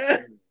know I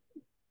had.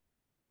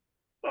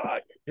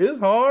 Fuck. it's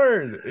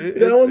hard.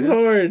 That one's It's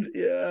hard.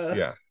 Yeah.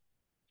 yeah,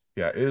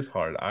 yeah, it is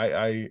hard.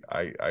 I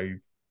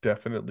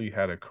definitely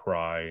had a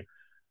cry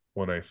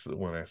when I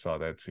saw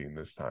that scene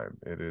this time.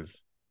 It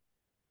is,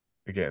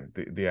 again,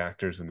 the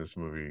actors in this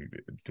movie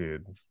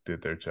did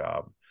did their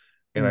job.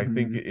 And I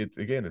think Mm-hmm. it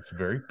again, it's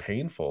very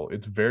painful.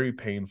 It's very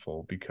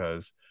painful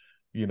because,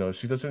 you know,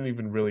 she doesn't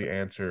even really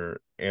answer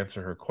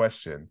her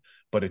question,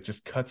 but it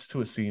just cuts to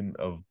a scene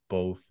of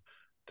both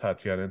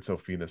Tatiana and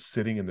Sofina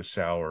sitting in the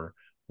shower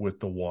with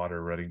the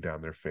water running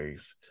down their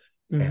face.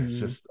 And it's Mm-hmm.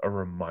 just a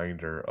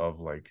reminder of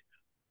like,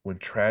 when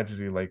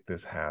tragedy like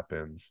this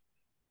happens,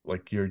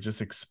 like you're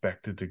just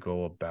expected to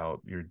go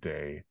about your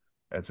day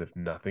as if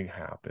nothing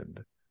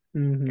happened.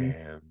 Mm-hmm.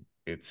 And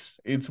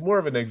it's more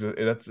of an exit,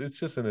 it's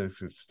just an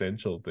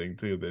existential thing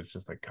too, that's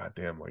just like, god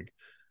damn, like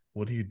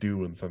what do you do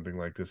when something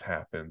like this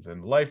happens,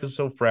 and life is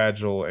so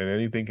fragile and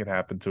anything can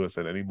happen to us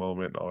at any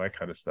moment, all that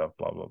kind of stuff,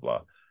 blah blah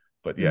blah.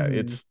 But yeah, Mm-hmm.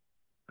 it's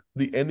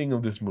the ending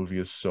of this movie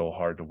is so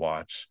hard to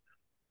watch,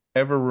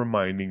 ever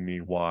reminding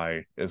me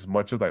why, as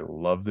much as I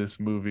love this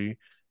movie,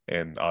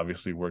 and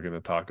obviously we're going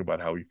to talk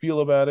about how we feel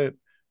about it,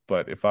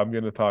 but if I'm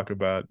going to talk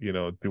about, you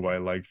know, do I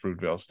like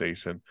Fruitvale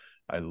Station,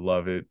 I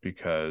love it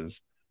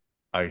because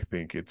I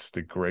think it's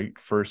the great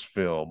first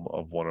film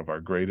of one of our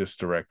greatest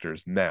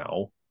directors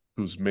now,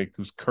 who's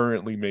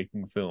currently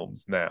making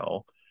films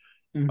now.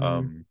 Mm-hmm.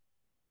 Um,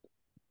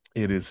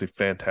 it is a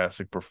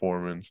fantastic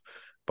performance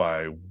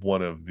by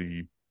one of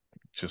the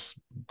just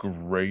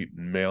great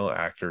male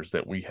actors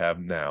that we have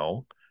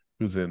now,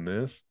 who's in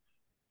this.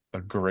 A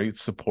great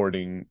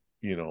supporting,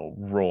 you know,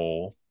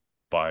 role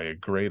by a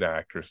great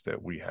actress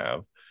that we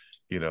have,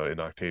 you know, in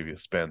Octavia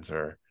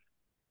Spencer.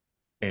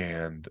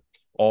 And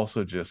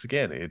also, just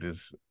again, it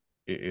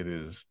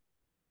is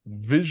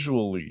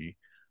visually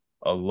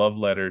a love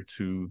letter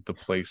to the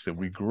place that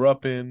we grew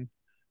up in.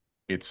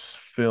 It's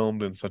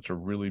filmed in such a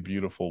really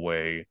beautiful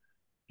way.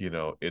 You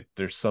know,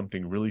 there's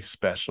something really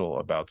special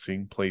about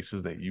seeing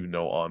places that you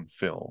know on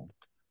film,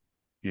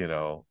 you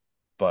know,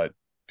 but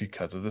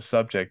because of the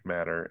subject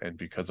matter and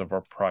because of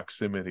our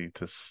proximity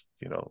to,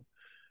 you know,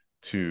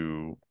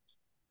 to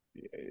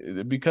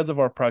because of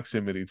our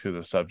proximity to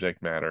the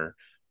subject matter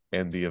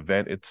and the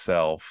event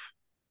itself,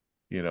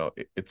 you know,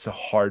 it's a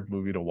hard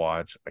movie to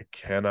watch. I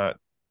cannot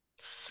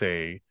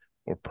say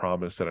or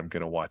promise that I'm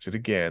going to watch it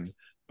again,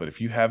 but if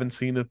you haven't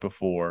seen it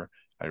before,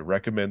 I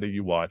recommend that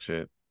you watch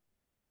it.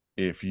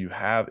 If you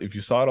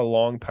saw it a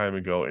long time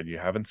ago and you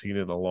haven't seen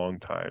it in a long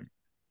time,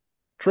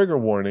 trigger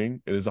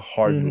warning, it is a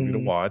hard movie to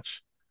Mm-hmm.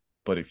 watch,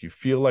 but if you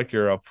feel like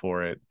you're up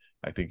for it,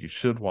 I think you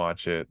should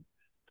watch it.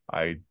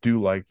 I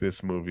do like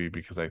this movie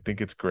because I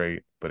think it's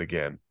great. But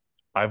again,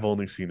 I've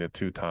only seen it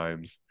two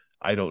times.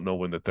 I don't know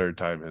when the third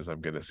time is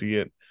I'm going to see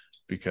it,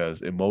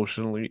 because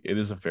emotionally, it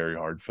is a very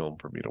hard film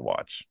for me to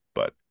watch.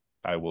 But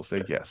I will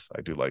say, yes,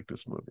 I do like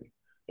this movie.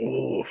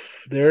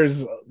 Oof. There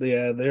is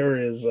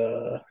there's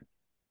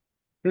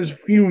a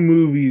few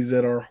movies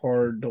that are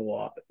hard to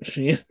watch,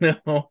 you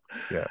know.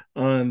 Yeah.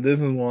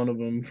 This is one of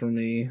them for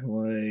me.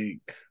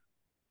 Like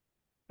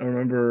I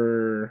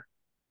remember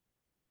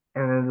I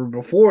remember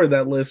before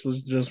that list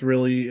was just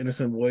really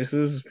innocent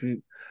voices.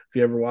 If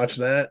you ever watched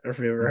that, or if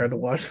you ever had to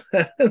watch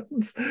that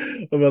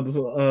about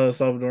the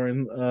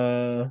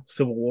Salvadoran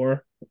Civil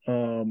War.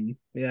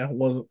 Yeah,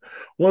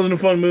 wasn't a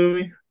fun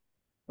movie.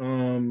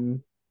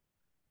 Um,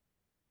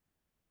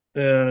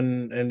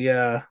 and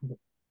yeah,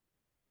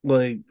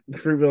 like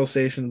Fruitvale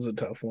Station is a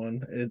tough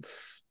one.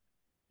 It's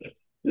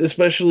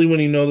especially when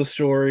you know the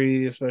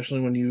story,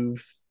 especially when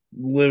you've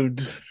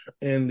lived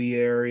in the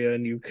area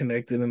and you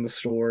connected in the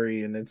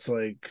story, and it's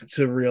like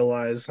to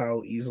realize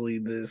how easily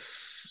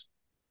this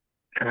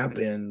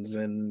happens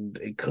and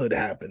it could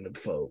happen to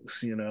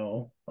folks,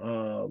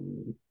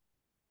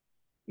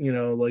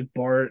 like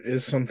BART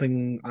is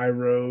something I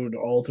rode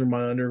all through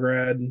my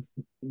undergrad,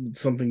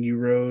 something you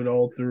rode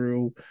all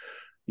through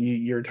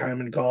your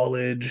time in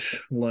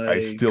college,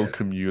 I still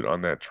commute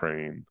on that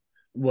train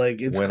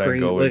it's when I crazy,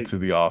 go into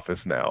the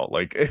office now.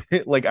 Like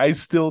like I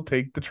still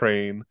take the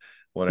train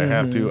when I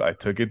have mm-hmm. to. I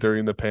took it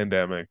during the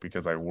pandemic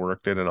because I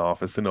worked at an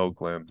office in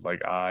Oakland.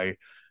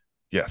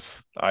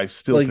 Yes, I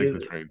still like take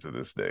the it, train to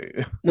this day.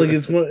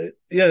 it's one,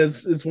 yeah,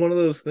 it's one of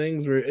those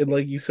things where it,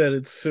 like you said,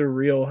 it's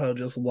surreal how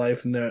just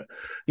life net,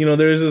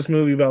 there's this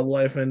movie about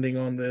life ending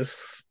on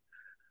this,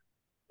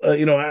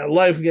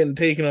 life getting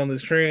taken on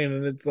this train,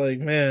 and it's like,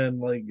 man,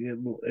 like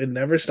it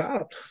never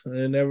stops.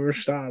 It never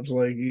stops.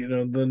 Like,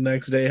 the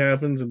next day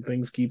happens and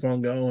things keep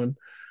on going.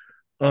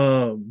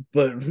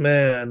 But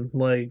man,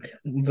 like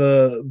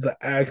the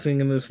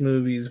acting in this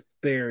movie is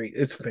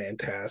it's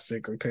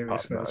fantastic. Octavia Top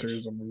Spencer notch.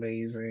 is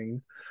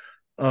amazing.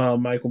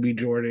 Michael B.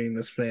 Jordan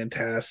is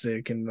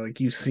fantastic, and like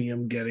you see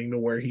him getting to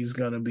where he's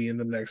gonna be in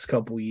the next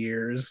couple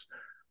years.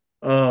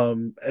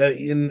 And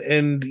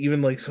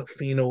even like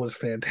Sofina was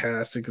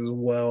fantastic as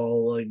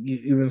well. Like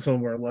even some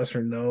of our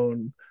lesser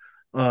known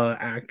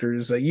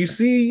actors that you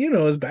see,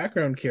 as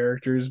background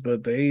characters,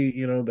 but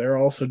they're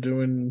also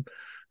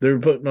they're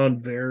putting on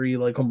very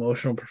like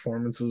emotional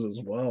performances as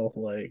well.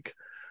 Like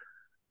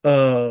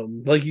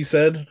you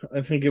said,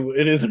 I think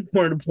it is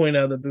important to point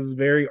out that this is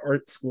very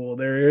art school.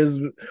 There is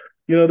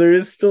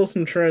still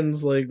some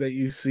trends like that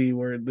you see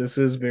where this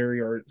is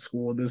very art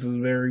school. This is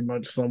very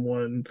much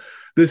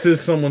this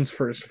is someone's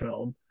first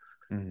film.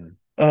 Mhm.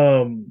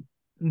 um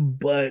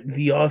but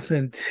the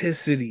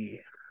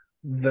authenticity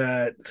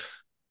that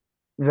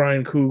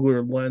Ryan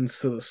Coogler lends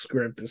to the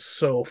script is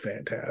so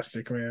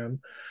fantastic, man.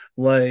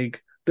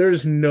 Like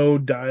there's no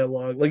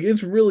dialogue. Like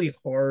it's really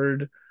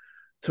hard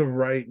to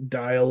write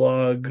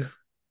dialogue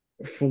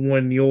for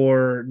when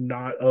you're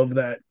not of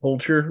that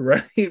culture,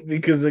 right?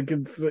 Because it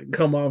can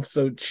come off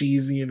so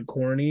cheesy and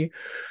corny.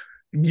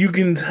 You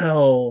can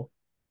tell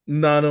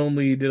not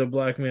only did a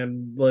black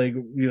man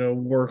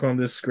work on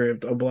this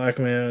script, a black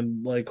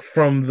man like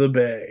from the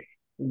Bay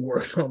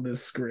worked on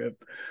this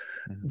script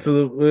Mhm.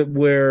 to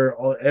where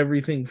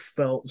everything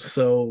felt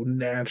so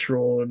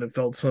natural and it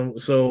felt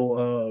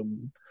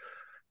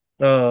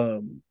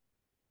um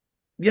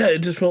yeah, it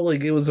just felt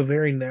like it was a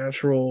very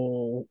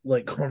natural,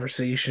 like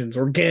conversations,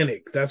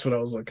 organic. That's what I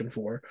was looking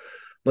for.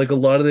 Like a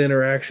lot of the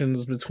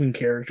interactions between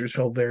characters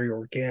felt very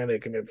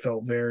organic and it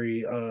felt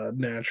very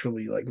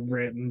naturally like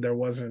written.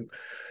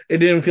 It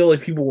didn't feel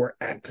like people were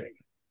acting,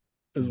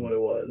 is what Mhm.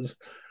 it was.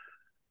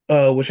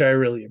 Which I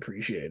really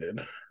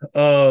appreciated.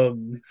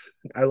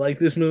 I like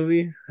this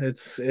movie.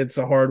 It's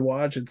a hard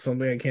watch. It's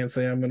something I can't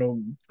say I'm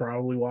gonna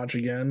probably watch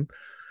again.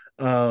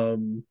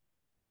 Um,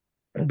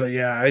 but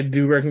yeah, I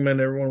do recommend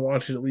everyone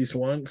watch it at least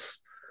once.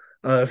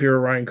 If you're a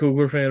Ryan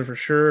Coogler fan, for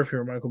sure. If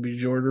you're a Michael B.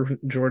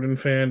 Jordan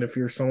fan, if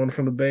you're someone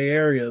from the Bay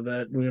Area,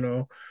 that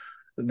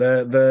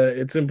that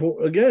it's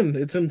important. Again,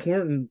 it's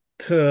important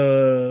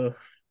to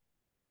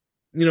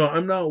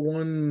I'm not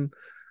one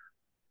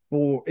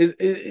for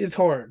it's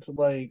hard.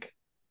 Like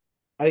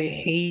I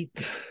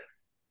hate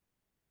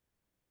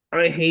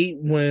I hate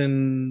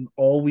when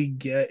all we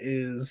get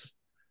is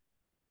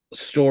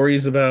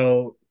stories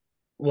about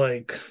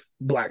like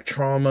black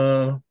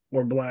trauma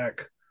or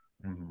black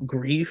Mhm.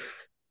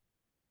 grief.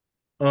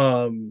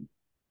 Um,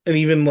 and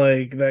even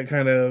like that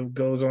kind of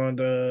goes on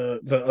to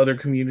other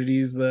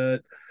communities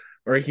that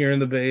are here in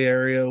the Bay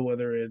Area,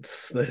 whether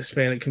it's the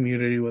Hispanic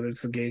community, whether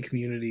it's the gay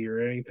community or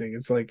anything.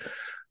 It's like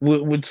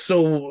with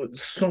so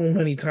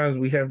many times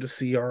we have to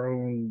see our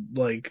own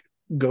like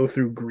go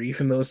through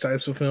grief in those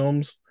types of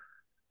films.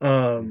 Um,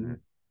 Mhm.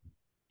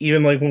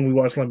 Even like when we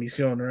watch La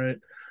Mission, right?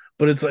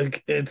 But it's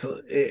like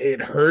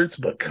it hurts,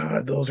 but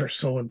God, those are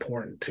so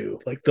important too.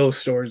 Like those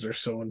stories are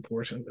so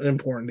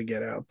important to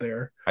get out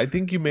there. I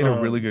think you made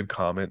a really Um, good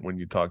comment when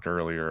you talked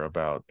earlier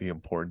about the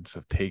importance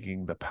of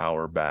taking the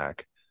power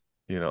back.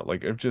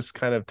 Like of just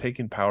kind of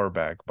taking power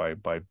back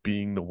by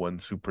being the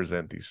ones who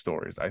present these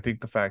stories. I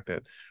think the fact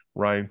that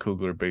Ryan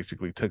Coogler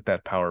basically took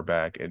that power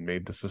back and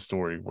made this a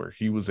story where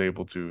he was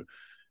able to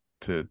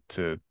to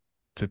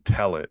to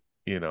tell it,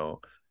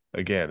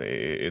 again,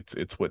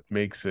 it's what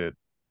makes it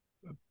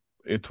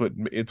it's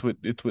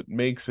what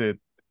makes it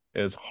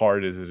as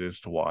hard as it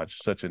is to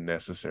watch, such a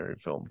necessary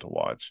film to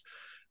watch.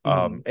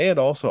 mhm, And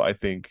also, I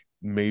think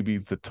maybe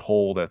the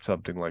toll that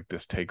something like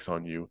this takes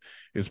on you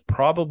is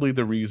probably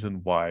the reason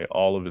why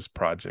all of his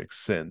projects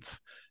since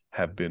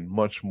have been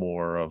much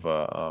more of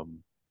a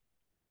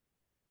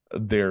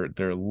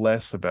they're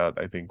less about,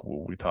 I think,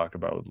 what we talk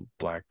about with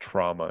Black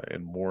trauma,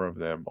 and more of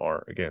them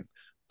are, again,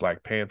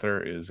 Black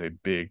Panther is a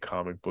big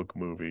comic book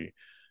movie.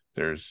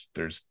 There's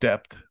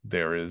depth,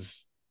 there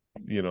is,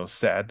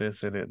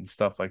 sadness in it and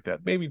stuff like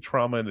that. Maybe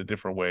trauma in a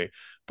different way,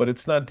 but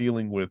it's not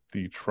dealing with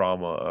the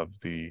trauma of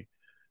the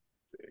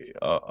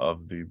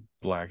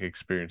Black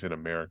experience in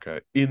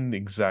America in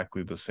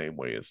exactly the same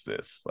way as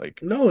this. Like,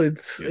 No, you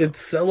it know,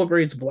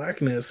 celebrates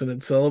blackness and it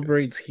yes.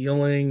 celebrates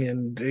healing,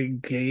 and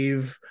it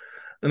gave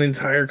an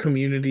entire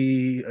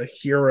community a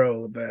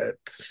hero that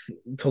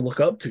to look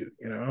up to,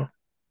 you know.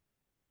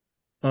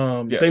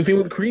 Same Yes. thing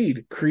with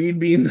Creed. Creed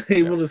being Yeah.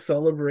 able to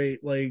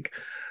celebrate like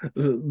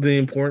the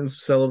importance of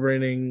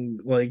celebrating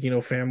like, you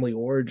know, family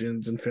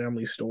origins and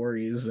family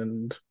stories,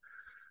 and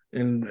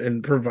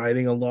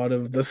providing a lot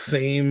of the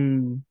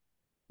same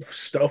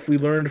stuff we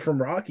learned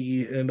from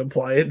Rocky and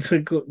apply it to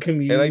And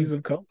communities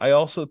of color. I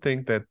also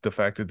think that the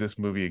fact that this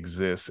movie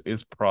exists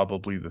is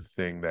probably the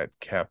thing that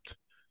kept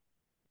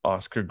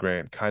Oscar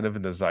Grant kind of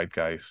in the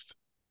zeitgeist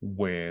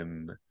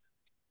when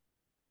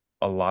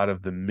a lot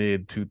of the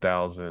mid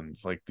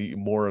 2000s, like the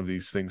more of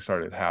these things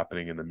started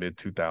happening in the mid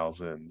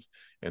 2000s,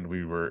 and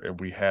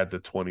we had the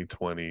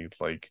 2020,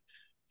 like,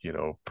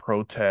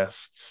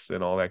 protests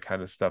and all that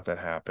kind of stuff that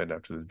happened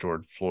after the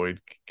George Floyd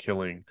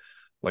killing.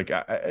 Like,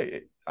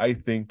 I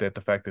think that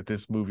the fact that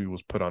this movie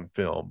was put on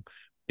film,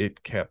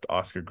 it kept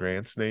Oscar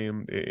Grant's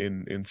name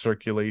in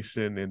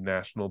circulation, in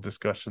national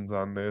discussions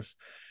on this,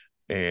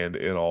 and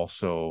it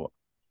also,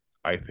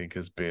 I think,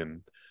 has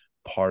been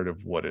part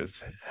of what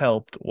has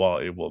helped. While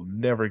it will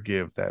never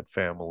give that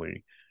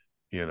family,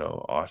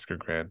 Oscar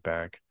Grant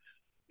back,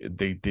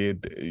 they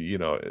did,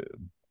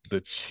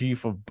 the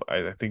chief of,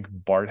 I think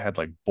BART had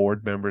like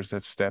board members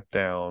that stepped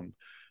down,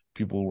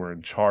 people who were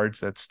in charge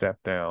that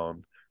stepped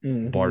down.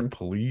 BART Mm-hmm.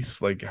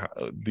 Police, like,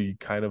 the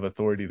kind of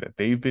authority that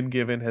they've been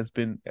given has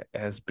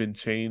been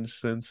changed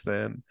since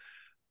then.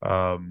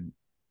 Um,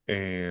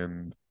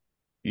 and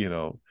you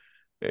know,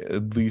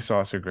 at least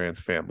Oscar Grant's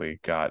family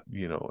got,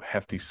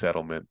 hefty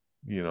settlements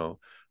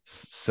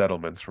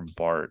from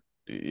BART,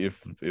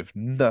 if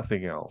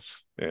nothing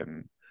else.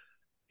 And,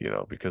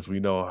 because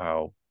we know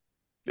how,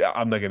 yeah,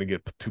 I'm not going to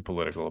get too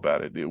political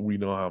about it. We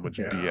know how much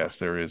Yeah. BS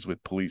there is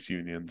with police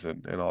unions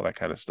and all that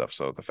kind of stuff.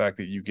 So the fact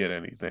that you get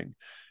anything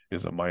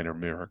is a minor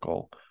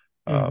miracle.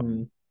 Mm-hmm.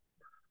 Um,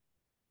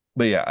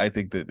 but yeah, I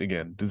think that,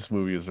 again, this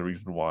movie is the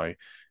reason why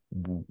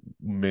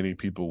many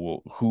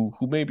people who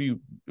maybe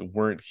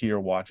weren't here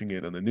watching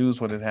it on the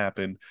news when it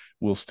happened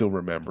will still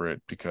remember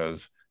it,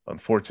 because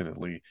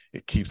unfortunately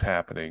it keeps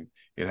happening.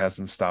 It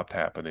hasn't stopped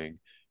happening,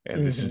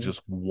 and this is Mm-hmm.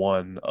 just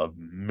one of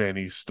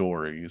many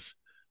stories,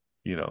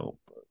 you know,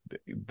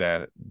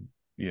 that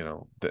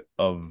that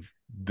of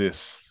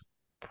this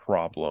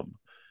problem,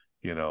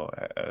 you know,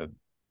 uh,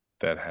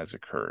 that has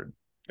occurred,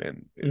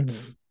 and Mm-hmm.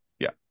 it's,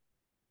 yeah.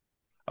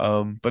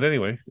 But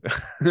anyway,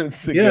 to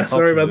Yeah, get off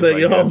sorry of about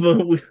this, that, I y'all,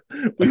 guess.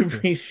 but we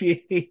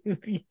appreciate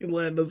you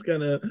letting us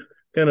kind of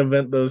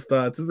vent those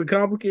thoughts. It's a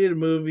complicated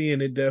movie,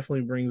 and it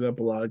definitely brings up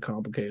a lot of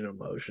complicated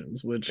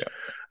emotions, which Yeah.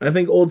 I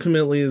think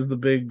ultimately is the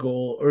big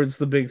goal, or it's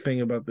the big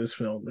thing about this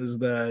film, is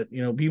that,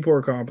 you know, people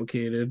are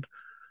complicated.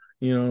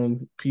 You know,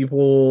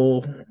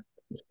 people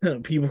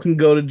can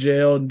go to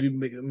jail and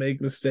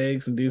make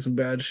mistakes and do some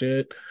bad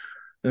shit,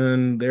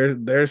 and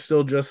they're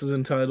still just as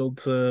entitled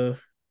to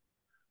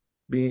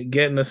be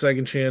getting a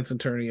second chance and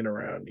turning it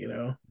around, you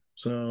know.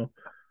 So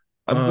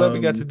I'm glad we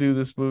got to um do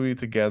this movie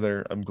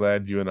together. I'm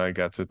glad you and I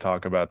got to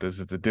talk about this.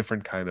 It's a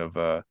different kind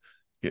of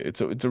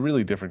it's a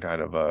really different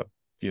kind of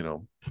you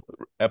know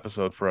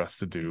episode for us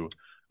to do.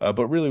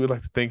 But really, we'd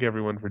like to thank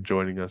everyone for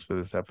joining us for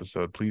this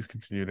episode. Please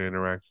continue to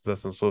interact with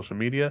us on social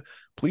media.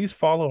 Please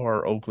follow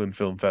our Oakland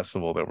Film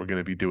Festival that we're going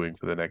to be doing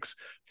for the next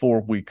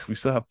 4 weeks. We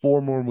still have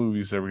 4 more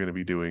movies that we're going to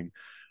be doing,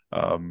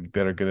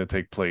 that are going to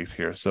take place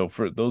here. So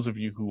for those of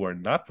you who are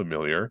not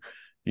familiar,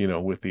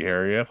 with the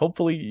area,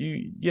 hopefully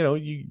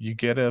you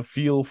get a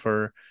feel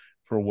for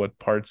what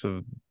parts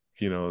of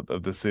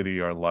the city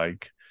are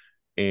like.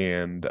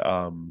 And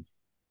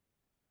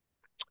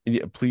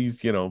yeah,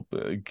 please,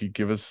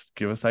 give us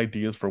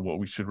ideas for what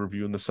we should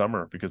review in the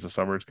summer, because the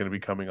summer is going to be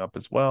coming up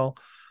as well.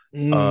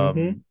 mm-hmm.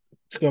 Um,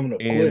 It's coming up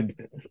quick.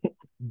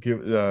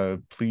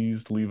 and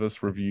please leave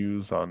us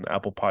reviews on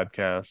Apple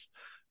Podcasts.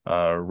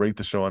 Rate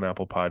the show on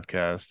Apple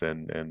Podcast,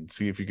 and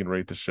see if you can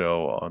rate the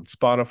show on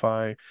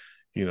Spotify.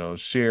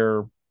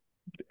 Share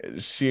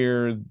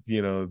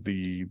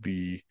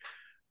the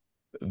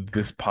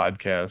this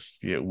podcast,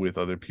 yeah, with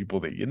other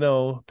people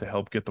that to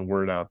help get the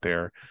word out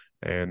there.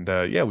 And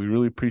yeah, we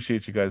really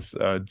appreciate you guys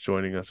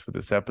joining us for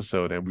this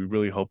episode, and we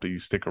really hope that you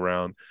stick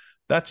around,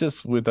 not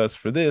just with us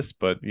for this,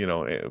 but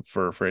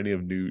for any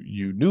of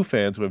new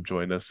fans who have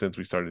joined us since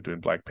we started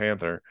doing Black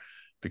Panther,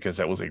 because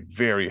that was a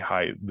very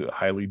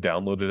highly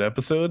downloaded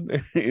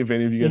episode. If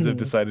any of you guys have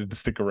Mm-hmm. decided to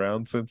stick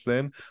around since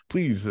then,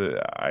 please,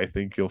 I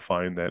think you'll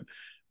find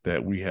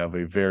that we have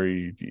a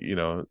very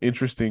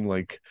interesting,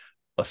 like,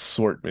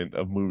 assortment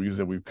of movies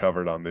that we've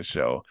covered on this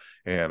show,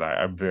 and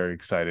I'm very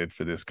excited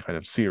for this kind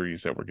of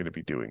series that we're going to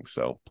be doing.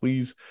 So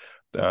please,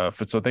 so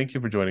thank you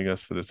for joining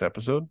us for this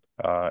episode,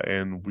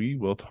 and we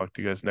will talk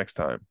to you guys next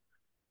time.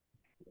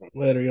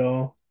 Later,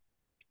 y'all.